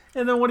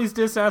 And then when he's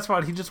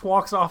dissatisfied, he just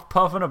walks off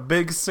puffing a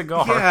big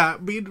cigar. Yeah,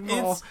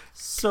 meanwhile, It's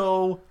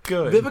so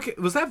good.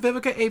 was that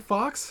Vivica A.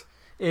 Fox?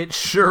 It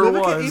sure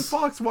Vivica A. was.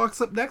 Fox walks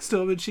up next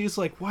to him and she's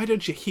like, "Why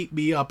don't you heat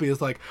me up?"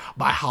 He's like,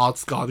 "My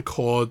heart's gone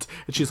cold."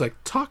 And she's like,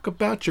 "Talk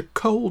about your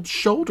cold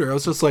shoulder." I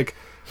was just like,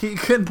 He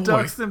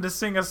conducts them to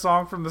sing a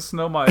song from the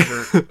Snow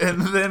Miser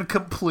and then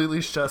completely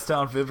shuts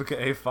down Vivica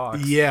A.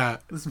 Fox. yeah,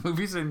 This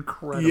movie's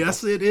incredible.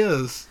 yes, it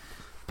is.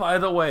 By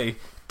the way,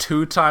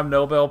 2-time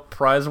Nobel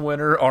Prize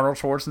winner Arnold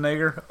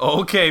Schwarzenegger.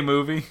 Okay,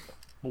 movie.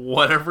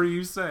 Whatever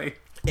you say.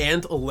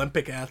 And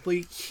Olympic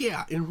athlete.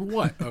 Yeah, in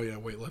what? Oh yeah,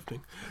 weightlifting.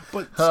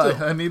 But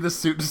still, I need the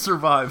suit to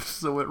survive,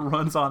 so it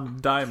runs on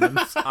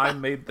diamonds. I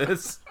made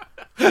this.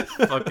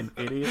 Fucking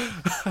idiot.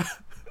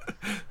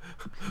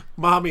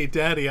 Mommy,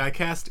 Daddy, I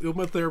cast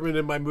Uma Thurman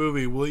in my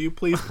movie. Will you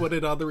please put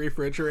it on the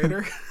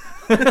refrigerator?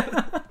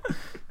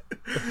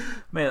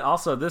 Man,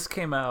 also, this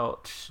came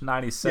out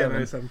 97. Yeah,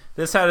 97.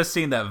 This had a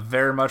scene that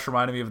very much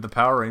reminded me of the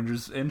Power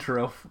Rangers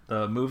intro,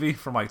 the movie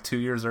from like 2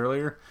 years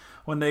earlier,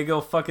 when they go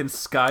fucking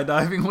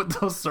skydiving with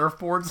those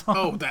surfboards on.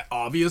 Oh, that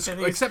obvious.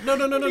 And Except no.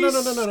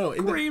 He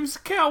screams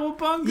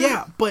cowabunga.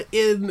 Yeah, but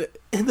in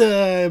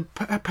the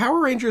Power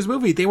Rangers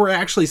movie, they were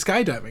actually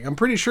skydiving. I'm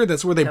pretty sure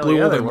that's where they blew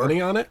yeah, all they their were.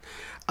 money on it.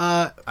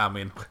 I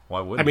mean,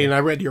 why wouldn't I mean, you? I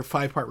read your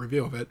 5-part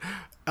review of it.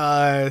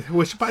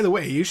 Which, by the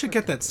way, you should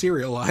get that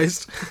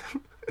serialized.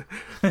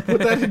 Put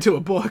that into a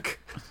book.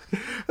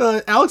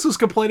 Alex was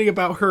complaining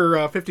about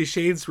her 50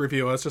 Shades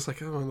review. I was just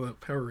like, oh, the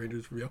Power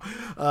Rangers review.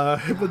 But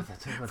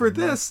for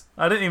this,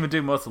 I didn't even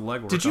do most of the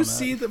legwork. did you on that.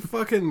 see the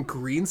fucking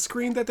green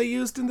screen that they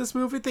used in this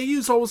movie? They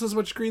used almost as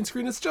much green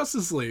screen as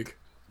Justice League.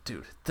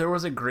 Dude, there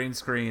was a green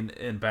screen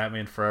in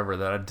Batman Forever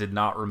that I did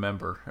not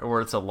remember,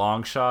 where it's a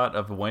long shot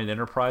of Wayne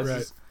Enterprises.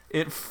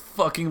 Right. It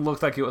fucking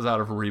looked like it was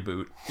out of a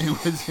reboot. It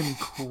was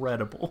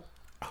incredible.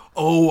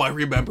 Oh, I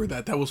remember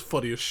that. That was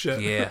funny as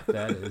shit. Yeah,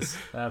 that's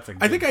a good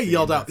I think I scene.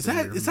 yelled out,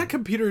 That's is that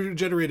computer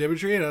generated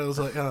imagery? And I was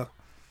like,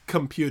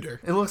 computer.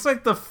 It looks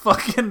like the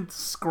fucking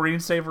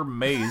screensaver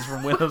maze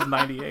from Windows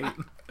 98.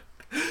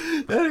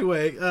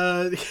 Anyway,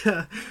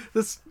 yeah,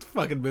 this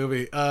fucking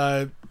movie.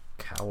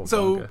 Cowabunga.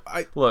 So,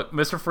 Look,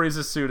 Mr.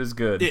 Freeze's suit is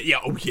good.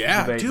 Yeah,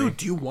 Debate dude, me.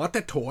 do you want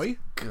that toy?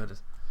 Good.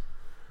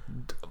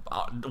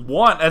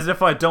 Want as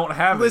if I don't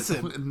have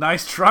Listen. it.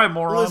 Nice try,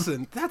 moron.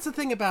 Listen, that's the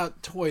thing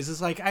about toys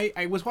is like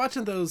I was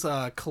watching those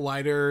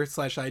Collider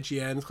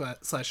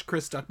 /IGN /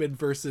 Chris Duckman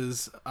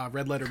versus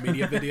Red Letter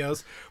Media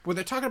videos where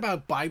they're talking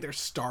about buying their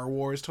Star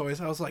Wars toys.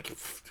 I was like,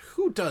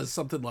 who does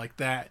something like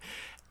that?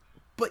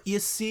 But you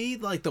see,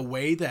 like, the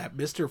way that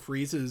Mr.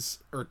 Freeze's,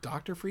 or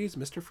Dr. Freeze,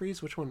 Mr.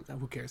 Freeze, which one?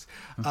 Who cares?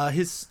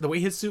 The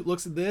way his suit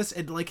looks in this,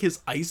 and like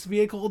his ice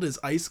vehicle, and his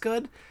ice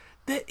gun,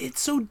 that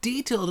it's so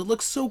detailed. It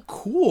looks so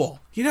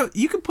cool. You know,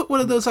 you can put one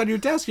of those on your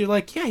desk. You're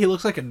like, yeah, he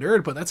looks like a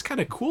nerd, but that's kind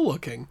of cool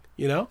looking.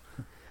 You know,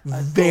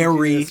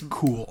 very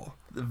cool.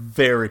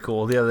 Very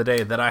cool. The other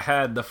day that I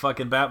had the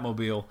fucking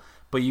Batmobile,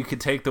 but you could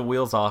take the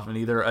wheels off and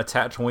either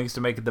attach wings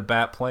to make it the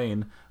Bat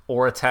plane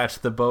or attach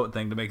the boat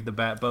thing to make it the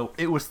Bat boat.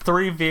 It was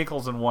 3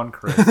 vehicles in one,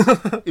 Chris.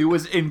 It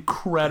was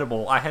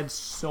incredible. I had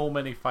so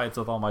many fights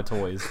with all my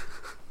toys.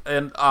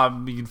 And I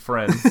mean,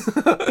 friends.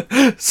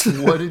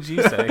 What did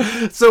you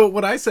say? So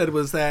what I said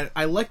was that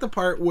I like the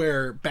part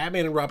where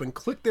Batman and Robin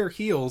click their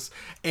heels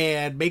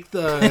and make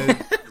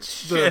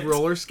the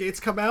roller skates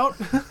come out.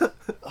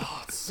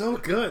 Oh, it's so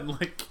good.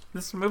 Like,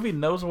 this movie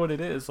knows what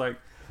it is. Like,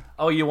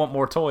 oh, you want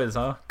more toys,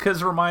 huh?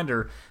 Because,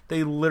 reminder,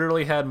 they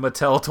literally had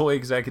Mattel toy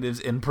executives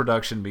in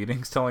production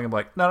meetings telling them,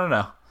 like,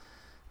 no.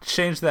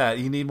 Change that.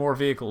 You need more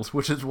vehicles,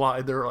 which is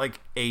why there are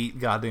like 8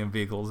 goddamn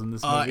vehicles in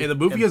this movie. And the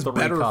movie is 3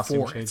 better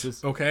costume for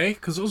changes. it, okay?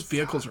 Because those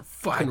vehicles are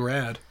fucking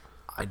rad.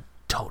 I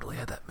totally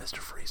had that Mr.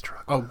 Freeze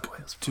truck. Oh,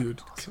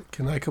 dude, awesome.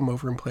 Can I come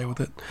over and play with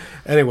it?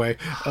 Anyway.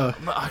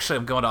 Actually,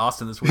 I'm going to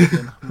Austin this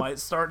weekend. Might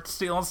start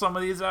stealing some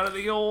of these out of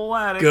the old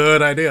attic.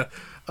 Good idea.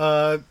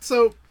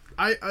 So,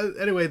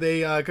 anyway,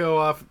 they go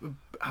off.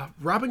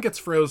 Robin gets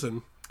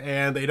frozen,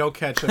 and they don't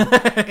catch him.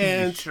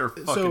 And sure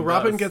so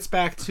Robin gets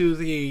back to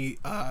the...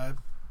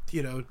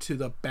 to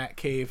the Bat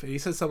Cave, and he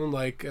says something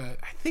like, I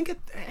think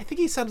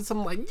he sounded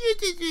something like,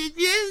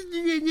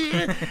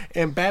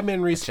 and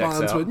Batman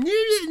responds with,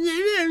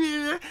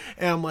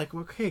 and I'm like,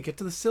 okay, get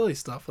to the silly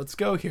stuff. Let's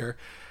go here.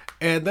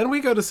 And then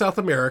we go to South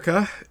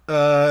America.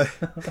 Uma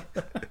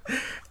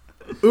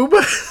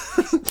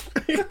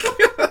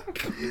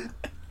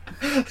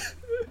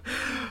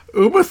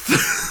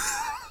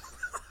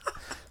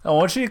I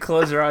want you to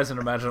close your eyes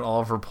and imagine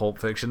all of her Pulp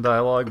Fiction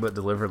dialogue, but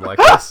delivered like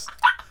this.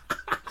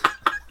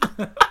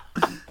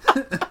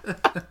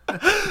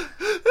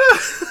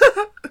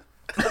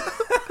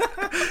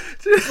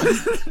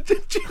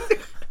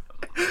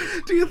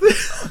 Do you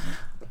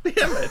think?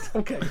 Damn it.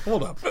 Okay,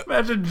 hold up.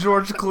 Imagine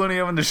George Clooney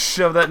having to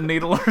shove that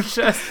needle in her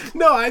chest.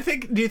 No,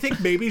 do you think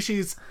maybe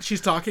she's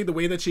talking the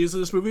way that she is in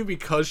this movie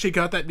because she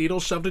got that needle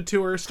shoved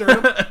into her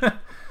sternum?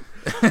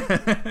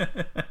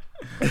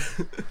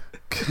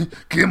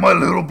 Give my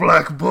little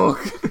black book.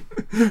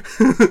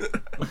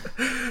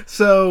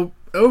 So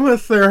Uma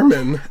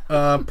Thurman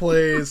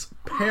plays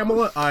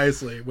Pamela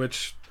Isley,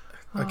 which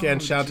again,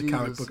 shout out to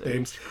comic book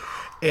names,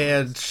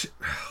 and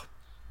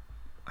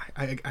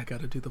I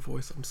gotta do the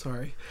voice. I'm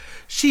sorry.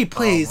 She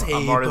plays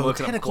a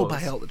botanical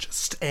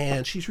biologist,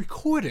 and she's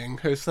recording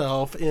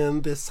herself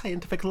in this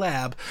scientific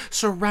lab,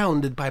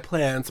 surrounded by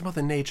plants,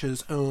 Mother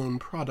Nature's own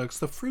products,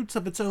 the fruits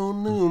of its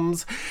own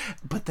looms.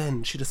 But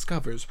then she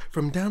discovers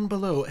from down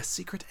below a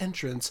secret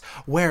entrance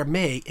where it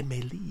may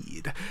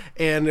lead.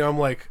 And I'm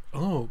like,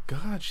 oh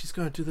God, she's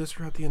gonna do this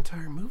throughout the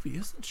entire movie,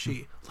 isn't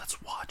she?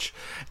 Let's watch.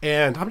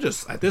 And I'm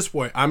just at this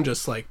point, I'm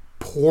just like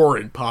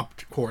pouring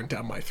popcorn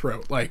down my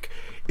throat. Like,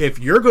 if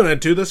you're gonna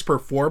do this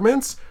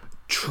performance,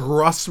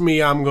 trust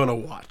me, I'm gonna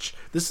watch.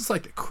 This is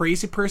like the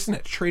crazy person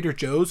at Trader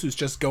Joe's who's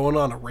just going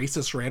on a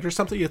racist rant or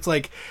something. It's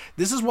like,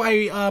 this is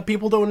why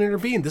people don't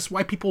intervene. This is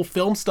why people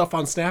film stuff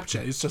on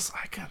Snapchat. It's just,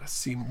 I gotta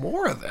see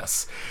more of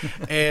this.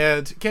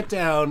 And get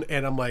down,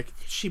 and I'm like,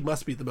 she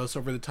must be the most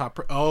over the top.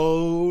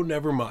 Oh,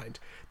 never mind.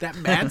 That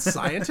mad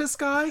scientist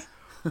guy?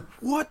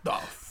 What the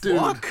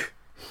fuck?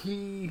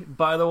 He,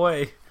 by the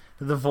way,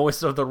 the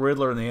voice of the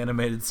Riddler in the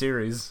animated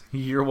series.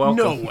 You're welcome.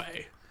 No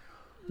way.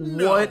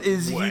 What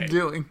is he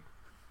doing?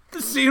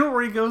 The scene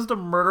where he goes to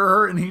murder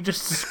her and he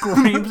just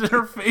screams in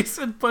her face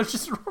and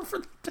pushes her over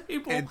the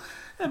table.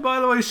 And by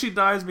the way, she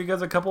dies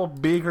because a couple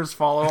of beakers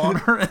follow on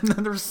her and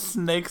then there's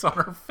snakes on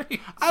her face.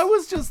 I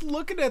was just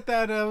looking at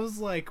that and I was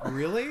like,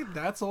 really?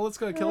 That's all that's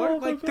going to kill her?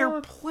 Like,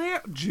 they're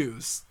plant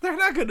juice. They're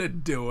not going to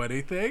do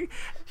anything.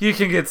 You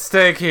can get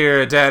steak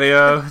here,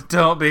 Daddy-O.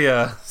 Don't be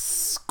a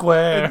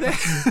square.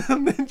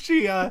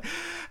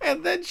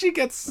 And then she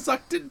gets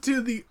sucked into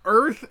the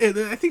earth, and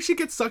then I think she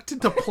gets sucked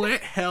into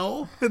plant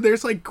hell, and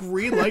there's like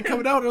green light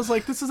coming out. And I was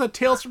like, this is a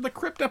Tales from the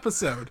Crypt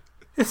episode.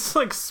 It's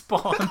like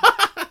Spawn.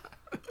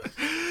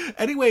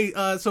 Anyway,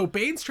 so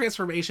Bane's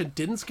transformation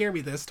didn't scare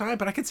me this time,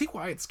 but I can see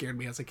why it scared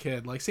me as a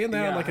kid. Like, seeing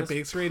that on like a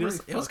big screen,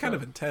 it was kind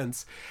of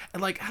intense.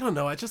 And like, I don't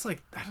know, I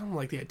don't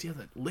like the idea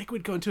that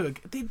liquid go into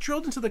they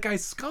drilled into the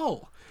guy's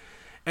skull.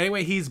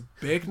 Anyway, he's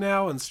big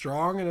now and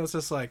strong, and it was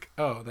just like,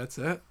 oh, that's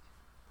it?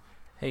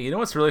 Hey, you know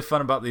what's really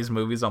fun about these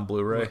movies on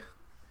Blu-ray? What?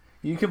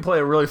 You can play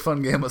a really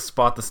fun game of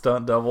Spot the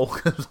Stunt Double,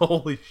 because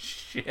holy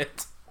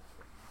shit.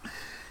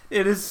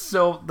 It is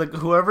so... Like,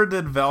 whoever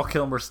did Val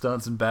Kilmer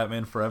stunts in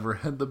Batman Forever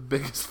had the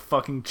biggest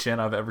fucking chin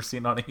I've ever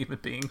seen on a human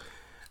being.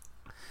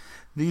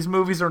 These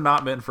movies are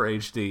not meant for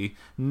HD,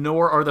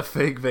 nor are the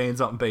fake veins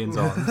on Bane's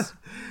arms.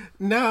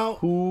 Now...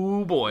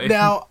 Oh, boy.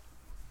 Now...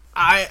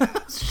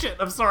 Shit,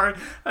 I'm sorry.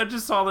 I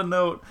just saw the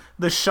note.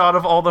 The shot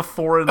of all the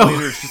foreign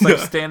leaders just like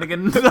standing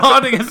and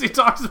nodding as he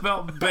talks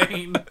about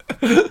Bane.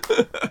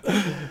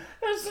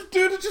 There's a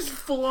dude in just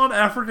full on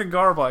African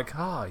garb, like,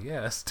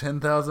 yes,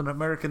 $10,000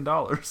 American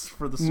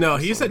for the super No,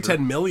 he said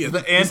soldier. $10 million.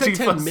 The He said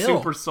Antifa 10 mil.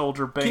 super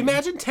soldier Bane. Can you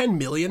imagine $10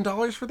 million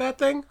for that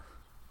thing?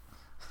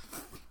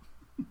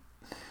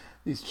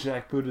 These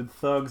jackbooted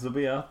thugs will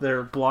be out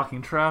there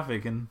blocking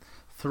traffic and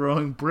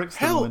throwing bricks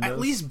through Hell, windows. at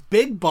least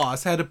Big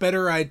Boss had a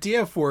better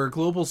idea for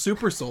global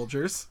super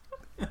soldiers.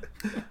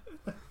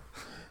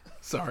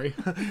 Sorry.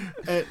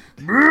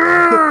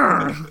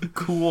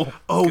 Cool.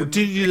 Oh,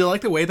 did you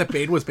like the way that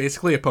Bane was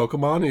basically a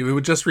Pokemon? He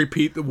would just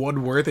repeat the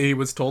one word that he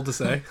was told to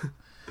say.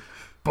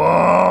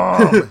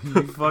 Bomb!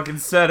 You fucking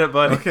said it,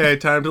 buddy. Okay,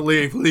 time to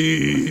leave.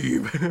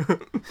 Leave.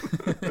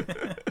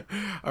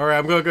 All right,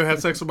 I'm going to go have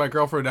sex with my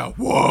girlfriend now.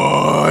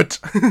 What?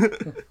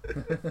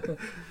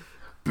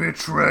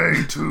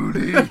 Betray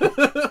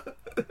Tootie.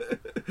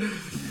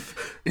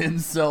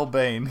 Incel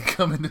Bane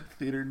coming to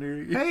theater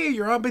near you. Hey,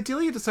 you're on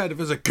Bedelia decided to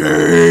visit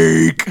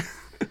cake.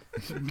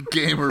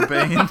 Gamer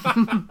Bane.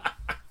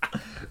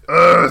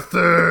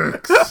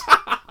 Ethics.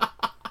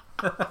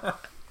 I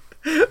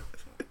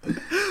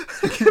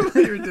can't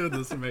believe you're doing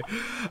this to me.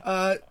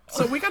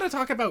 So we got to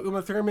talk about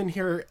Uma Thurman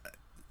here.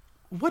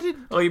 What did...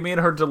 Oh, you mean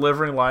her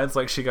delivering lines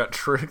like she got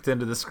tricked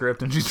into the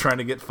script and she's trying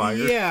to get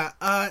fired? Yeah,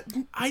 I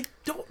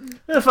don't...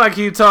 If I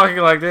keep talking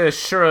like this,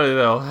 surely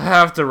they'll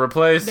have to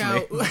replace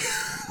Now... me.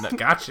 No,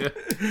 gotcha.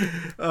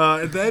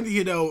 And then,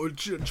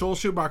 Joel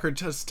Schumacher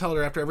just telling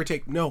her after every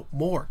take, no,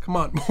 more. Come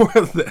on, more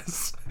of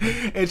this.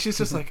 And she's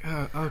just like,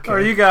 okay.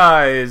 Are you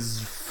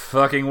guys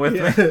fucking with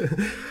me?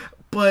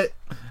 But...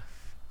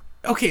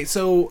 Okay,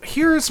 so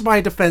here's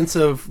my defense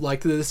of like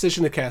the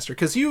decision to cast her,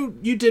 because you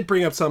did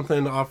bring up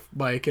something off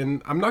mic,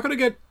 and I'm not going to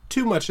get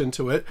too much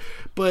into it,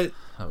 but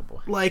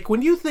like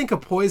when you think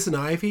of Poison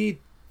Ivy,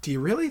 do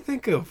you really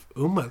think of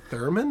Uma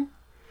Thurman?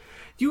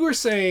 You were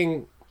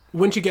saying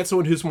when you get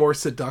someone who's more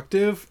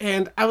seductive,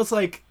 and I was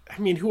like, I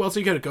mean, who else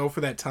are you going to go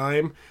for that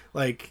time?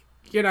 Like,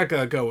 you're not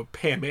going to go with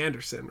Pam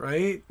Anderson,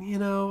 right?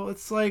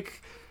 It's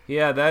like...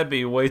 Yeah, that'd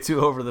be way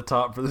too over the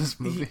top for this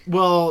movie.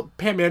 Well,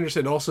 Pam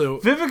Anderson also...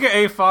 Vivica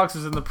A. Fox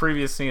is in the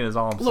previous scene, is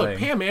all I'm saying. Look,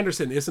 Pam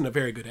Anderson isn't a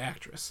very good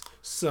actress,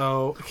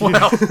 so...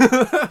 Well,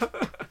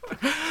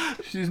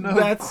 she's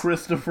no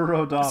Christopher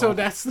O'Donnell. So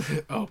that's...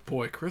 Oh,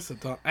 boy, Chris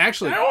O'Donnell.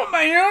 Actually... I want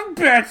my own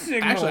bat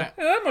signal. Actually,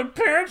 my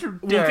parents are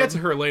dead. We'll get to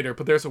her later,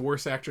 but there's a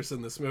worse actress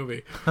in this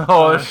movie.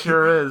 Oh, it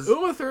sure is.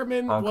 Uma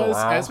Thurman Uncle was,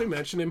 Al. as we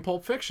mentioned, in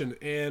Pulp Fiction,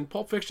 and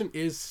Pulp Fiction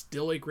is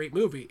still a great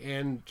movie,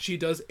 and she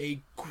does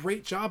a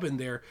great job in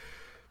there.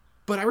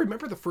 But I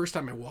remember the first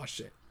time I watched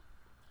it,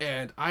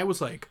 and I was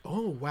like,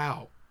 oh,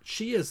 wow.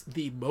 She is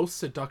the most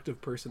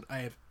seductive person I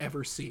have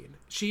ever seen.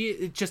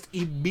 Just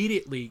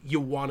immediately, you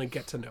want to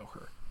get to know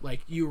her.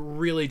 Like, you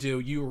really do.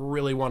 You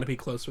really want to be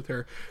close with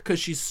her because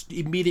she's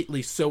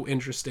immediately so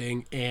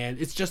interesting, and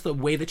it's just the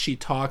way that she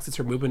talks, it's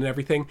her movement and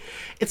everything.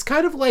 It's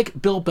kind of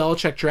like Bill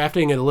Belichick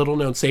drafting a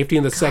little-known safety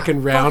in the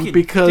second round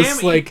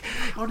because, like,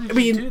 I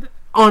mean,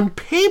 on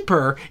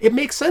paper, it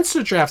makes sense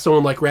to draft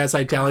someone like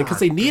Razai Dowling because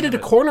they needed a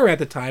corner at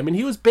the time, and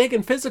he was big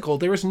and physical.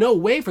 There was no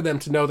way for them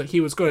to know that he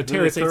was going to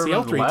tear his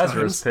ACL 3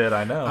 Lazarus times. Pit,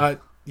 I know.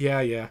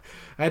 Yeah.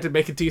 I had to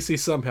make a DC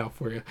somehow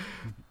for you.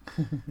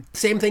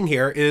 Same thing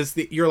here is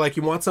that you're like,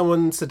 you want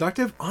someone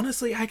seductive?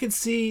 Honestly, I could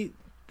see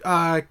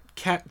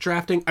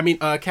casting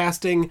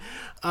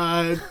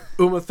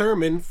Uma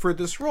Thurman for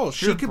this role.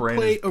 She could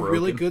play a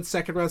really good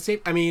second round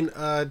safe. I mean,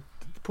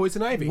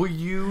 Poison Ivy. Will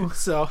you?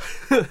 So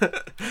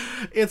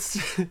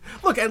it's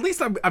look. At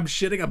least I'm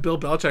shitting on Bill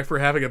Belichick for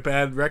having a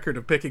bad record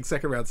of picking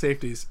second round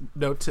safeties.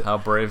 How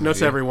brave! Note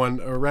to everyone,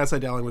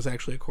 Razai Dowling was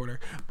actually a corner.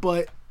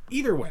 But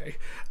either way,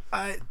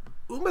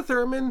 Uma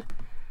Thurman.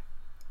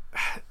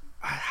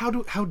 How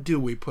do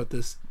we put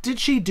this? Did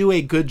she do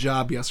a good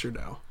job? Yes or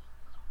no?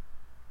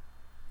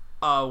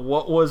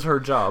 What was her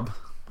job?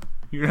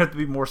 You're gonna have to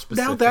be more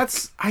specific. Now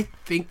I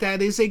think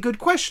that is a good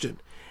question.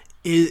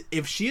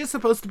 If she is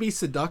supposed to be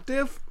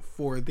seductive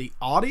for the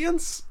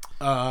audience,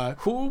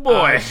 oh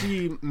boy,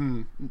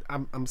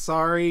 I'm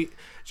sorry.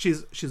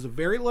 She's a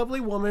very lovely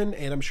woman,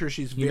 and I'm sure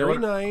she's very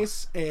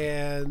nice.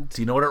 And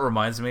do you know what it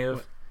reminds me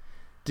of?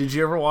 Did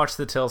you ever watch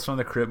the Tales from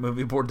the Crypt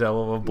movie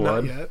Bordello of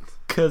Blood? Not yet.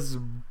 Because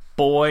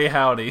boy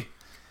howdy,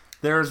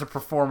 there is a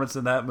performance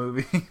in that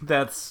movie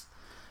that's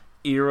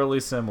eerily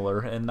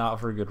similar, and not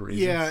for good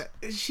reasons. Yeah,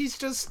 she's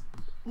just.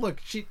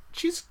 Look,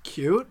 she's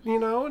cute,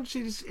 and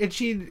she's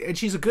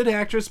a good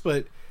actress,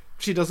 but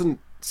she doesn't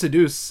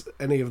seduce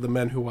any of the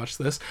men who watch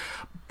this.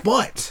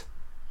 But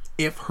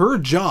if her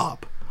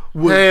job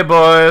would... Hey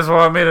boys,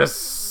 want me to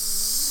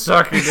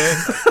suck your dick?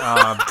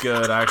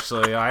 Good,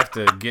 actually. I have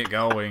to get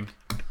going.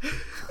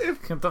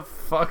 What the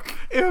fuck?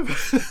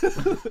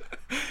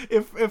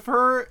 If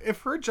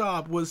her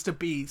job was to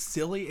be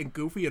silly and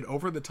goofy and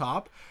over the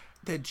top,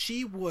 then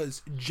she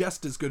was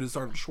just as good as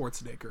Arnold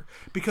Schwarzenegger.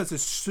 Because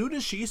as soon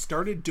as she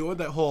started doing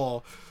that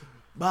whole,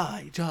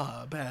 my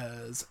job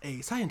as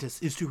a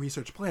scientist is to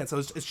research plants.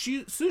 As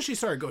soon as she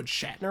started going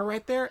Shatner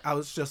right there, I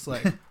was just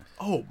like,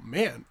 oh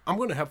man, I'm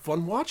going to have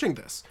fun watching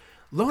this.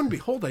 Lo and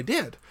behold, I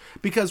did.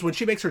 Because when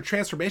she makes her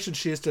transformation,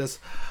 she is just,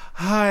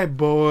 hi,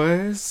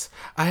 boys.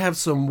 I have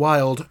some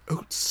wild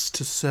oats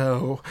to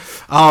sow.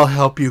 I'll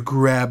help you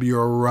grab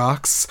your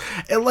rocks.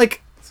 And,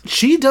 like,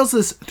 she does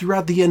this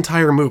throughout the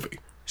entire movie.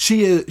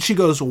 She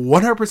goes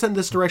 100% in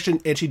this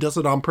direction, and she does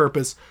it on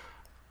purpose.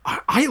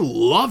 I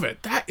love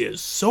it. That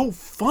is so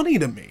funny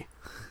to me.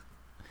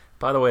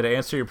 By the way, to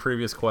answer your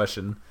previous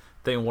question,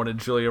 they wanted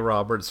Julia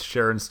Roberts,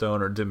 Sharon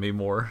Stone, or Demi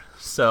Moore.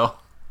 So,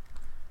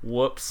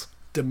 whoops.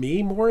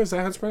 Demi Moore? Is that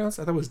how it's pronounced?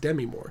 I thought it was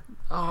Demi Moore.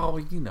 Oh,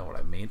 you know what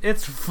I mean.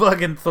 It's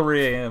fucking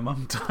 3 a.m.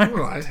 I'm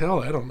tired.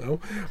 Hell, I don't know.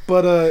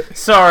 But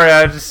sorry,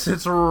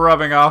 it's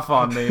rubbing off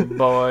on me,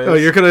 boys. Oh,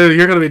 you're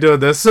gonna be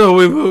doing this. So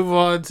we move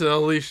on to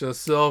Alicia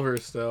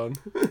Silverstone.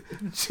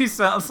 She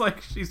sounds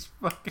like she's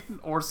fucking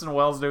Orson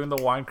Welles doing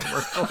the wine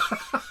commercial.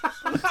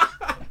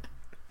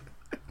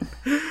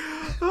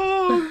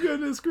 Oh,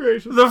 goodness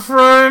gracious. The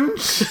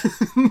French!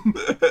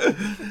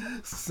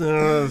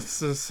 So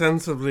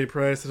sensibly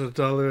priced at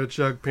 $1 a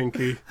jug,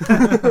 Pinky.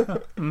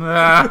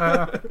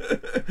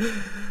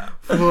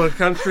 For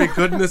country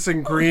goodness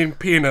and green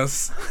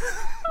penis.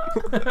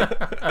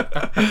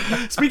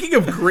 Speaking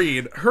of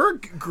green, her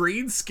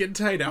green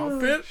skin-tight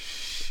outfit,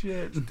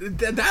 shit.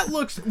 That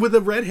looks, with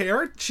the red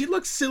hair, she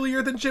looks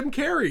sillier than Jim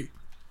Carrey.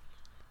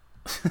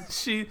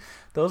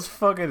 Those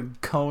fucking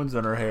cones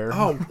in her hair.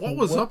 Oh, what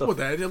was up with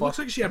that? It looks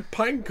like she had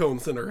pine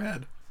cones in her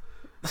head.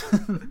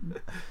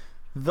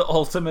 The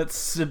ultimate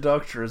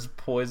seductress,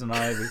 Poison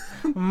Ivy.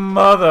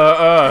 Mother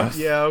Earth.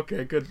 Yeah,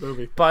 okay, good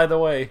movie. By the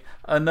way,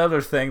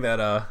 another thing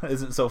that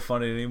isn't so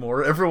funny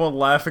anymore. Everyone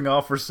laughing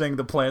off for saying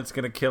the plant's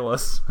gonna kill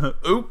us.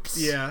 Oops.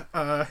 Yeah,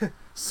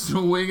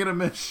 Swing and a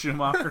miss,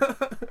 Schumacher.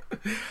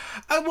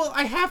 Well,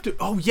 I have to.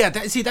 Oh, yeah.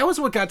 That was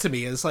what got to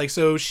me. Is like,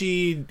 so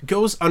she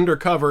goes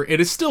undercover.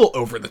 It is still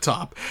over the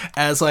top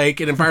as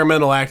like an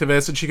environmental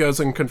activist, and she goes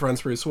and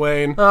confronts Bruce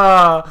Wayne.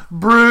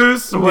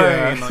 Bruce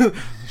Wayne. Yeah. Like,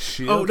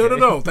 oh, okay?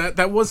 No.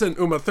 That wasn't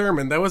Uma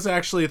Thurman. That was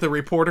actually the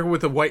reporter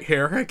with the white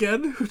hair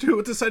again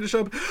who decided to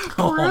show up.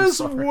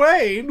 Bruce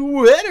Wayne,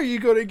 when are you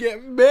going to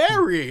get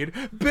married?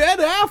 Ben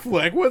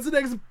Affleck, when's the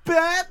next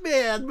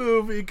Batman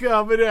movie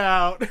coming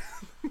out?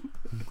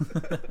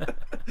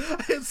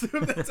 I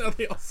assume that's how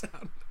they all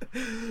sound.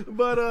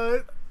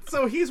 But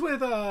so he's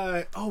with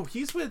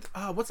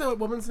what's that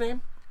woman's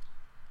name?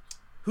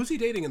 Who's he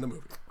dating in the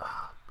movie?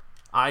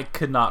 I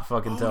could not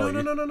fucking tell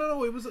you.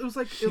 No. It was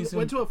like it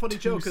went to a funny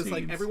joke because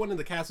like everyone in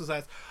the cast was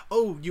asked,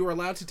 "Oh, you were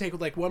allowed to take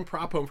like one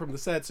prop home from the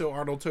set." So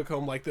Arnold took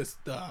home like this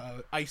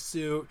ice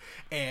suit,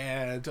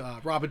 and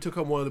Robin took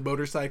home one of the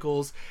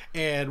motorcycles.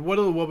 And one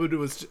of the woman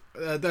was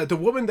the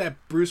woman that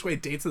Bruce Wayne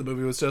dates in the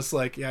movie was just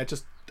like, "Yeah,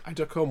 I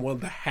took home one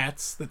of the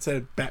hats that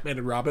said Batman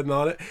and Robin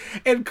on it."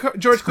 And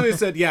George Clooney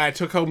said, "Yeah, I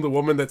took home the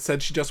woman that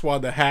said she just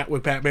wanted the hat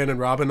with Batman and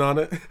Robin on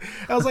it."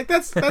 I was like,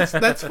 that's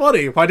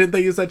funny. Why didn't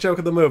they use that joke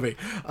in the movie?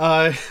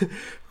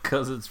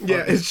 Because it's funny.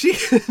 Yeah,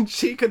 and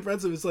she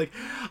confronts him. It's like,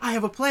 I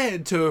have a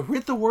plan to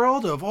rid the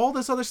world of all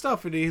this other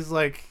stuff. And he's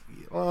like,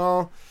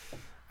 well,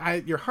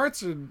 your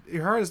heart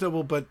is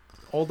noble, but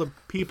all the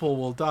people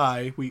will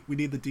die. We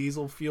need the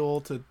diesel fuel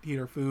to heat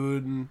our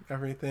food and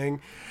everything.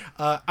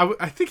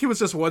 I think he was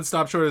just one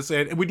stop short of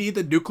saying, and we need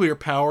the nuclear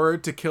power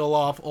to kill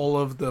off all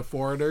of the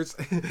foreigners.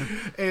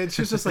 And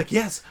she's just like,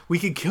 yes, we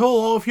can kill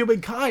all of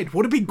humankind.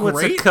 Would it be great?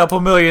 What's a couple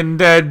million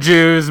dead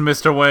Jews,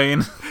 Mr.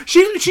 Wayne?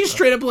 She's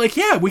straight up like,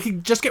 yeah, we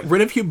can just get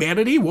rid of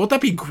humanity. Won't that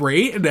be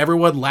great? And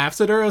everyone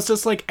laughs at her. It's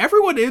just like,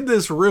 everyone in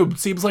this room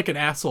seems like an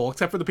asshole,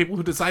 except for the people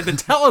who decide the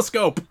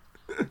telescope.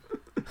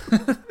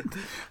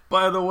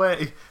 By the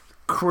way,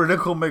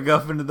 critical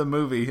MacGuffin of the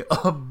movie,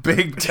 a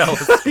big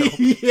telescope.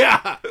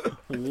 Yeah.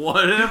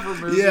 Whatever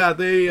movie. Yeah,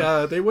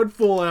 they went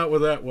full out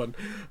with that one.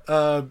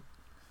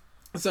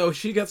 So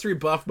she gets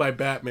rebuffed by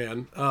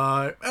Batman.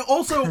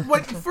 Also,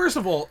 first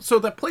of all, so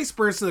that place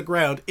burns to the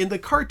ground. In the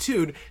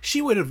cartoon,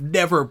 she would have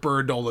never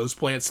burned all those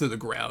plants to the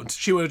ground.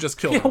 She would have just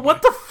killed them.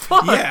 What the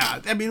fuck? Yeah,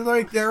 I mean,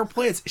 like, there are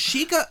plants.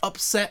 She got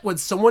upset when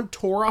someone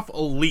tore off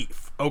a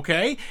leaf,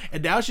 okay?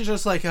 And now she's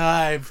just like,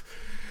 I've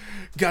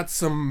got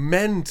some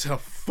men to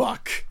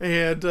fuck,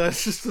 and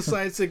just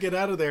decides to get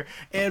out of there.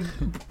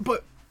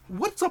 But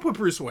what's up with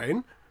Bruce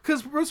Wayne?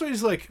 Because Bruce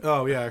Wayne's like,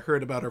 oh yeah, I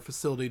heard about our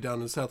facility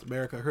down in South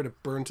America. I heard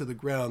it burned to the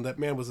ground. That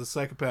man was a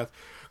psychopath.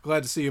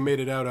 Glad to see you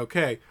made it out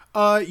okay.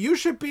 You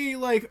should be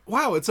like,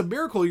 wow, it's a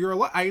miracle you're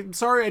alive. I'm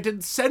sorry I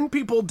didn't send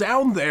people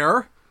down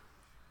there.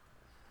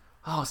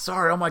 Oh,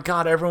 sorry. Oh my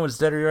god, everyone's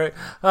dead. Are you right?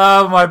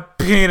 Oh, my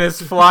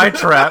penis fly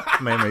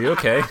trap. Man, are you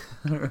okay?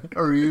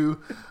 Are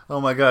you?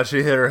 Oh my god,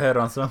 she hit her head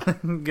on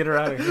something. Get her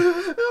out of here.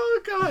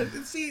 Oh god.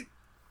 See,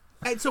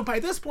 and so by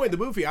this point in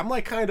the movie, I'm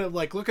like kind of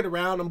like looking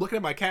around. I'm looking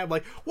at my cat. I'm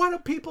like, why do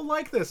people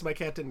like this? My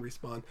cat didn't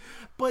respond.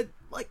 But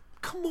like,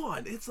 come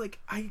on. It's like,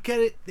 I get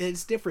it.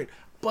 It's different.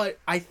 But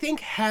I think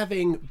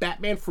having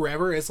Batman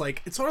Forever is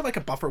like, it's sort of like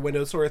a buffer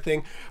window sort of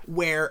thing,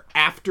 where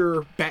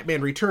after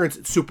Batman Returns,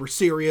 it's super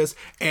serious,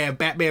 and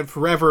Batman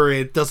Forever,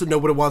 it doesn't know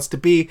what it wants to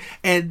be,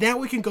 and now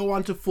we can go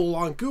on to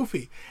full-on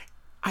Goofy.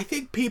 I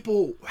think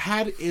people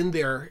had in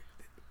their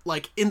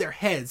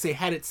heads, they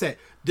had it set,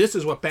 this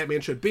is what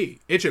Batman should be.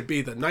 It should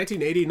be the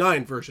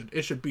 1989 version.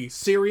 It should be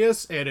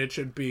serious, and it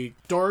should be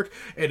dark,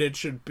 and it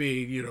should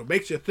be,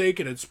 makes you think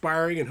and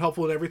inspiring and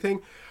helpful and everything.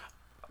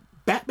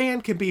 Batman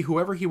can be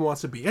whoever he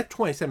wants to be. At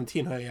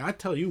 2017, honey, I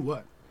tell you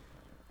what.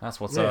 That's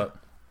what's up.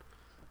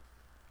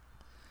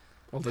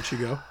 I'll let you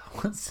go.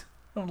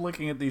 I'm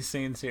looking at these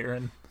scenes here,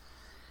 and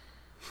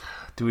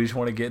do we just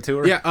want to get to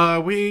her? Yeah,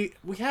 we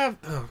have...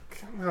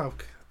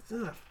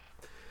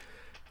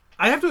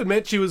 I have to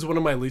admit, she was one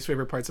of my least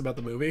favorite parts about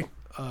the movie.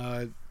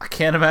 I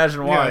can't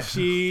imagine why.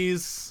 Yeah,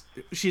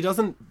 she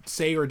doesn't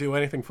say or do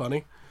anything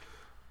funny.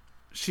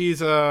 She's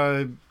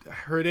her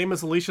name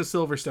is Alicia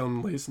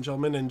Silverstone, ladies and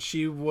gentlemen, and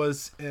she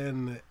was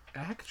an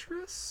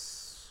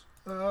actress.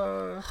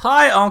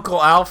 Hi,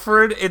 Uncle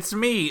Alfred. It's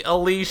me,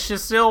 Alicia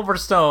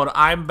Silverstone.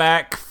 I'm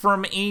back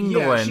from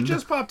England. Yeah, she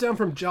just popped down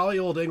from jolly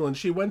old England.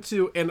 She went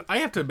to, and I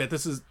have to admit,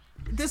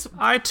 this.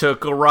 I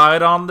took a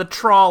ride on the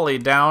trolley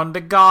down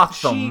to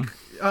Gotham.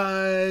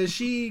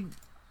 She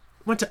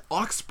went to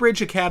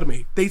Oxbridge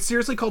Academy. They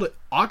seriously called it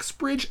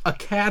Oxbridge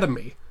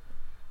Academy.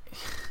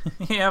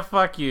 Yeah,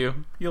 fuck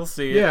you. You'll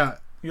see it. Yeah.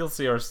 You'll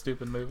see our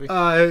stupid movie.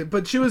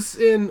 But she was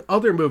in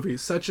other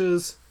movies, such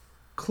as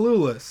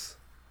Clueless.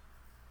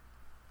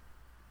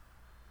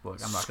 Look,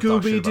 I'm not gonna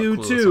talk shit about Scooby-Doo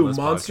Clueless 2, on this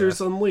Monsters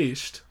podcast.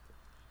 Unleashed.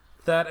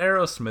 That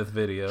Aerosmith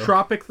video.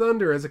 Tropic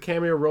Thunder as a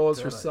cameo role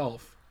as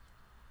herself.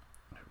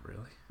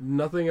 Really?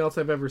 Nothing else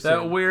I've ever seen.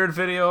 That weird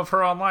video of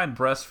her online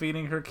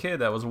breastfeeding her kid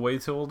that was way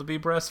too old to be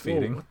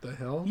breastfeeding. Whoa, what the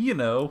hell?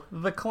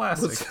 The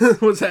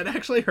classic. Was that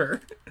actually her?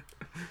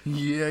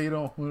 Yeah, we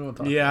don't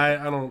talk Yeah,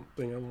 about I don't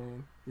think I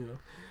want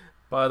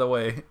By the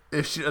way,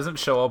 if she doesn't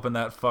show up in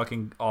that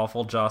fucking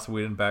awful Joss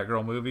Whedon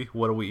Batgirl movie,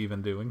 what are we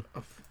even doing?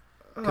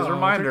 Because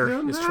reminder,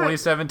 it's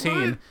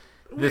 2017.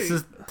 This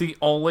is the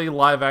only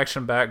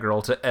live-action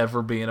Batgirl to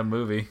ever be in a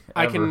movie.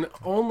 I can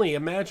only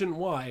imagine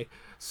why.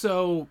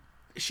 So,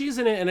 she's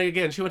in it, and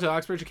again, she went to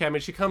Oxbridge Academy.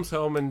 She comes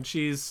home, and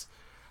she's...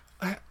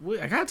 I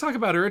gotta talk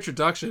about her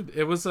introduction.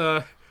 It was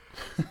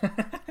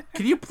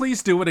Can you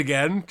please do it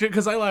again?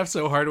 Because I laughed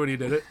so hard when you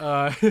did it.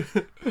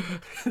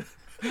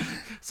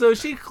 So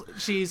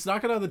she's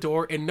knocking on the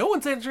door, and no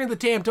one's answering the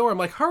damn door. I'm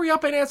like, hurry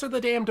up and answer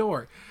the damn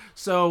door.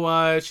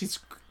 So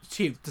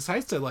she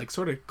decides to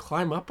sort of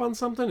climb up on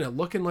something and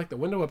look in the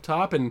window up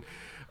top, and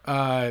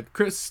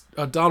Chris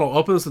O'Donnell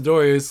opens the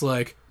door. He's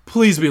like,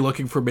 please be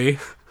looking for me.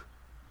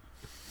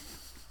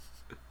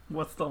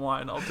 What's the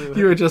line? I'll do it.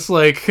 You were just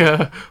like,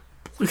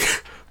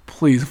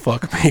 please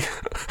fuck me.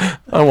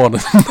 I want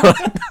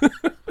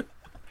to.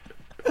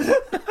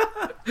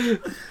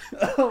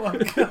 Oh my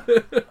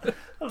god.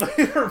 I don't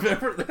even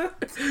remember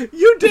that.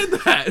 You did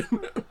that.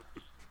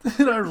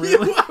 Did I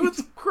really? I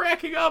was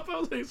cracking up. I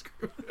was like,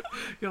 screw it.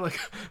 You're like,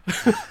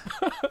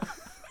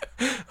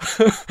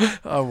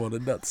 I want a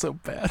nut so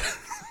bad.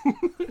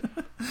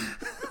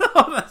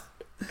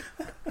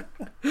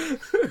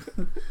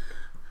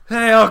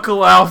 Hey,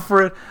 Uncle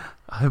Alfred.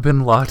 I've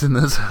been locked in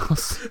this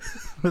house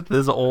with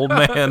this old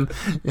man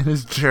and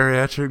his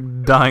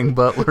geriatric dying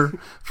butler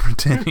for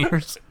 10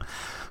 years.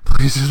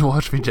 Please just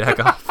watch me jack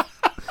off.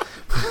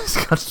 Please,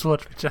 God, just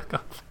watch me jack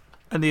off.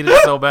 I need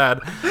it so bad.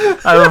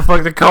 I haven't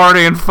fucked a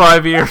carny in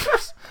 5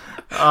 years.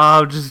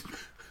 I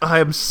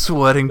am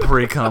sweating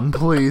pre-cum.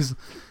 Please,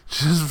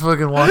 just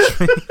fucking watch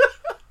me.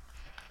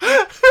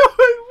 My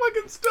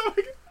fucking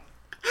stomach.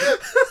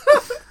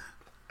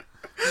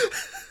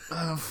 I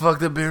haven't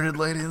fucked a bearded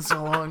lady in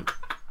so long.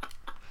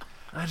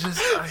 I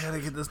gotta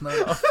get this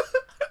nut off.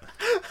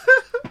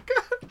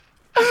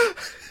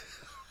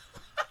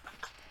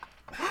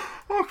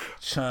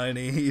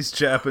 Chinese,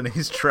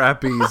 Japanese,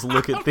 trapeze,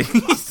 look at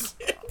these.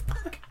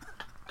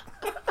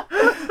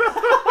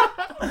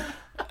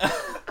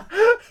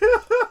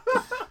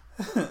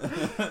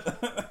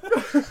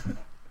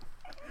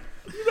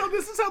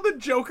 This is how the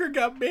Joker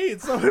got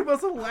made. Someone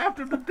must have laughed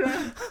him to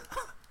death.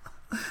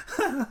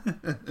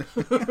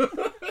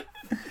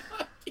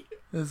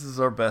 This is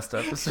our best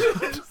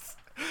episode.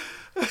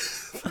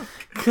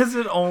 Because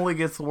it only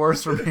gets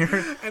worse from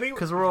here.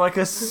 Because we're like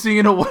a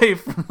scene away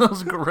from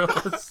those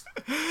gorillas.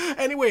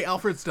 Anyway,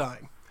 Alfred's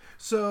dying.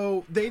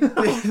 So they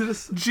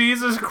just...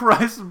 Jesus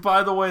Christ,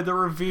 by the way, the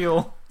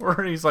reveal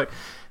where he's like,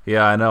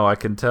 yeah, I know, I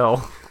can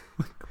tell.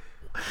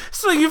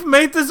 So you've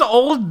made this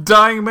old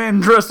dying man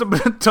dress up in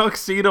a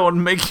tuxedo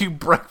and make you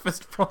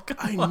breakfast for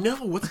I know,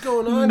 what's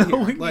going on here?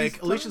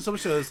 Alicia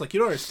Silverstone is like, you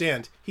don't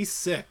understand. He's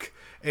sick.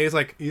 And he's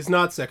like, he's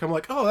not sick. I'm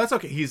like, oh, that's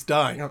okay. He's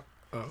dying.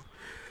 Oh.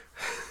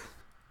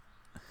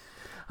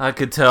 I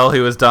could tell he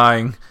was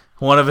dying.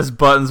 One of his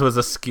buttons was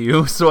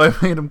askew, so I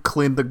made him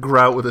clean the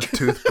grout with a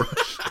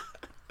toothbrush.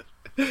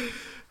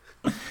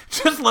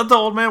 Just let the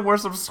old man wear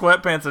some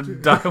sweatpants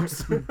and die with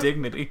some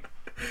dignity.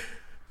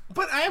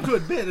 But I have to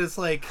admit, it's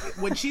like,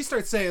 when she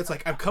starts saying, it's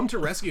like, I've come to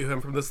rescue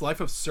him from this life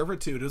of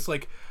servitude, it's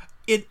like,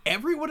 in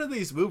every one of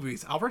these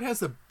movies, Alfred has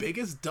the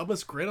biggest,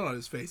 dumbest grin on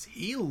his face.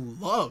 He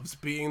loves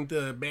being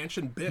the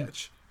mansion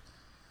bitch.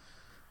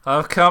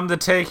 I've come to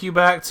take you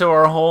back to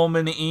our home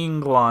in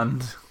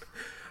England.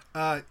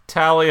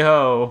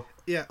 Tally-ho.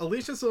 Yeah,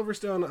 Alicia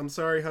Silverstone, I'm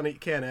sorry, honey,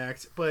 can't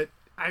act, but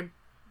I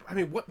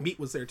mean, what meat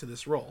was there to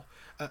this role?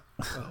 That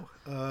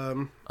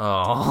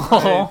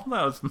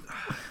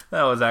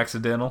was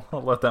accidental.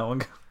 I'll let that one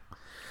go.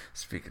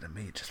 Speaking of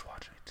meat, just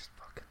watch me. Just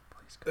fucking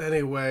please go.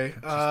 Anyway,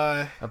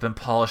 I've been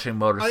polishing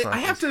motorcycles. I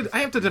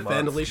have to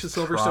defend Alicia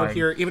Silverstone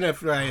here, even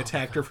if I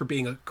attacked her for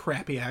being a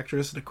crappy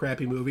actress in a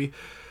crappy movie.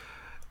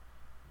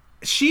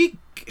 She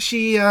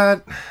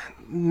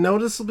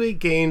noticeably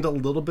gained a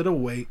little bit of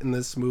weight in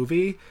this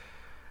movie.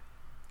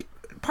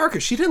 Parker,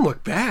 she didn't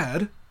look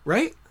bad,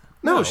 right?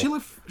 No, she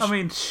looked...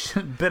 Ben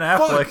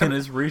Affleck in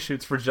his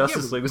reshoots for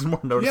Justice League was more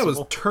noticeable. Yeah, it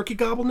was turkey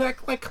gobble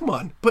neck. Like, come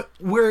on. But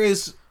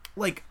whereas,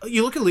 like,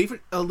 you look at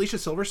Alicia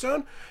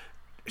Silverstone,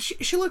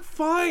 she looked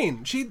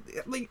fine.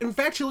 In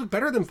fact, she looked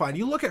better than fine.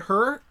 You look at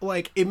her,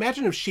 like,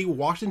 imagine if she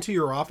walked into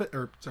your office,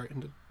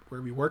 into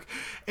wherever you work,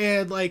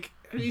 and, like,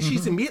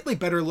 she's immediately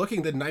better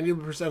looking than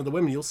 90% of the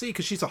women you'll see,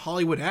 because she's a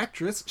Hollywood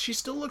actress. She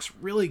still looks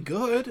really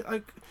good.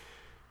 Like,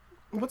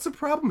 what's the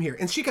problem here?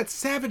 And she got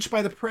savaged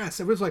by the press.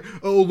 Everyone's like,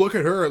 oh, look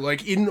at her,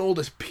 like, eating all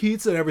this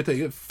pizza and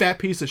everything, a fat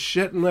piece of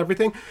shit and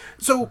everything.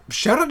 So,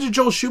 shout out to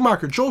Joel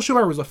Schumacher. Joel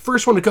Schumacher was the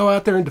first one to go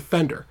out there and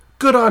defend her.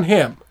 Good on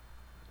him.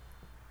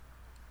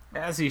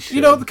 As he should.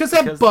 You know, because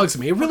that bugs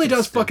me. It really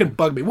does fucking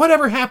bug me.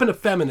 Whatever happened to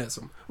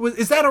feminism?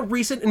 Is that a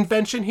recent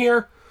invention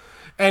here?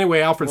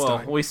 Anyway, Alfred's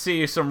dying. We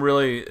see some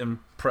really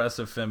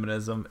impressive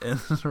feminism in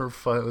her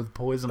fight with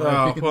Poison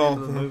Ivy. Oh,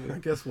 well, I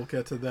guess we'll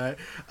get to that.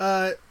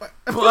 I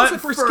feel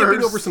like we're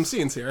skipping over some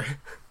scenes here.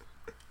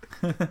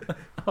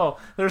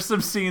 There's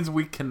some scenes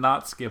we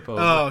cannot skip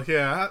over. Oh,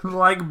 yeah.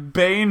 Like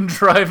Bane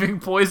driving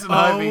Poison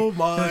Ivy. Oh,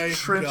 my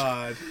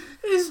God.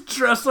 He's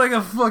dressed like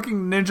a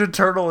fucking Ninja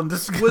Turtle in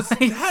disguise.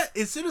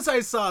 As soon as I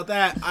saw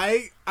that,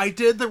 I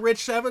did the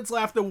Rich Evans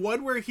laugh. The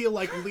one where he'll,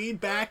 like, lean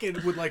back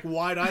and with, like,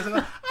 wide eyes.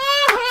 And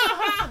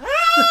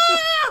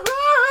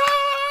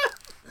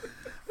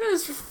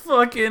this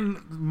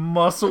fucking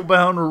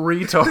muscle-bound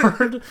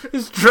retard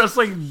is dressed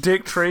like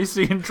Dick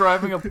Tracy and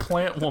driving a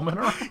plant woman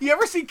around. You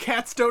ever see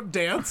Cats Don't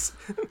Dance?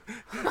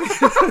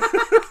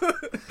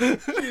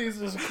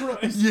 Jesus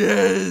Christ.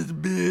 Yes,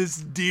 Miss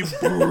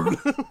Deepburn.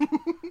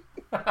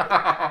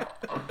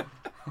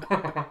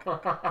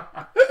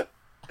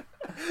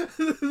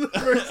 The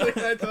first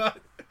thing I thought.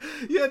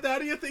 Yeah, now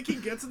do you think he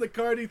gets in the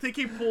car? Do you think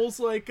he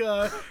pulls, like,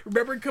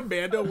 remember in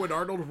Commando when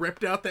Arnold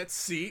ripped out that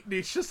seat and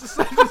he's just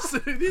decided to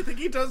sit? Do you think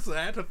he does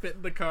that to fit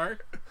in the car?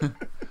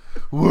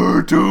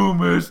 Where to,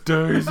 Miss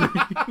Daisy?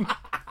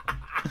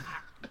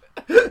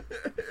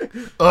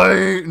 I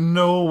ain't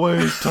no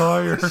way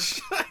tired.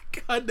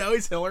 God, now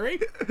he's Hillary.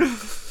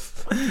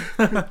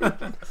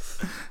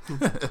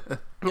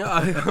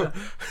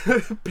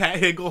 Pat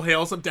Hingle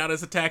hails him down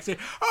as a taxi.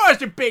 Oh,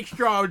 it's a big,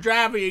 strong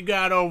driver you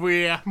got over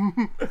here.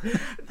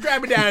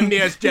 Drive me down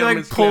near this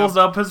gentleman's He, like, pulls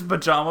up his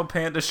pajama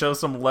pant to show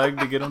some leg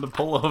to get him to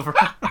pull over.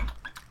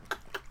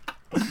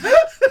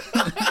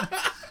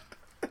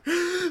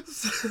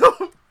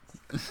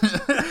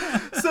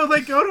 So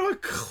they go to a...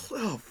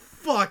 Oh,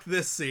 fuck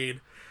this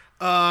scene.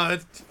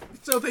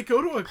 So they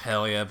go to a...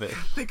 Hell yeah,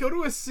 bitch. They go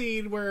to a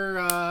scene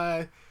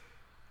where...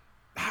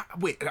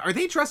 Wait, are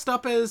they dressed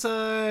up as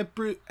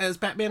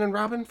Batman and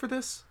Robin for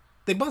this?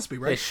 They must be,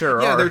 right? They sure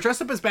are. Yeah, they're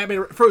dressed up as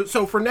Batman.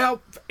 So for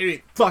now,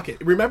 fuck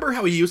it. Remember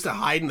how he used to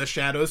hide in the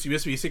shadows? He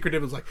used to be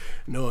secretive. It was like,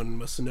 no one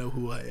must know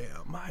who I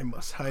am. I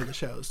must hide in the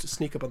shadows to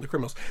sneak up on the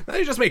criminals. Now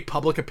they just make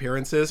public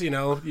appearances, you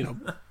know,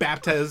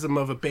 baptism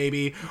of a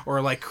baby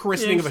or like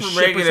christening of a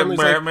ship or something.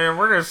 Batman,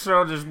 we're gonna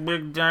sell this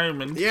big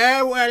diamond.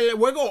 Yeah, well,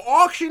 we're gonna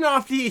auction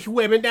off these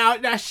women.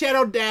 Now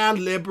settle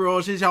down,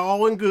 liberals. It's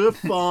all in good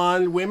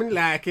fun. Women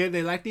like it.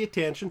 They like the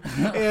attention.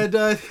 And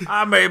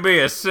I may be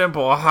a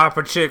simple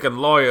hyper chicken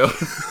lawyer.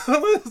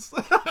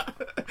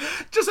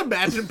 Just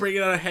imagine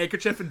bringing out a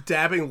handkerchief and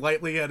dabbing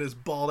lightly at his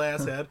bald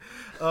ass head.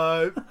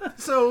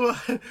 So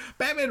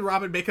Batman and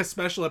Robin make a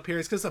special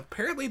appearance because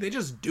apparently they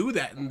just do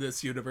that in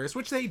this universe,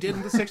 which they did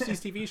in the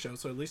 60s TV show.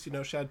 So at least,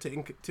 shout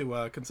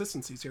to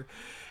consistencies here.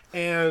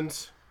 And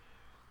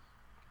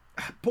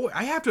boy,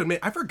 I have to admit,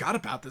 I forgot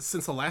about this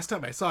since the last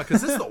time I saw it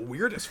because this is the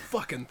weirdest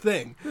fucking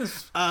thing.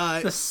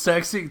 The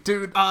sexy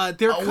dude. I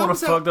want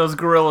to fuck those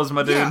gorillas,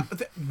 my dude. Yeah,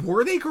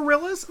 were they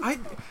gorillas?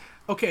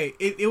 Okay,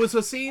 it was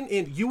a scene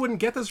in, you wouldn't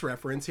get this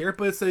reference here,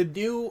 but it's a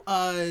new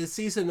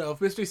season of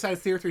Mystery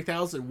Science Theater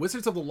 3000,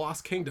 Wizards of the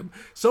Lost Kingdom.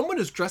 Someone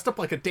is dressed up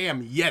like a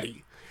damn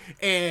Yeti.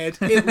 And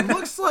it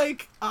looks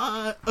like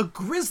a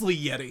grizzly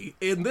Yeti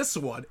in this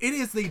one. It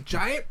is the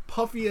giant,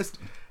 puffiest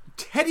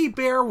teddy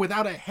bear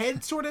without a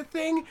head sort of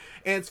thing.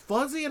 And it's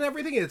fuzzy and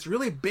everything. And it's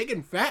really big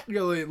and fat. And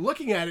you're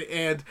looking at it.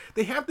 And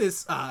they have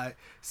this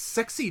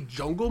sexy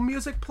jungle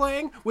music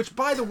playing. Which,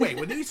 by the way,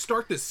 when you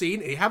start the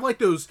scene, you have like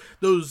those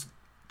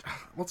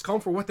let's call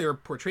them for what they were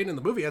portrayed in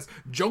the movie as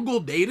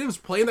jungle natives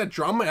playing that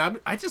drum.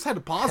 I just had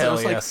to pause. Hell I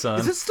was yeah, like, son.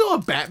 is this still a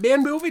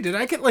Batman movie? Did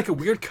I get like a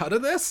weird cut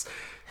of this?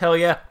 Hell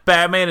yeah,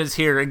 Batman is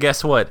here, and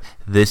guess what?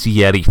 This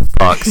Yeti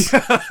fucks.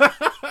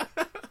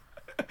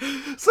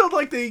 So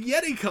like the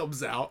Yeti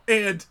comes out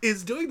and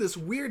is doing this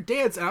weird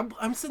dance, and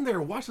I'm sitting there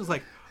and watching this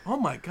like, oh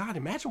my god,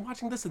 imagine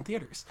watching this in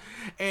theaters.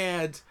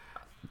 And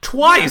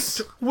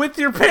Twice with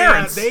your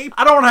parents. Yeah,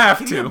 I don't have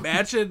can to. you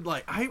imagine,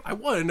 like, I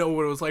want to know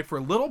what it was like for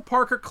little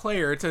Parker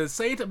Claire to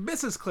say to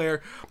Mrs.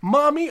 Claire,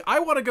 Mommy, I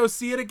want to go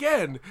see it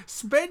again.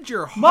 Spend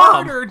your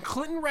hard-earned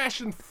Clinton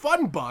ration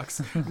fun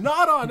bucks,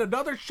 not on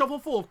another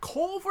shovelful of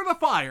coal for the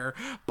fire,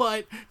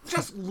 but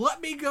just let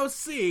me go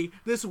see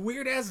this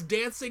weird-ass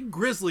dancing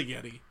grizzly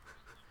Yeti.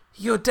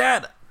 Yo,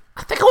 Dad,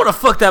 I think I want to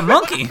fuck that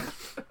monkey.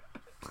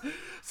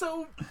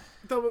 So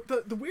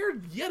the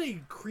weird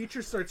Yeti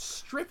creature starts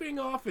stripping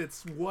off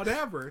its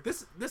whatever.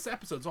 This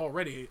episode's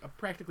already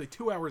practically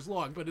 2 hours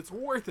long, but it's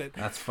worth it.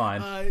 That's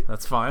fine.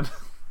 That's fine.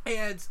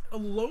 And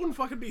lo and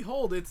fucking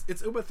behold, it's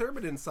Uma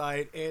Thurman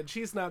inside, and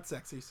she's not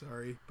sexy.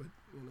 Sorry, but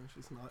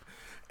she's not.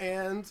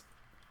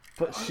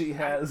 But she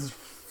has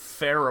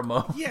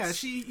pheromones. Yeah,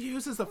 she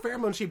uses the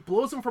pheromone. She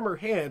blows them from her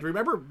hand.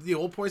 Remember, the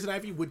old Poison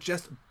Ivy would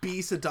just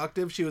be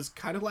seductive. She was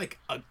kind of like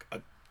an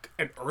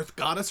earth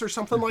goddess or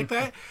something like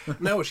that.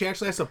 No, she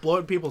actually has to blow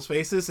it in people's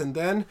faces, and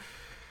then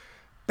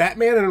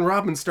Batman and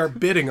Robin start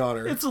bidding on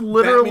her. It's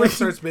literally Batman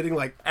starts bidding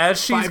like as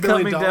she's $5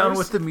 billion. coming down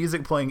with the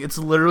music playing. It's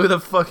literally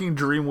the fucking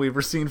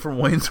Dreamweaver scene from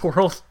Wayne's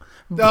World,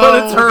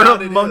 but it's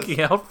her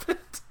monkey outfit.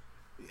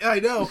 I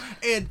know,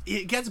 and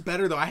it gets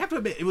better though. I have to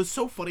admit, it was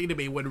so funny to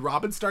me when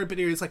Robin started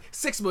bidding. It's like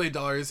 $6 million,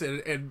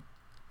 and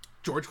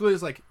George Clooney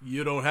is like,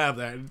 you don't have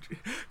that. And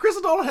Chris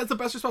O'Donnell has the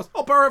best response.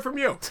 I'll borrow it from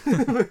you.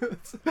 I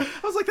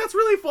was like, that's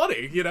really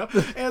funny,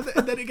 And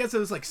then he gets it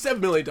was like $7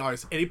 million, and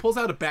he pulls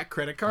out a back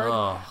credit card.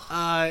 Oh.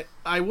 I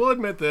will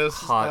admit this.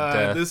 Hot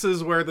death. This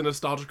is where the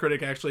Nostalgia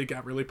Critic actually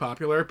got really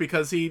popular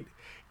because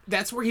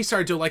that's where he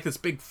started doing like this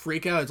big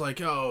freak out. It's like,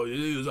 oh,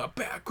 use a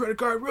back credit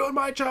card, ruined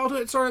my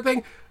childhood, sort of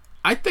thing.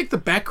 I think the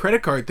back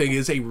credit card thing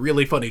is a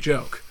really funny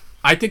joke.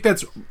 I think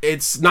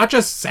it's not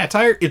just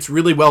satire, it's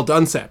really well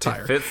done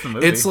satire. It fits the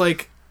movie. It's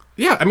like,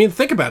 yeah, I mean,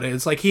 think about it.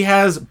 It's like he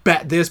has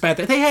bat this, bat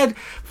that. They had,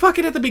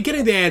 fucking at the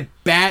beginning, they had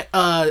bat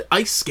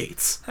ice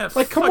skates.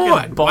 Like, come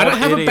on. Why not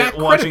have a back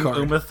credit watching card?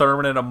 Uma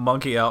Thurman in a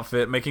monkey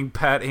outfit, making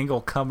Pat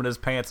Hingle come in his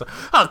pants.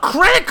 A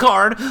credit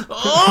card?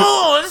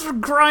 Oh, this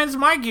grinds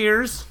my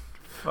gears.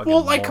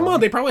 Well, like, come on,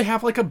 they probably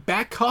have, like, a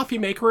back coffee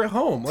maker at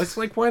home. It's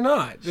like, why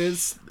not? I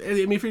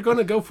mean, if you're going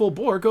to go full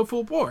bore, go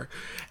full bore.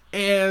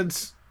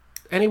 And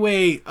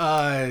anyway,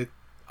 Iceman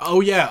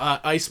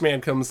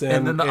comes in.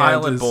 And then the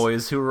Island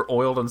Boys, who are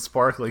oiled and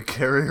sparkly,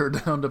 carry her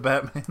down to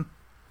Batman.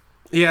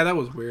 Yeah, that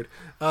was weird.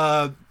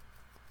 So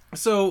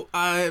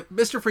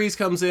Mr. Freeze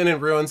comes in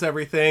and ruins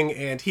everything,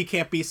 and he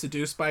can't be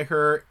seduced by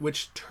her,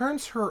 which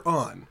turns her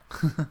on.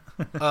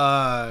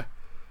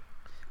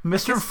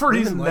 Mr.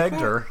 Freeze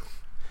negged her.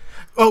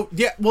 Oh,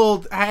 yeah,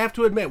 well, I have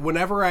to admit,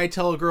 whenever I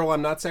tell a girl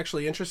I'm not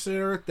sexually interested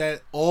in her,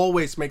 that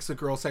always makes a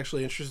girl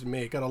sexually interested in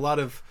me. Got a lot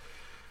of...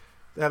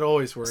 That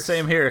always works.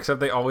 Same here, except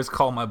they always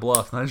call my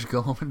bluff, and I just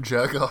go home and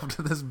jack off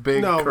to this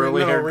big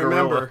curly-haired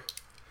gorilla.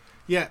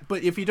 Yeah,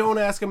 but if you don't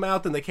ask them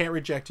out, then they can't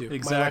reject you.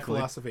 Exactly.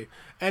 My philosophy.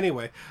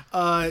 Anyway,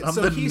 I'm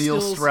so the he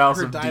Neil steals Strauss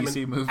her of diamond.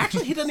 DC movies.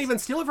 Actually, he doesn't even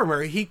steal it from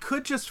her. He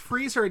could just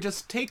freeze her and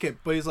just take it,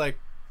 but he's like,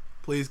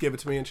 please give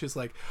it to me. And she's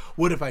like,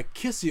 what if I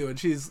kiss you? And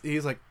he's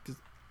like...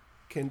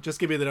 Just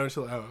give me the diamond. She's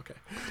like, oh, okay.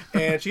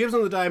 And she gives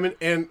him the diamond,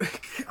 and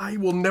I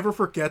will never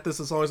forget this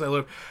as long as I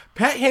live.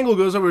 Pat Hingle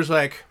goes over and is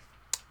like,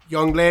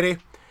 young lady,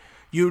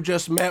 you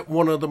just met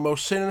one of the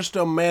most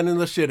sinister men in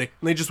the city.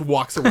 And he just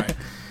walks away.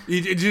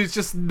 He's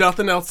just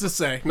nothing else to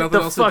say.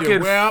 Nothing else to do.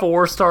 The fucking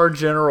 4-star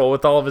general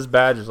with all of his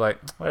badges, like,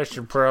 I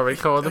should probably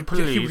call the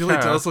police. He really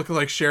does look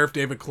like Sheriff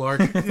David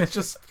Clark. It's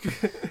just...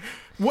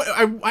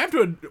 I have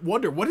to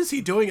wonder, what is he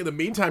doing in the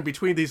meantime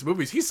between these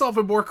movies? He's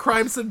solving more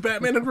crimes than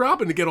Batman and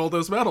Robin to get all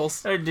those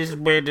medals. I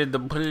disbanded the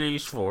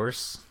police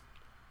force.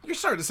 You're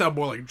starting to sound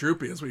more like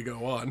Droopy as we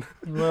go on.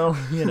 Well,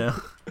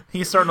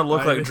 he's starting to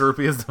look like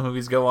Droopy as the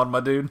movies go on, my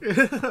dude.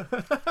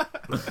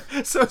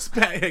 So is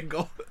Pat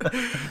Hingle.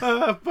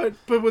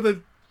 But with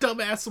a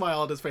dumbass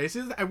smile on his face.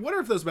 I wonder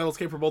if those medals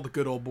came from all the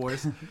good old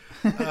boys.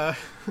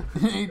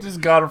 He just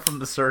got them from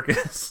the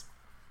circus.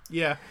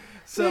 Yeah.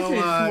 So, this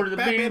is for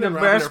being the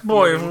best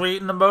boy for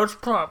eating the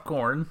most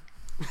popcorn.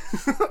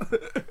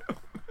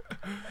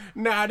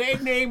 Now, they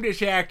named this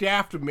act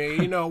after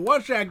me.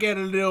 Once I get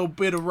a little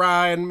bit of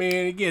rye in me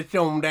and it gets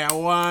on that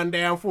wine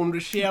down from the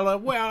cellar,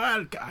 well,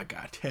 I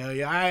gotta tell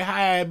you, I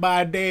had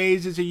my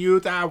days as a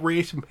youth. I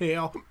raised some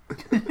hell.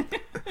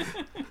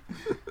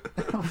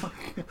 Oh my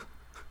God.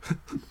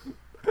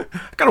 I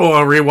kind of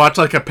want to rewatch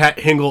like a Pat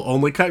Hingle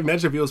only cut.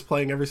 Imagine if he was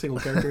playing every single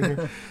character in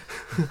here.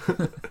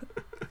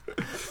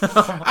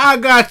 I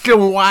got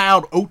some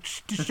wild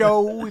oats to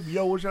show, if you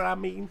know what I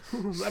mean.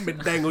 Let me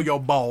dangle your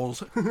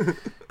balls.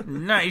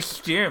 Nice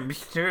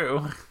stems,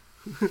 too.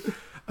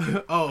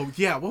 Oh,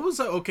 yeah. What was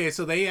that? Okay,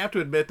 so they have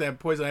to admit that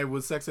Poison Ivy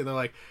was sexy. They're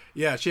like,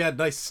 yeah, she had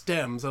nice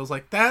stems. I was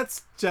like,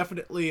 that's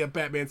definitely a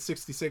Batman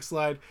 66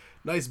 slide.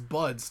 Nice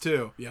buds,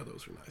 too. Yeah,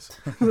 those were nice.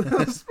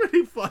 That's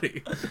pretty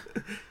funny.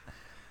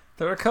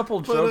 There are a couple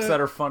jokes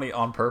that are funny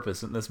on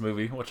purpose in this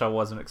movie, which I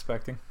wasn't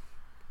expecting.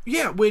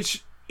 Yeah,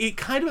 which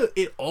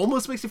it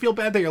almost makes you feel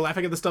bad that you're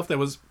laughing at the stuff that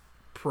was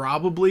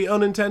probably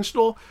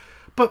unintentional.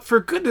 But for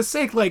goodness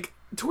sake, like,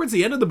 towards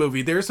the end of the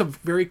movie, there's some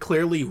very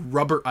clearly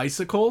rubber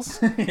icicles.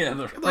 Yeah,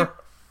 they're like,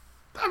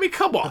 I mean,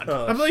 come on.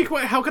 I'm like,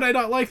 how could I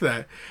not like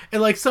that?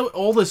 And like, so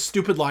all the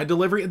stupid line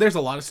delivery, there's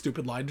a lot of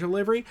stupid line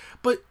delivery,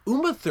 but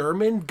Uma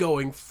Thurman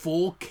going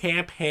full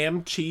Camp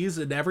Ham cheese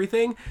and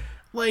everything,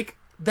 like,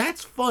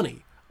 that's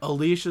funny.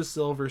 Alicia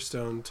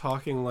Silverstone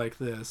talking like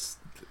this.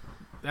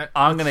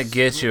 I'm going to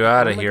get you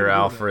out of here,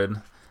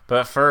 Alfred.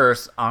 But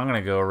first, I'm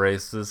going to go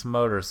race this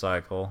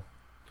motorcycle.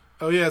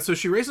 Oh, yeah, so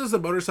she races the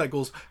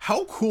motorcycles.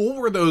 How cool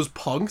were those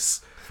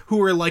punks who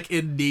were, like,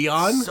 in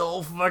neon?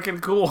 So fucking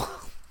cool.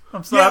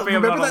 I'm so happy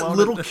I'm not alone. Remember that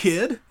little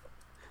kid?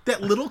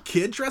 That little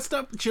kid dressed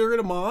up cheering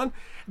him on?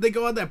 They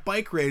go on that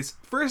bike race.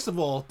 First of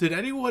all, did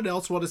anyone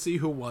else want to see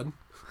who won?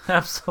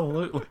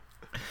 Absolutely.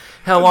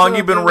 How long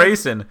you been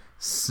racing?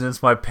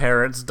 Since my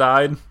parents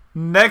died.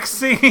 Next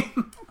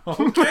scene.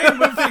 Okay,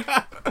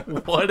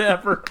 movie.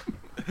 Whatever.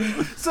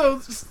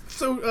 So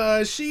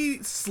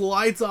she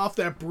slides off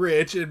that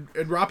bridge, and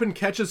Robin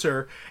catches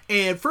her.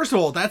 And first of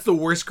all, that's the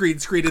worst green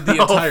screen in the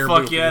entire movie.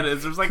 Oh, fuck yeah, it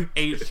is. There's like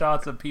 8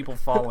 shots of people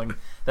falling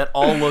that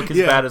all look as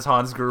bad as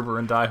Hans Gruber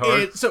in Die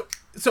Hard. And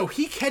so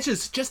he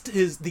catches just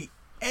the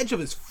edge of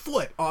his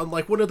foot on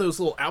like one of those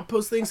little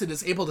outpost things and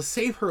is able to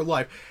save her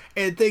life.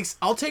 And thinks,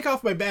 I'll take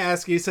off my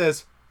mask. He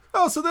says,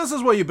 oh, so this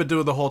is what you've been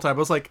doing the whole time. I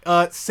was like,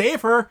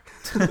 save her.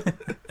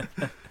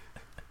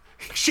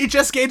 She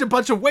just gained a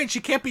bunch of weight.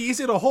 She can't be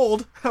easy to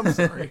hold. I'm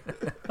sorry.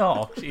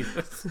 Oh,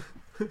 Jesus.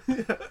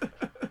 Yeah.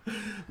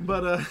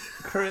 But,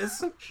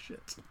 Chris,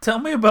 tell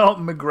me about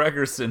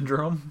McGregor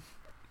syndrome.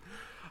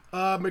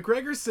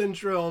 McGregor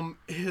syndrome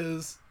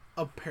is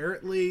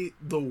apparently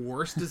the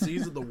worst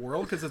disease in the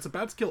world because it's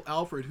about to kill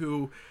Alfred,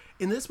 who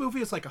in this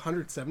movie is like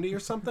 170 or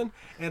something,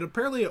 and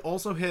apparently it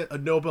also hit a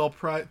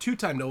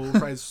two-time Nobel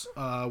Prize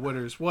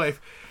winner's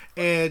wife,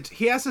 and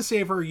he has to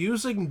save her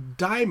using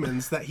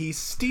diamonds that he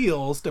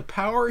steals to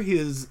power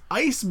his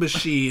ice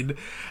machine,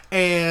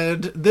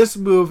 and this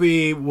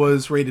movie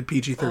was rated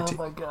PG-13. Oh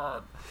my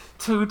god.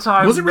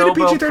 2-time was it rated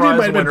Nobel PG-13? Prize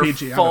Might have been winner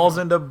PG. falls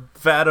into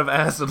vat of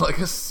acid like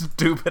a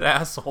stupid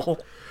asshole.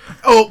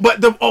 Oh,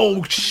 but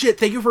oh shit!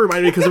 Thank you for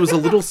reminding me because it was a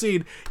little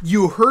scene.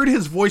 You heard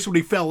his voice when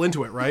he fell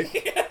into it, right?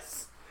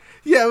 Yes.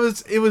 Yeah,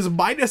 it was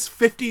minus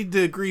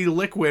 50-degree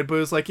liquid, but it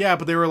was like, yeah,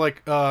 but there were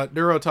like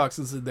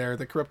neurotoxins in there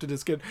that corrupted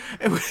his skin.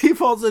 And when he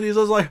falls in, he's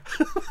just like,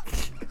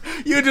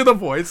 you do the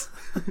voice.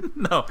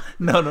 No.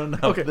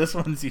 Okay, this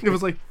one's you. It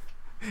was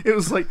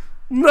like,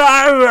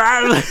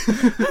 no.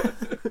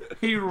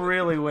 He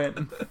really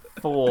went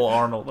full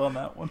Arnold on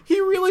that one.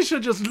 He really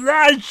should just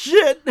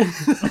shit.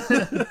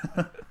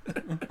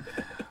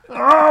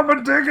 Oh,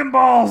 my digging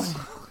balls.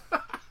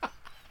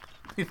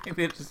 You think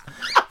they just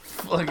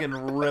fucking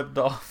ripped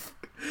off?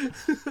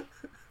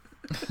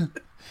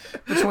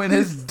 Between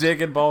his dick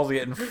and balls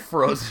getting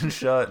frozen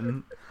shut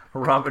and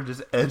Robin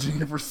just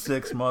edging for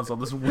 6 months while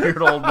this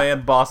weird old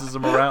man bosses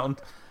him around.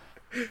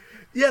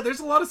 Yeah, there's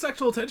a lot of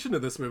sexual tension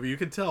in this movie. You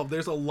can tell.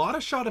 There's a lot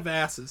of shot of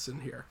asses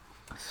in here.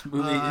 This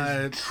movie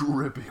is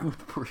dripping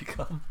with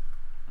pre-cum.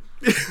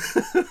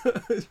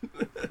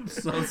 I'm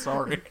so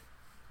sorry.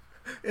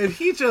 And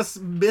he just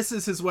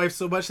misses his wife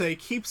so much that he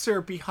keeps her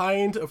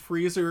behind a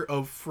freezer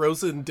of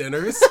frozen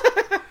dinners.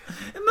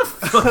 In the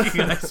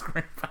fucking ice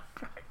cream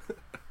factory.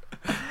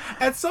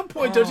 At some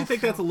point, don't you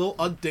think that's a little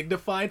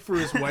undignified for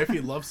his wife he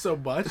loves so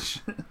much?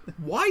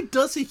 Why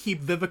does he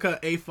keep Vivica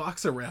A.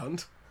 Fox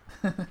around?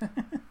 I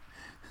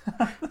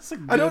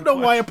don't know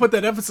why I put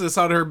that emphasis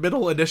on her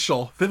middle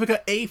initial, Vivica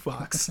A.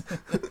 Fox.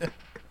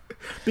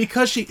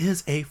 Because she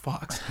is a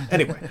fox.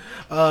 Anyway,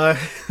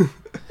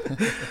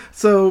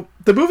 so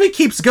the movie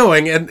keeps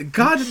going, and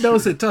God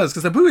knows it does,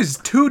 because the movie's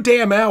 2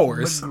 damn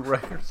hours.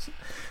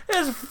 It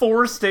has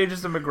 4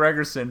 stages of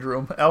McGregor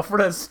syndrome.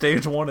 Alfred has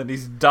stage 1, and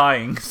he's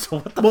dying. So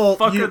what the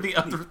fuck are the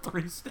other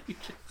 3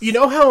 stages? You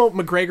know how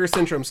McGregor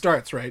syndrome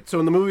starts, right?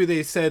 So in the movie,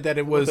 they said that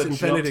it was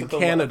invented in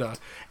Canada,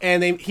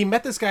 and he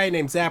met this guy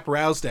named Zapp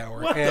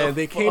Rousdower, and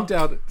they came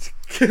down.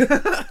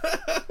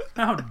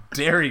 How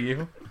dare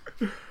you?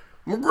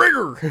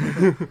 McGregor!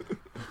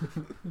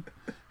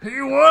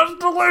 He was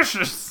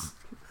delicious!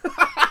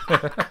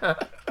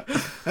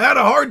 Had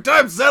a hard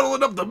time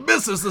settling up the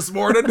missus this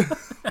morning.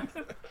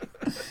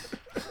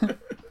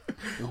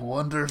 You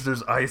wonder if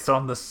there's ice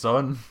on the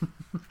sun.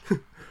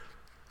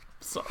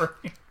 Sorry.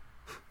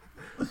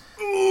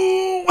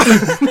 Ooh!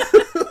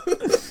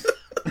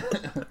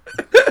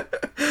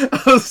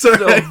 I'm sorry.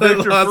 So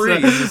Victor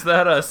Freeze, is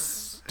that a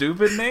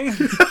stupid name?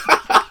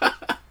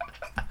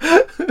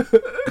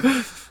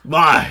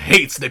 Ma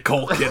hates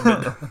Nicole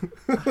Kidman.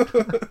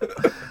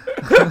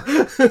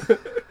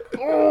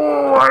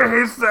 Oh, I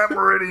hate Sam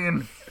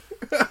Meridian.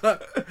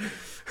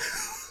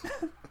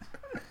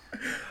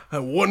 I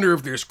wonder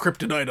if there's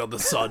kryptonite on the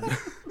sun.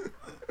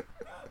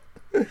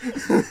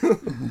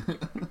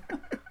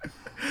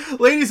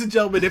 Ladies and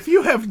gentlemen, if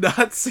you have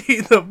not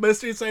seen the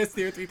Mystery Science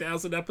Theater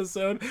 3000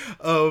 episode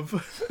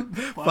of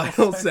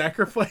Final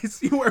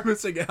Sacrifice, you are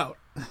missing out.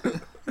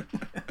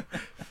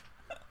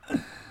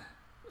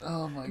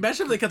 Oh my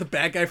Imagine if they got the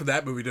bad guy from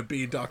that movie to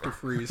be Dr.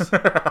 Freeze.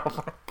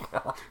 Oh my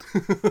god.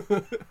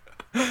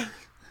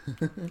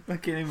 I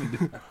can't even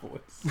do that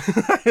voice.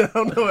 I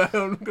don't know.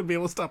 I'm going to be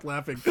able to stop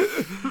laughing.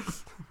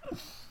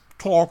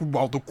 Talk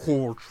about the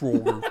core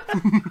troller.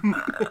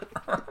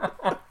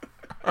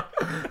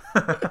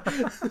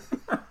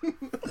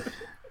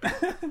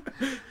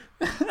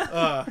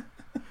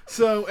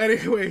 So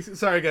anyway,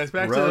 sorry guys,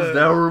 back to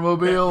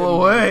Hourmobile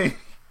away.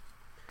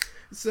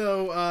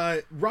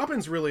 So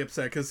Robin's really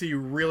upset because he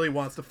really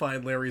wants to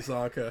find Larry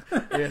Zonka.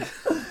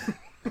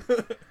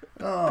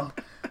 Oh,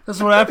 that's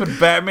what happened,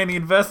 Batman. You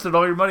invested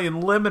all your money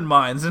in lemon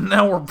mines, and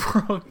now we're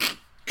broke.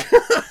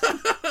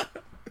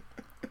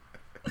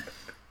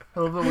 I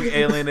love that we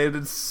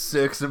alienated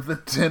 6 of the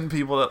 10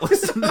 people that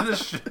listen to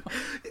this show.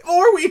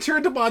 Or we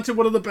turned him on to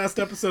one of the best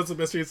episodes of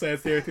Mystery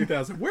Science Theater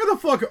 3000. Where the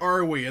fuck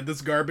are we in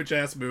this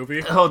garbage-ass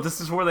movie? Oh, this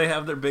is where they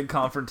have their big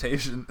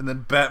confrontation, and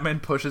then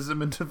Batman pushes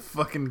him into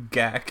fucking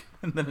gack,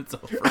 and then it's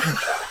over.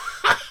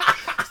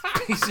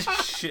 Piece of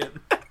shit.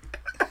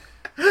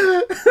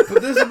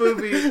 But this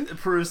movie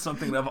proves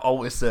something that I've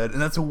always said,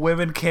 and that's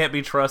women can't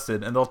be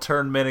trusted, and they'll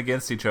turn men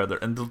against each other,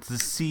 and they'll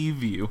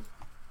deceive you.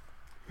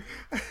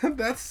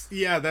 That's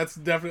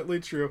definitely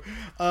true.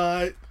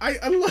 I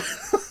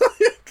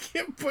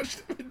can't push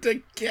him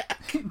into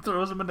gack. He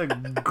throws him into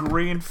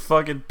green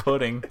fucking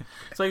pudding.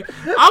 It's like,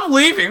 I'm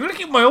leaving. I'm gonna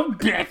keep my own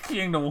bat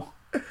signal.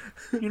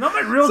 You're not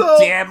my real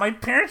dad. My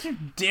parents are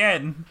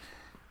dead.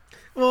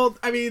 Well,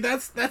 I mean,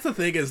 that's the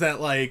thing is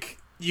that, like,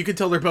 you can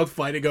tell they're both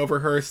fighting over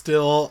her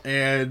still,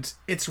 and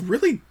it's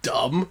really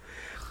dumb.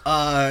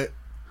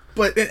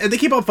 But and they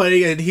keep on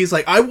fighting, and he's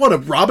like, I want to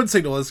Robin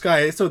signal this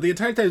guy. So the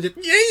entire time, just,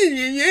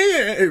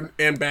 yeah.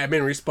 And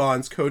Batman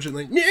responds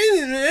cogently,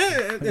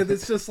 yeah. And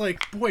it's just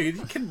like, boy,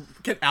 can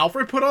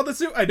Alfred put on the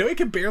suit? I know he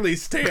can barely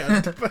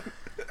stand, but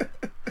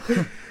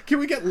can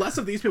we get less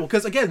of these people?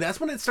 Because again, that's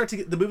when it starts to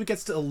get, the movie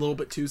gets to a little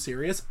bit too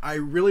serious. I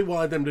really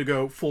wanted them to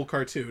go full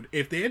cartoon.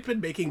 If they had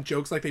been making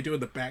jokes like they do in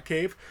the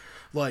Batcave,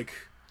 like,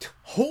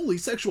 holy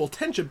sexual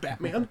tension,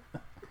 Batman.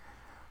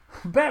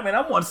 Batman,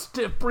 I'm one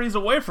stiff breeze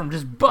away from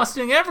just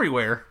busting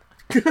everywhere.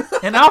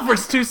 And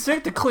Alfred's too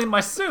sick to clean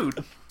my suit.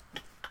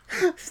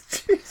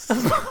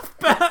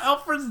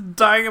 Alfred's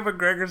dying of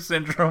McGregor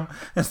syndrome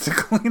has to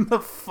clean the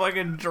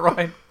fucking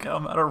dried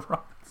gum out of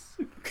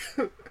Robin's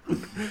suit.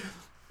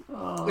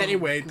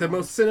 Anyway, the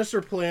most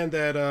sinister plan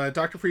that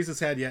Dr. Freeze has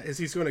had yet is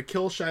he's going to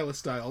kill Shyla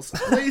Styles.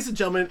 Ladies and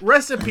gentlemen,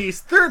 rest in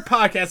peace. 3rd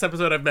podcast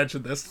episode I've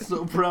mentioned this.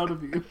 So proud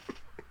of you.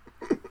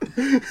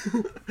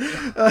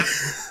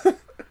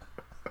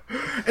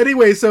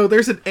 Anyway, so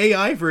there's an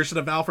AI version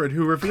of Alfred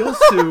who reveals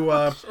to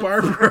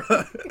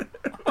Barbara.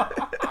 How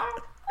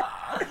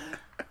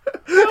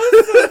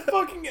does that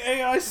fucking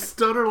AI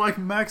stutter like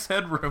Max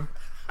Headroom?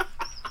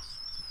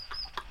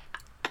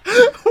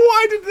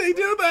 Why did they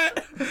do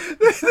that?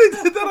 They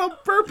did that on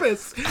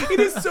purpose. It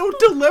is so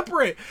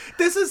deliberate.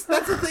 That's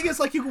the thing. Is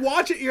like you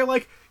watch it, you're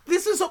like,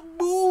 this is a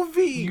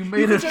movie. You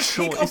made a choice.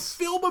 Take a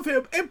film of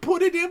him and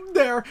put it in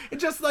there, and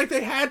just like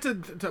they had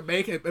to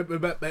make him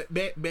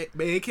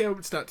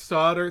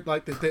stutter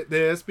like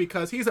this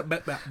because he's a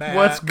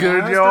What's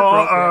good,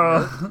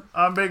 y'all?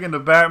 I'm big into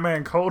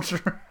Batman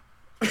culture.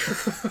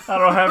 I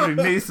don't have any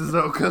nieces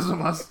though because of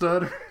my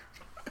stutter.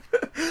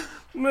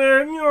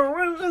 Man, you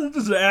know,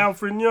 this is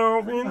Alfred, you know,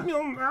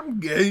 I'm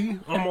gay,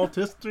 I'm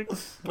autistic,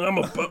 I'm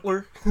a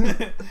butler.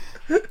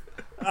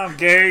 I'm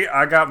gay,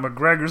 I got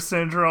McGregor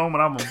syndrome,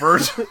 and I'm a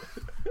virgin.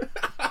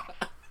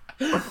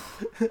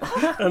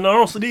 And I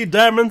also need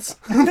diamonds.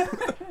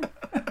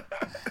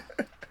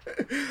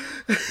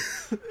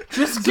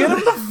 Just get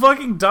him the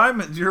fucking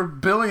diamonds. You're a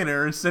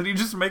billionaire. Instead, you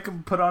just make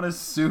him put on his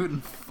suit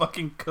and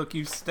fucking cook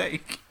you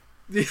steak.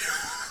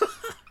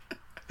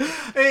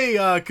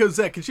 Hey,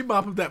 Cosette, can you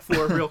mop up that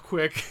floor real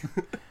quick?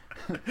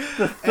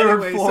 The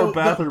third floor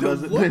bathroom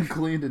hasn't been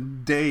cleaned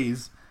in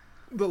days.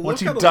 Why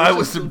don't you die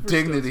with some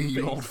dignity,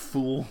 you old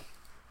fool?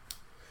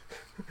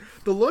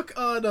 The look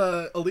on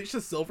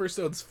Alicia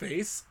Silverstone's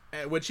face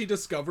when she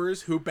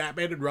discovers who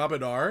Batman and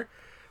Robin are,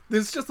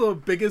 this is just the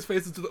biggest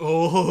face. It's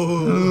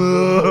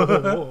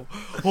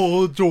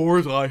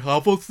George, I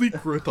have a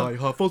secret. I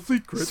have a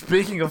secret.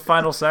 Speaking of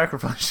Final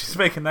Sacrifice, she's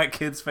making that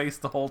kid's face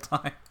the whole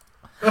time.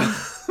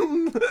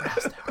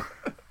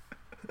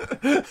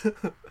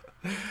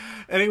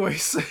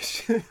 Anyways,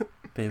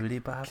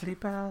 Bibbidi bobbidi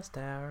bow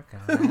star,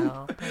 come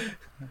help.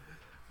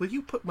 Will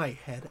you put my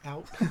head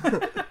out?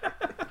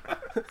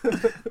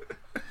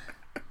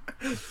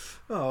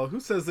 Oh, who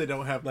says they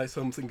don't have nice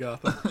homes in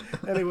Gotham?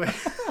 Anyway.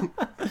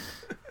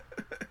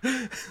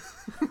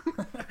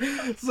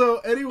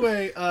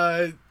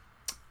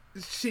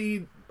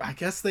 I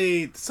guess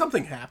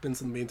something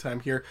happens in the meantime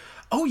here.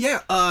 Oh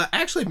yeah, I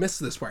actually missed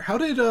this part. How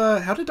did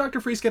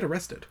Dr. Freeze get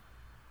arrested?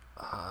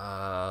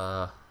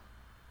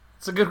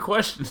 It's a good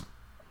question.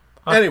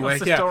 Anyway, I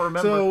just yeah. don't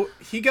remember. So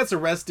he gets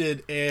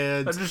arrested,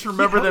 and I just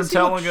remember them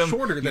telling him,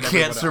 shorter "You than can't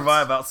everyone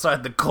survive else."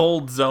 outside the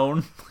cold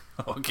zone."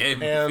 Okay,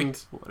 movie. And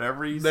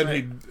whatever you then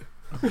say.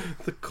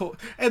 the cold,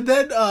 and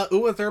then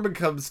Uma Thurman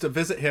comes to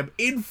visit him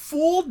in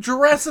full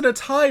dress and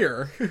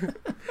attire.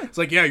 It's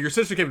like, yeah, your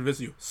sister came to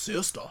visit you.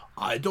 Sister,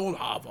 I don't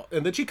have a.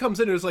 And then she comes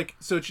in and is like,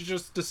 so she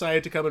just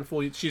decided to come in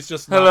full. She's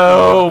just not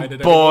Hello, behind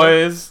it anymore.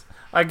 boys.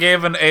 I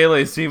gave an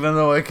alias even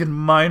though I can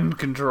mind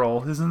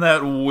control. Isn't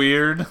that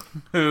weird?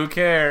 Who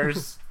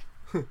cares?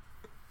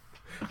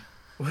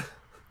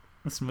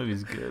 This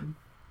movie's good.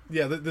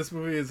 Yeah, this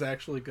movie is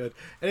actually good.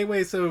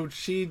 Anyway, so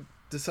she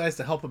decides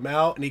to help him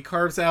out, and he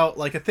carves out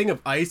like a thing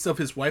of ice of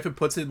his wife and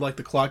puts it in like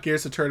the clock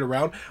gears to turn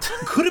around.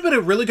 Could have been a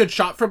really good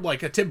shot from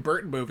like a Tim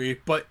Burton movie,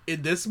 but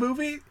in this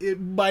movie, it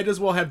might as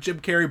well have Jim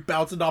Carrey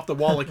bouncing off the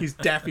wall like he's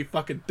Daffy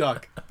fucking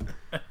Duck.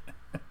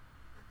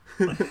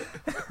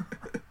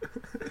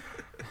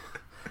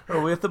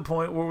 Are we at the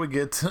point where we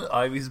get to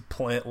Ivy's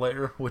plant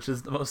lair, which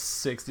is the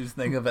most 60s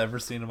thing I've ever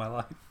seen in my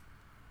life?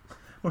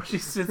 Where she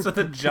sits with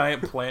a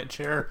giant plant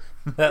chair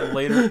that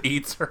later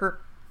eats her.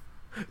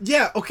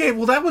 Yeah, okay,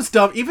 well that was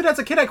dumb. Even as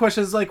a kid I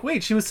questioned, like,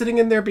 wait, she was sitting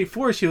in there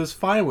before, she was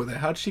fine with it.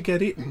 How'd she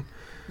get eaten?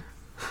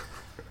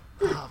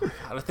 Oh my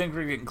god, I think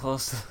we're getting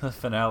close to the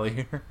finale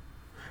here.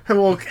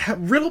 Well,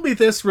 riddle me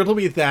this, riddle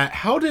me that.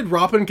 How did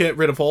Robin get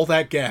rid of all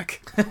that geck?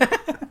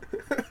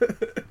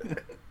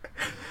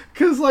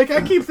 Because, like,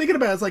 I keep thinking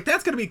about it. It's like,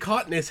 that's going to be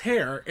caught in his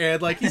hair.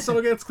 And, like, he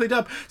somehow gets cleaned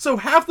up. So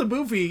half the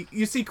movie,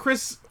 you see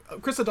Chris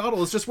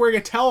O'Donnell is just wearing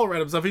a towel around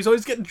himself. He's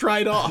always getting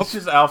dried off. It's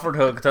just Alfred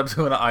hooked up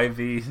to an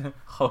IV,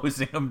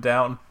 hosing him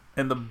down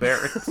in the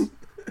barracks.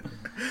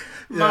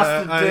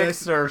 Master Dick,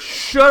 sir.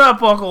 Shut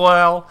up, Uncle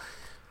Al.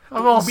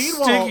 I'm all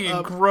sticky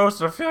and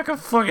gross. I feel like a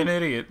fucking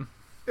idiot.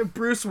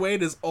 Bruce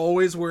Wayne is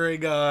always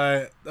wearing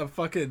a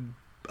fucking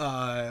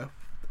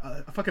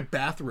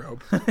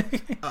bathrobe.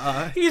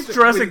 He's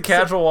dressing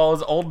casual while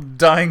his old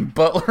dying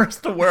butler has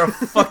to wear a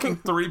fucking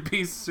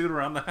 3-piece suit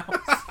around the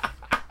house.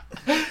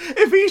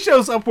 If he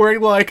shows up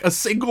wearing like a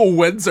single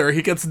Windsor,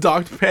 he gets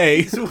docked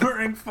pay. He's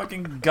wearing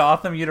fucking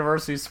Gotham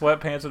University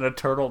sweatpants and a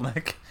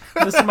turtleneck.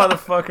 This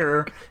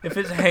motherfucker, if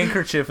his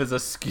handkerchief is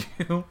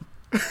askew,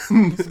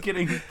 he's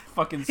getting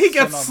fucking he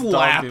gets sent on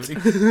dog slapped.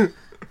 duty.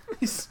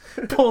 He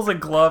pulls a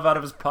glove out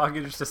of his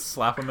pocket just to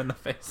slap him in the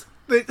face.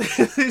 They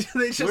just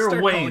We're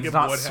start Waynes, him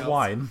not Woodhouse.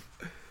 swine.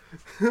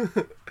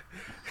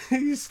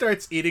 He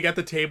starts eating at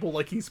the table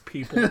like he's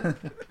people.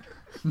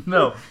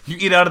 No, you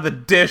eat out of the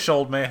dish,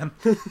 old man.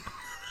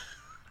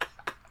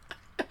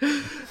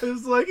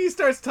 It's like he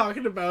starts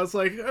talking about, it's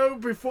like, oh,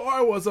 before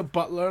I was a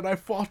butler and I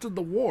fought in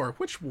the war.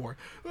 Which war?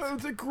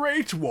 The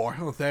Great War.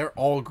 Oh, they're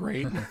all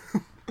great.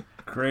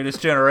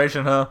 Greatest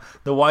generation, huh?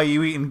 The why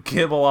you eating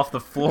kibble off the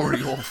floor,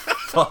 you old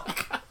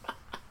fuck.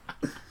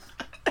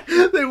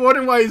 They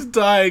wonder why he's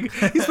dying.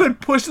 He's been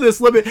pushed to this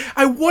limit.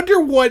 I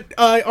wonder what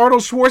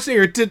Arnold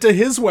Schwarzenegger did to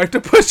his wife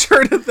to push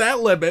her to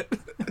that limit.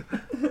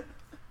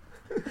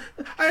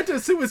 I have to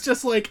assume it's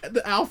just like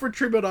the Alfred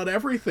treatment on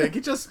everything. He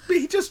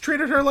just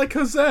treated her like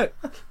Cosette.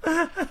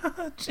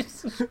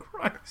 Jesus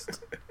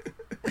Christ.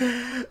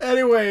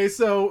 Anyway,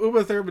 so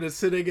Uma Thurman is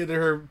sitting in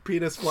her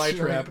penis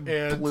flytrap,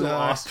 and Blue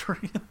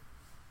Austrian.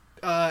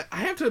 I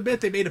have to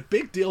admit, they made a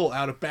big deal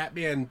out of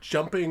Batman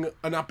jumping,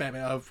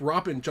 of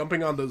Robin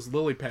jumping on those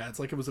lily pads.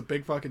 Like, it was a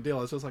big fucking deal.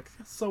 I was just like,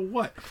 so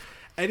what?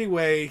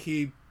 Anyway,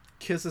 he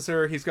kisses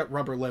her. He's got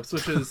rubber lips,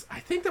 which is, I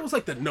think that was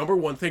like the number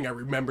one thing I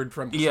remembered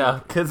from this movie.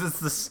 Because it's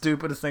the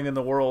stupidest thing in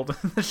the world.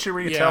 The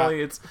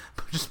Shiritelli, it's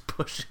just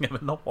pushing him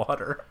in the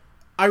water.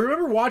 I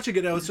remember watching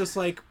it, I was just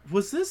like,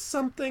 was this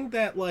something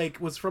that,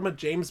 like, was from a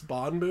James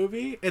Bond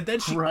movie? And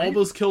then she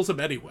almost kills him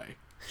anyway.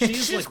 She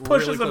just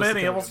pushes him in,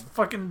 he almost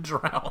fucking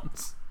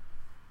drowns.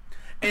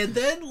 And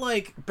then,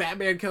 like,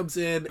 Batman comes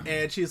in,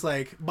 and she's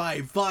like, my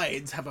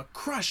vines have a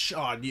crush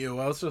on you.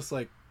 I was just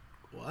like,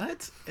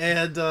 what?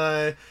 And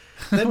then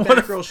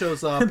Batgirl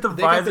shows up. The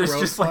vines is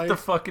just like the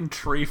fucking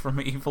tree from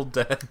Evil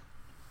Dead.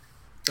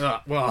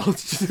 Well,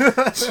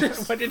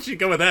 why did she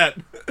go with that?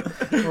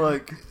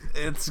 Look,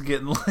 it's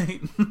getting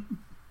late.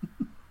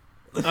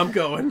 I'm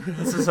going.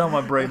 This is how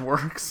my brain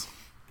works.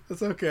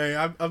 It's okay.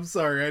 I'm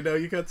sorry. I know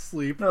you got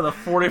sleep. No, the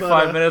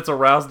 45 minutes of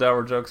Roused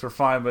Hour jokes are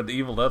fine, but the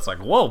Evil Dead's like,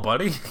 whoa,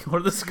 buddy, where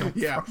did this come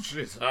from?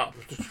 She's up.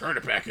 Just turn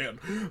it back in.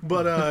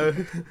 But,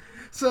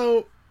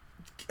 so,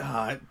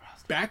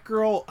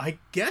 Batgirl, I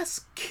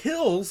guess,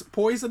 kills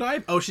Poison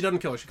Ivy. Oh, she doesn't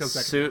kill her. She comes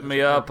back. Suit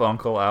me up,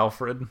 Uncle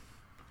Alfred.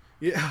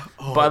 Yeah.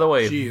 Oh, by the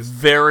way, geez.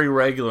 Very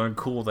regular and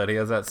cool that he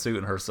has that suit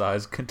in her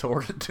size,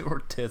 contorted to her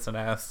tits and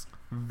ass.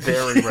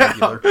 Very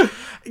regular.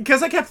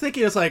 Because I kept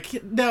thinking, it's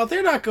like, no,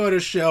 they're not going to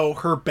show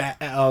her bat.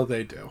 Oh,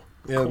 they do.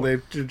 Yeah, they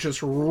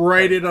just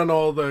write it on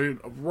all the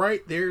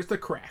right. There's the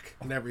crack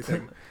and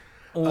everything.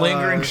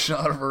 Lingering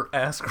shot of her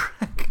ass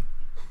crack.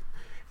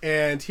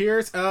 And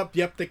here's up.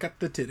 Yep, they got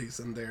the titties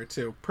in there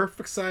too.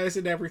 Perfect size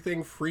and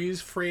everything. Freeze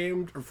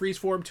formed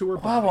to her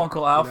body. Wow,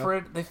 Uncle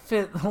Alfred, they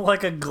fit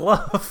like a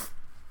glove.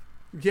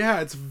 Yeah,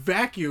 it's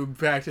vacuum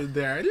packed in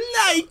there.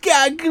 Like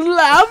a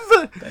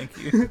glove! Thank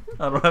you.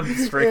 I don't have the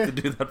strength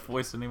to do that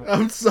voice anymore.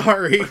 I'm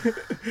sorry.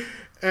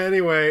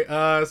 Anyway,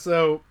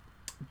 so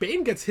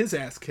Bane gets his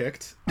ass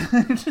kicked.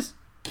 Just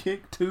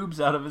kick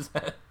tubes out of his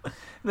head.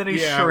 Then he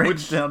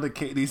shrinks down to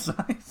Katie's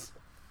size.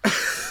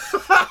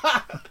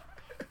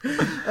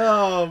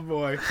 Oh,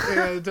 boy.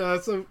 And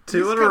so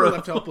he's kind of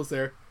left helpless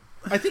there.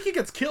 I think he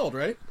gets killed,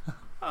 right?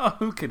 Oh,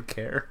 who could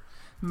care?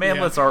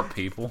 Manlets aren't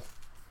people.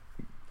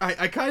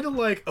 I kind of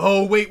like...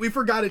 Oh, wait, we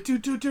forgot it.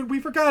 Dude, we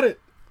forgot it.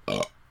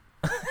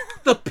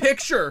 The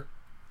picture.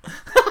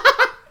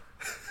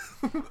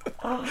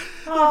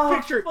 The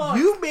picture. Fuck.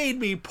 You made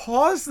me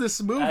pause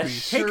this movie,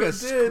 take a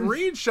did.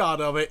 screenshot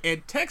of it,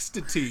 and text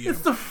it to you.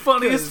 It's the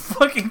funniest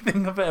fucking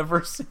thing I've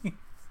ever seen.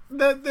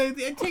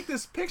 They take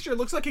this picture. It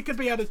looks like it could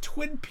be out of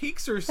Twin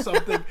Peaks or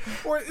something.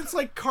 Or it's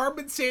like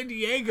Carmen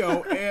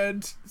Sandiego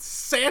and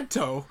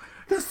Santo.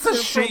 That's the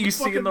shit you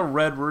see in the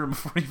Red Room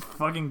before you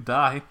fucking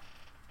die.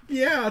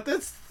 Yeah,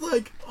 that's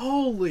like,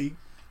 holy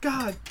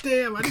god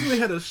damn. I nearly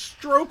had a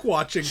stroke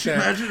watching that.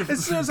 Imagine if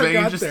as soon as Bane I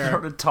got just there.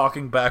 started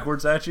talking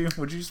backwards at you.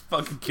 Would you just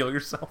fucking kill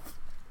yourself?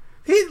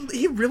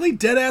 He really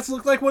deadass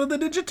looked like one of the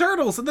Ninja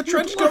Turtles in the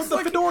trench coat and the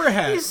fedora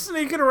hat. He's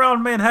sneaking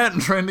around Manhattan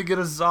trying to get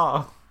a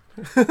Zaw.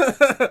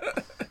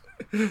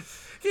 Can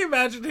you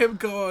imagine him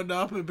going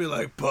up and be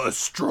like,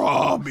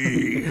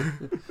 pastrami?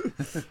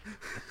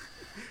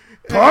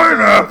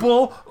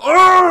 Pineapple!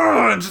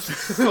 And just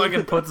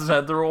fucking puts his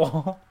head through a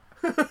wall.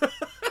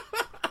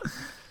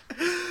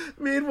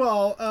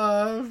 Meanwhile,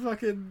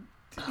 fucking...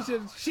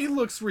 She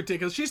looks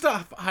ridiculous. She's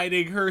not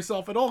hiding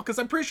herself at all, because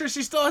I'm pretty sure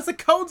she still has the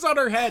cones on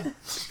her head.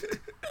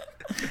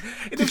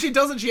 And if she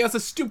doesn't, she has a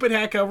stupid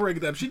hat covering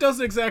them. She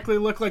doesn't exactly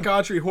look like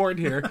Audrey Horne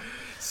here.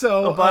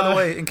 So, Oh, by the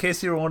way, in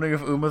case you were wondering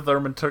if Uma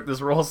Thurman took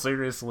this role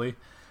seriously,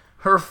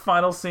 her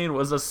final scene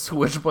was a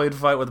switchblade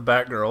fight with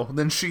Batgirl.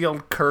 Then she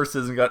yelled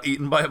curses and got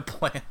eaten by a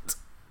plant.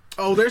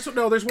 Oh, there's one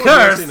more scene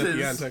at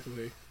the end,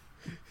 technically.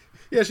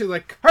 Yeah, she's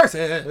like,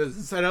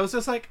 curses! And I was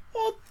just like,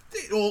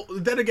 well,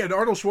 then again,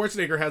 Arnold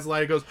Schwarzenegger has a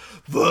line that goes,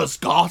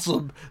 first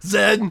Gotham,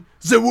 then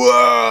the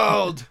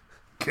world!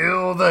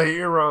 Kill the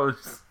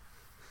heroes.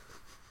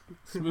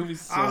 This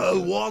movie's so I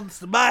good.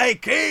 want my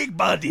cake,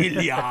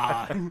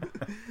 Badilla!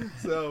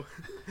 So,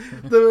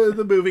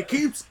 the movie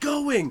keeps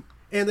going.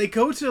 And they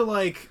go to,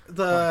 like,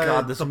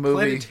 the movie,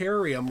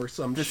 planetarium or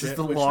some This shit. is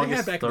the which they had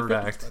longest back in third the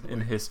 50s, act by the way.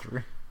 in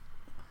history.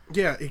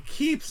 Yeah, it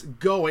keeps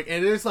going,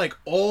 and it's like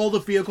all the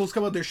vehicles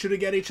come out, they're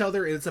shooting at each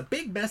other, and it's a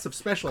big mess of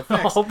special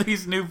effects. All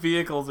these new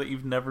vehicles that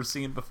you've never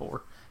seen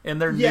before. In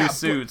their Yeah, new but-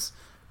 suits.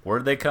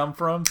 Where'd they come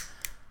from?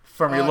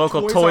 From your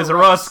local Toys Toys R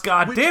R Us. Us.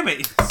 God Which- damn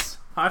it.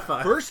 High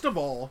five. First of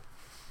all,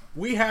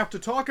 we have to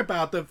talk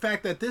about the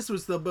fact that this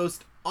was the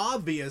most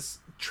obvious,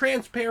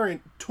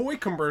 transparent toy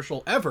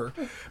commercial ever,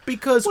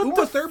 because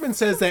Uma Thurman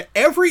says that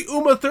every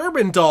Uma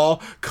Thurman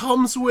doll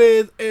comes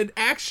with an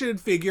action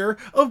figure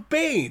of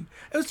Bane.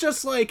 It's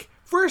just like,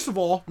 first of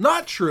all,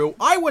 not true.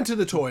 I went to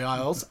the toy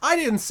aisles. I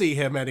didn't see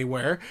him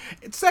anywhere.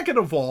 And second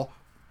of all,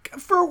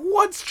 for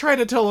once try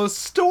to tell a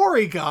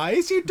story,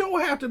 guys. You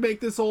don't have to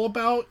make this all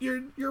about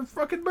your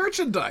fucking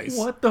merchandise.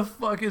 What the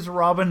fuck is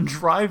Robin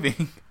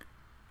driving?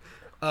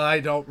 I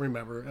don't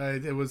remember.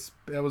 That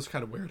was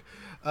kind of weird.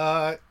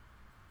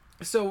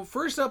 So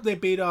first up, they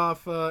beat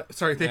off. Oh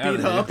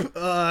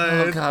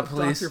God,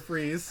 please. Dr.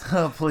 Freeze.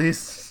 Oh,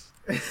 please.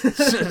 I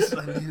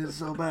need it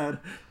so bad.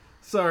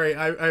 Sorry,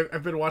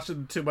 I've been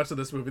watching too much of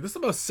this movie. This is the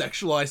most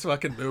sexualized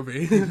fucking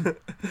movie.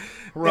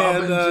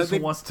 Robin And, just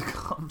wants to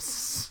come.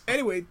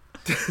 Anyway,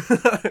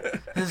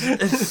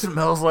 It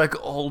smells like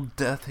old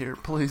death here.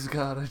 Please,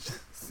 God.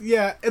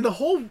 yeah, and the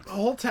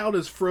whole town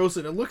is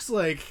frozen. It looks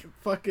like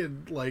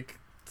fucking like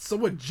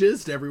someone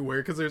jizzed everywhere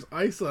because there's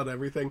ice on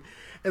everything.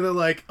 And they're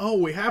like, oh,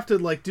 we have to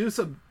like do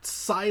some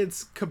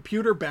science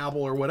computer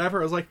babble or whatever.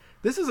 I was like,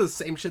 this is the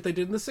same shit they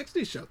did in the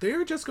 60s show.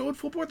 They're just going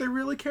full board. They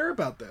really care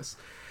about this.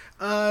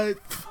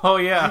 Oh,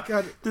 yeah. I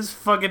got- This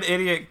fucking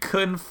idiot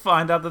couldn't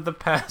find out that the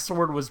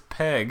password was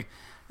PEG.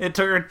 It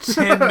took her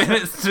 10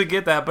 minutes to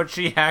get that, but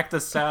she hacked a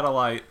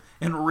satellite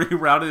and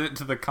rerouted it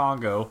to the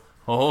Congo.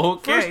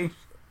 Okay.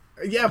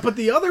 Yeah, but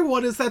the other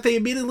one is that they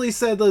immediately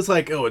said, it's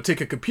like, oh, it'd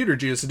take a computer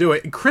genius to do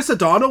it. And Chris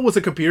O'Donnell was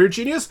a computer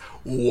genius?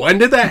 When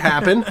did that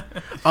happen?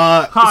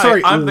 Hi,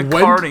 sorry, I'm the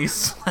when- Carney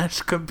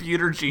 /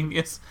 computer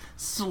genius /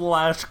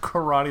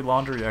 karate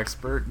laundry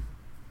expert.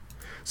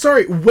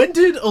 Sorry, when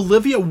did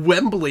Olivia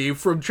Wembley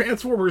from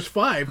Transformers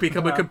 5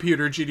 become a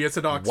computer genius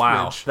at Oxbridge?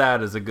 Wow,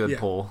 that is a good Yeah.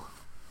 pull.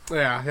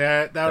 Yeah, I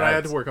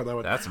had to work on that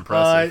one. That's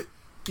impressive.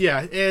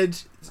 Yeah,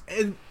 and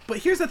but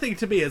here's the thing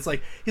to me, it's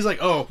like, he's like,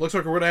 oh, looks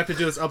like we're gonna have to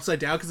do this upside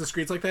down because the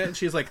screen's like that, and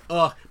she's like,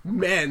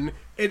 men,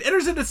 and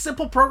enters in a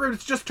simple program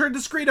to just turn the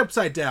screen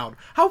upside down.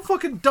 How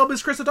fucking dumb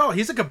is Chris O'Donnell?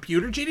 He's a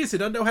computer genius, he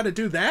doesn't know how to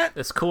do that?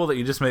 It's cool that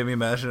you just made me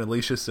imagine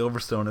Alicia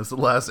Silverstone as the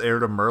last heir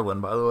to Merlin,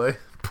 by the way.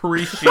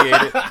 Appreciate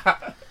it.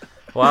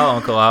 Wow,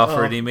 Uncle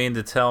Alfred, you mean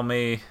to tell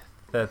me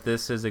that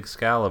this is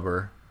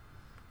Excalibur?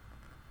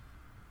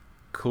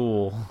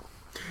 Cool.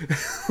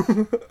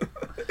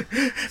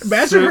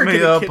 Imagine Suit her me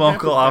getting up,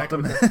 kidnapped Uncle and back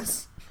with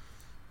Optimus.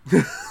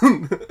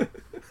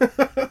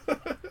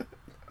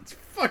 It's a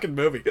fucking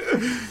movie.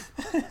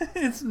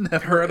 It's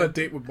never Her on a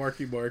date with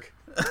Marky Mark.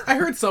 I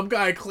heard some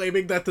guy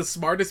claiming that the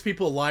smartest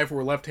people alive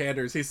were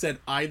left-handers. He said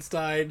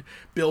Einstein,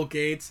 Bill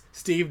Gates,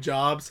 Steve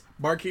Jobs,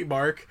 Marky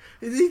Mark.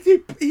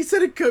 He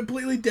said it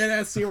completely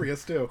dead-ass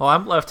serious, too. Well,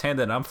 I'm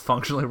left-handed and I'm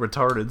functionally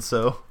retarded,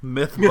 so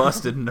myth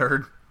busted,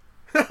 nerd.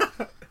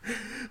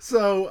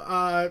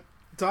 So,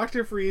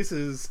 Dr. Freeze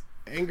is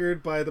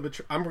angered by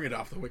the I'm reading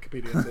off the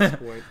Wikipedia at this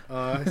point.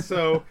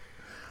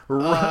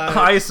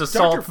 Ice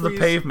assaults Dr. the Freeze-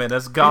 pavement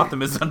as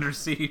Gotham is under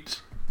siege.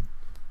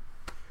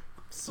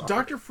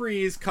 Dr.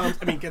 Freeze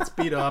gets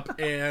beat up,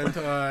 and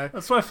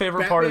That's my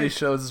favorite part of Batman- these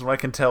shows is when I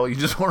can tell you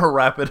just want to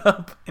wrap it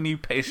up and you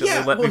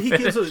patiently let me he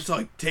finish. gives it's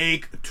like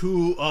take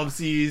 2 of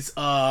these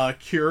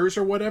cures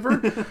or whatever,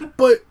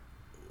 but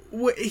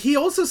he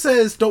also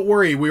says, "Don't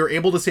worry, we were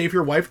able to save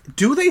your wife."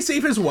 Do they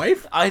save his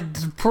wife? I'm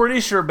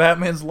pretty sure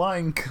Batman's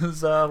lying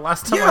because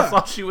last time I Yeah.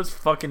 thought she was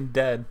fucking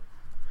dead.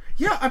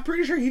 Yeah, I'm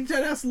pretty sure he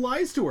dead-ass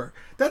lies to her.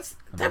 That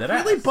Deadass.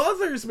 really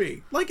bothers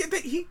me. Like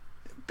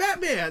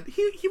Batman,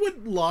 he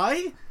wouldn't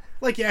lie.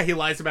 Like, yeah, he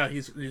lies about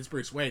he's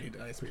Bruce Wayne. He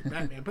lies to be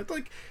Batman, but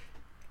like,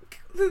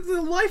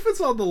 the life is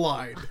on the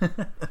line.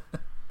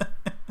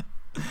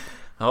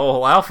 Oh,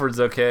 well, Alfred's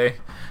okay.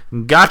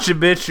 Gotcha,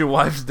 bitch. Your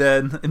wife's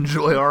dead.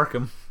 Enjoy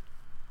Arkham.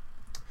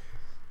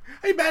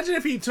 Imagine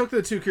if he took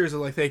the 2 cures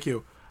and like, thank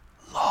you.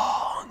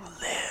 Long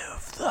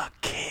live the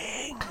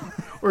king.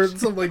 Or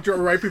something like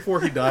right before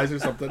he dies or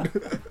something.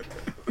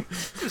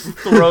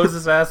 Throws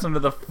his ass into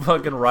the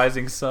fucking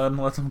rising sun.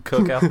 Lets him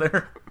cook out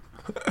there.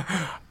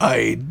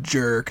 I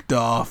jerked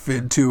off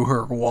into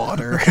her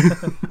water.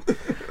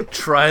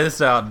 Try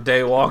this out,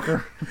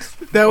 Daywalker.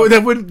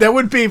 That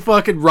would be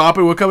fucking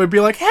Robin would come and be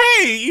like,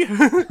 hey,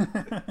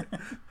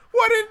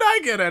 why didn't I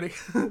get any?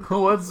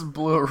 What's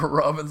blue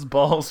Robin's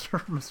balls or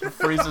Mr.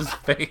 Freeze's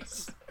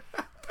face?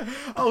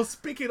 Oh,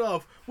 speaking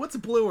of, what's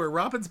bluer,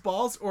 Robin's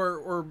balls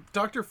or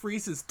Dr.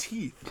 Freeze's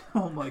teeth?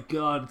 Oh my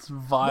god, it's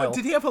vile. What,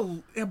 did he have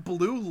a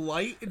blue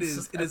light in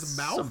his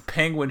mouth? Some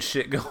penguin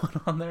shit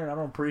going on there. I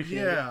don't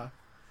appreciate it. Yeah.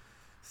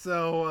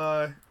 So,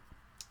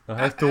 I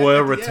have to wear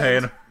a at the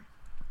retainer. end,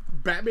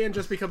 Batman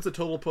just becomes a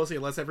total pussy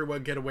and lets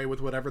everyone get away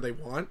with whatever they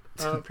want,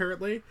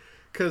 apparently.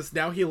 Because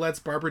now he lets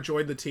Barbara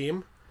join the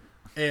team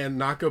and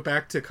not go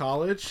back to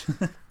college.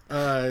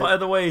 By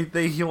the way,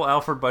 they heal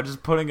Alfred by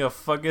just putting a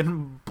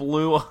fucking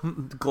blue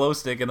glow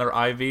stick in their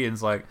IV, and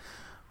it's like,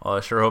 well, I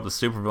sure hope the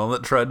supervillain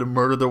that tried to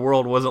murder the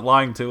world wasn't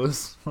lying to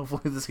us.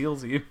 Hopefully this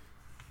heals you.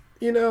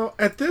 You know,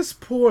 at this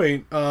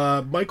point,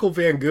 Michael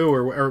Van Gogh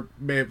or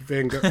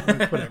Van Gogh,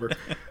 whatever,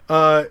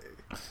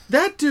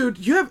 that dude,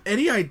 you have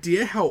any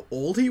idea how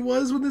old he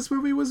was when this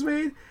movie was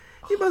made?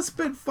 He must have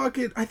been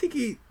fucking, I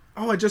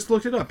just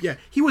looked it up. Yeah,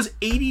 he was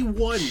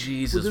 81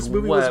 Jesus when this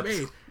movie wept. was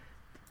made.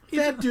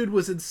 That dude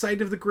was in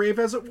sight of the grave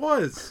as it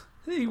was.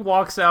 He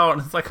walks out,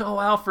 and it's like, oh,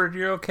 Alfred,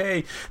 you're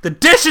okay. The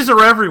dishes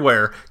are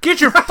everywhere.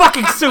 Get your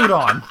fucking suit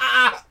on.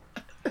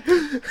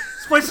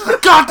 This place is a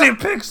goddamn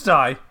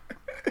pigsty.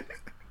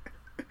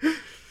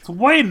 It's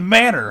Wayne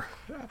Manor.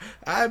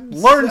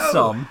 Learn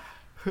some.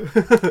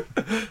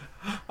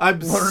 I'm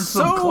Learn some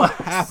so class.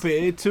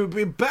 happy to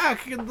be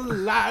back in the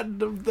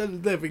land of the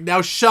living.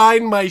 Now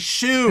shine my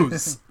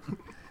shoes.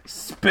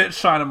 Spit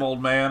shine 'em,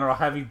 old man, or I'll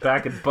have you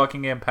back at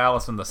Buckingham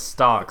Palace in the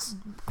stocks.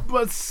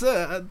 But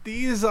sir,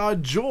 these are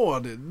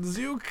Jordans.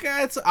 You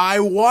can't. I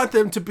want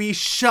them to be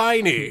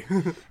shiny.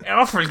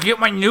 Alfred, get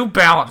my New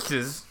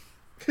Balances.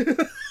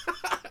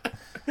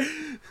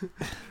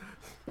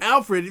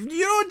 Alfred, you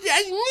don't.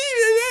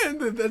 I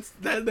need it.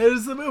 That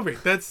is the movie.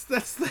 That's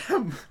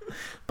them.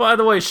 By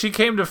the way, she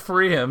came to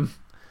free him.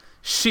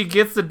 She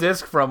gets the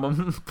disc from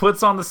him,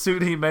 puts on the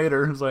suit he made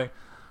her, and is like,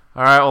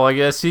 alright, well, I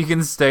guess you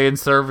can stay in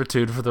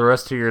servitude for the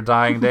rest of your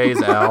dying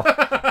days, Al.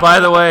 By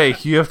the way,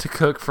 you have to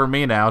cook for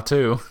me now,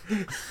 too.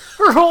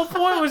 Her whole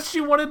point was she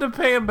wanted to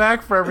pay him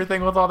back for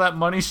everything with all that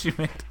money she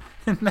made.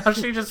 And now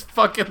she just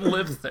fucking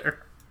lives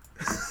there.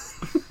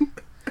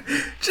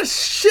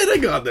 Just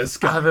shitting on this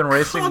guy. I've been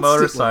racing constantly.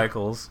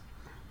 motorcycles.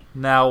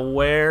 Now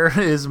where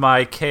is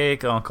my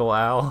cake, Uncle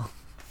Al?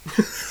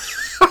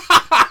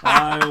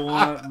 I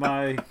want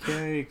my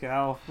cake,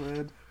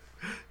 Alfred.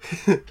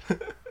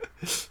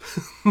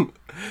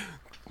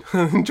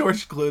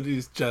 George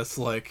Clooney's just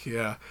like,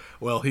 yeah,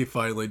 well, he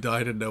finally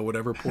died and no one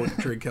ever poured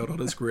a drink out on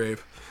his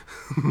grave.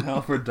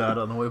 Alfred died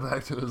on the way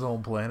back to his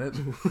home planet.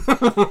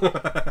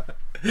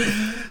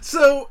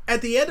 So,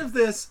 at the end of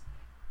this,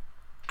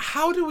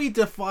 how do we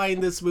define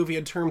this movie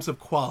in terms of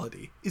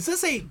quality? Is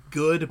this a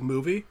good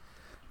movie?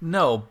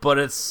 No, but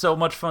it's so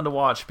much fun to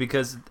watch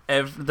because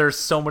there's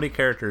so many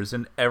characters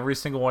and every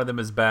single one of them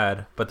is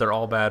bad, but they're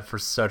all bad for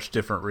such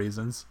different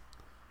reasons.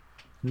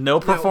 No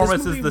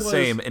performance is the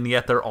same, and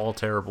yet they're all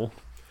terrible.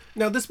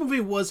 Now, this movie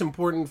was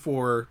important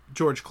for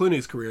George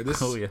Clooney's career.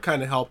 This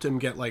kind of helped him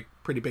get, like,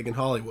 pretty big in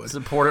Hollywood. It's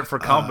important for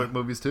comic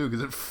movies, too,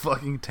 because it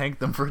fucking tanked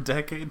them for a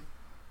decade.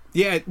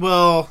 Yeah,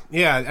 well,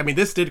 yeah, I mean,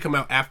 this did come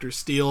out after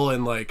Steel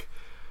and, like,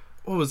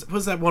 what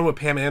was that one with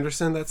Pam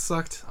Anderson that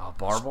sucked? Oh,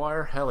 Barbed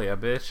Wire? Hell yeah,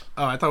 bitch.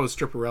 Oh, I thought it was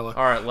Stripperella.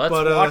 All right, let's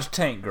watch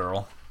Tank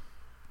Girl.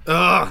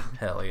 Ugh.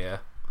 Hell yeah.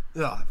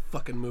 Ugh,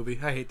 fucking movie.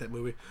 I hate that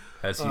movie.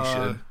 As you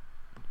should.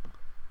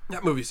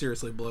 That movie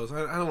seriously blows.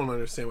 I don't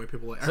understand why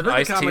people like. Is it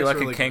Ice-T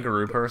like a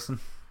kangaroo person?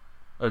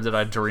 Or did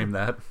I dream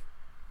that?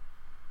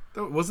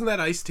 Wasn't that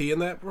Ice-T in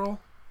that role?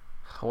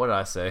 What did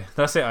I say?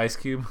 Did I say Ice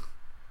Cube?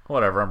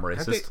 Whatever, I'm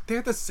racist.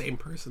 They're the same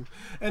person.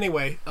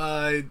 Anyway,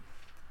 I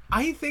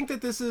think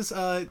that this is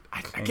again,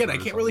 I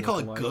can't really call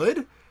it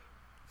good,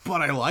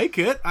 but I like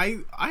it.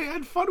 I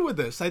had fun with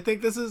this. I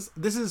think this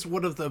is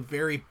one of the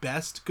very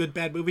best good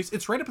bad movies.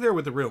 It's right up there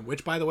with The Room,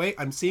 which, by the way,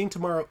 I'm seeing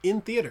tomorrow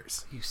in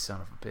theaters. You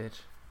son of a bitch.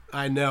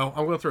 I know.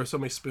 I'm going to throw so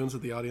many spoons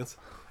at the audience,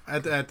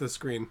 at the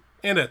screen,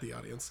 and at the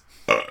audience.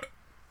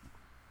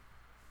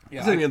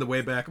 Yeah, sitting in the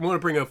way back. I'm going to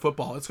bring a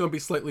football. It's going to be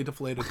slightly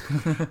deflated.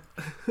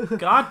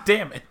 God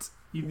damn it!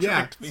 You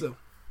tricked me.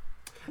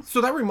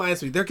 So that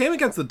reminds me, their game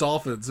against the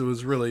Dolphins, it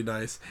was really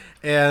nice.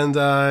 And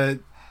I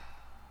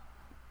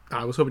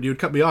was hoping you would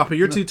cut me off, but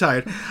you're too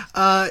tired.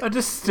 I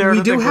just stared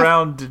at the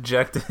ground,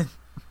 dejected.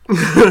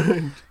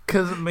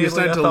 Because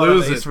immediately I thought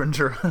of Ace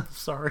Ventura.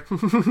 Sorry.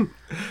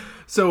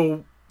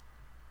 So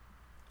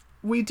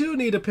we do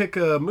need to pick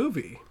a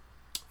movie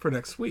for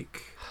next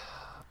week.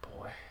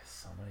 Boy,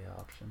 so many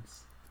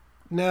options.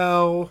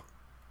 Now,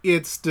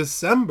 it's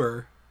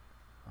December.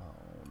 Oh,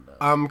 no.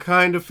 I'm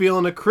kind of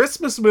feeling a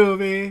Christmas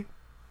movie.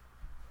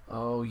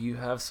 Oh, you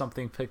have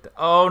something picked.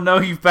 Oh no,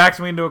 you've backed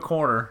me into a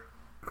corner,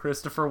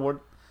 Christopher.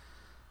 What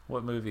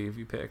movie have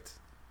you picked?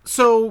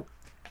 So,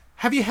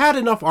 have you had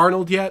enough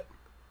Arnold yet?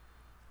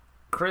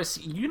 Chris,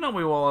 you know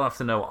me well enough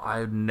to know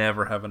I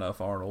never have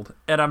enough Arnold,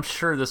 and I'm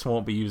sure this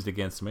won't be used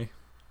against me.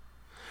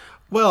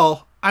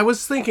 Well, I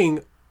was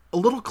thinking a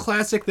little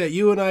classic that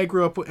you and I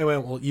grew up with.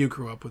 Well, you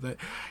grew up with it.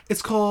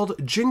 It's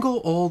called Jingle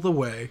All the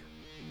Way.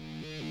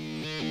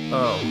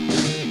 Oh.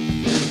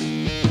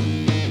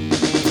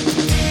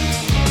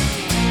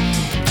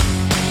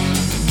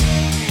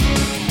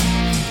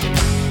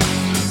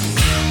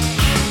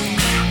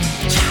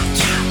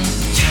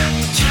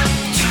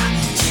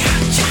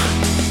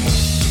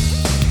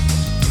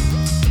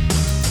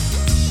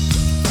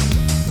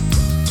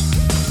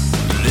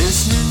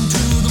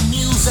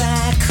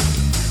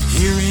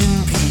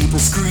 Hearing people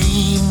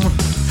scream,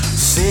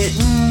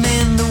 sitting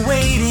in the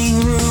waiting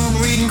room,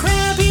 reading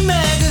crappy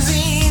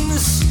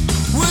magazines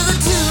with a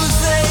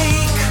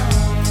toothache.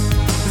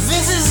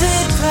 This is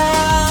it,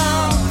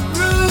 pal.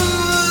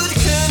 Root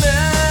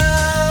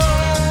canal.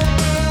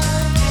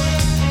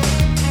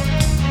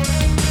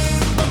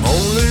 My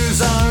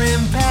molars are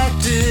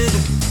impacted.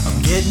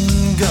 I'm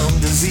getting gum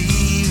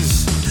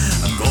disease.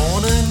 I'm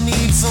gonna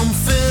need some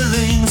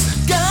fillings.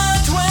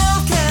 Got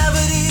 12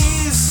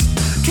 cavities.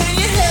 Can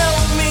you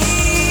help me?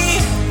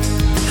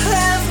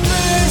 Have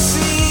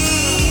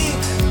mercy,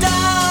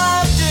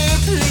 doctor,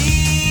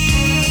 please.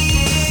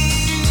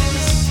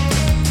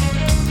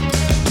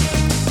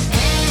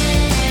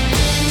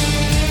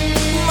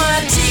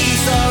 My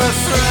teeth are a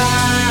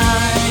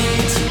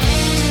fright.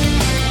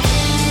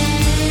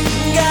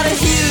 Got a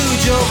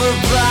huge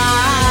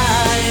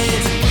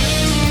overbite.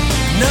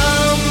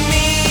 Numb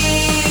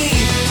me,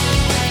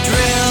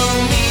 drill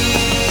me,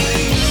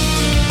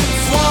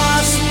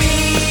 floss me.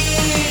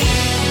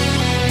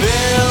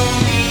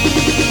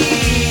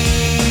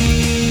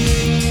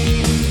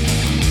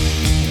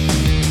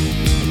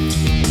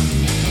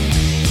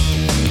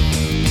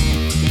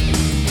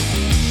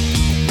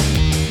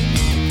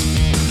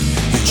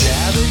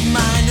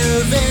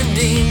 Nerve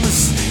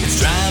endings, it's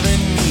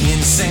driving me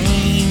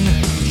insane.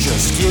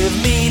 Just give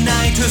me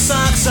nitrous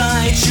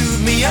oxide,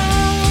 shoot me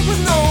out with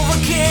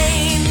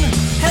Novocaine.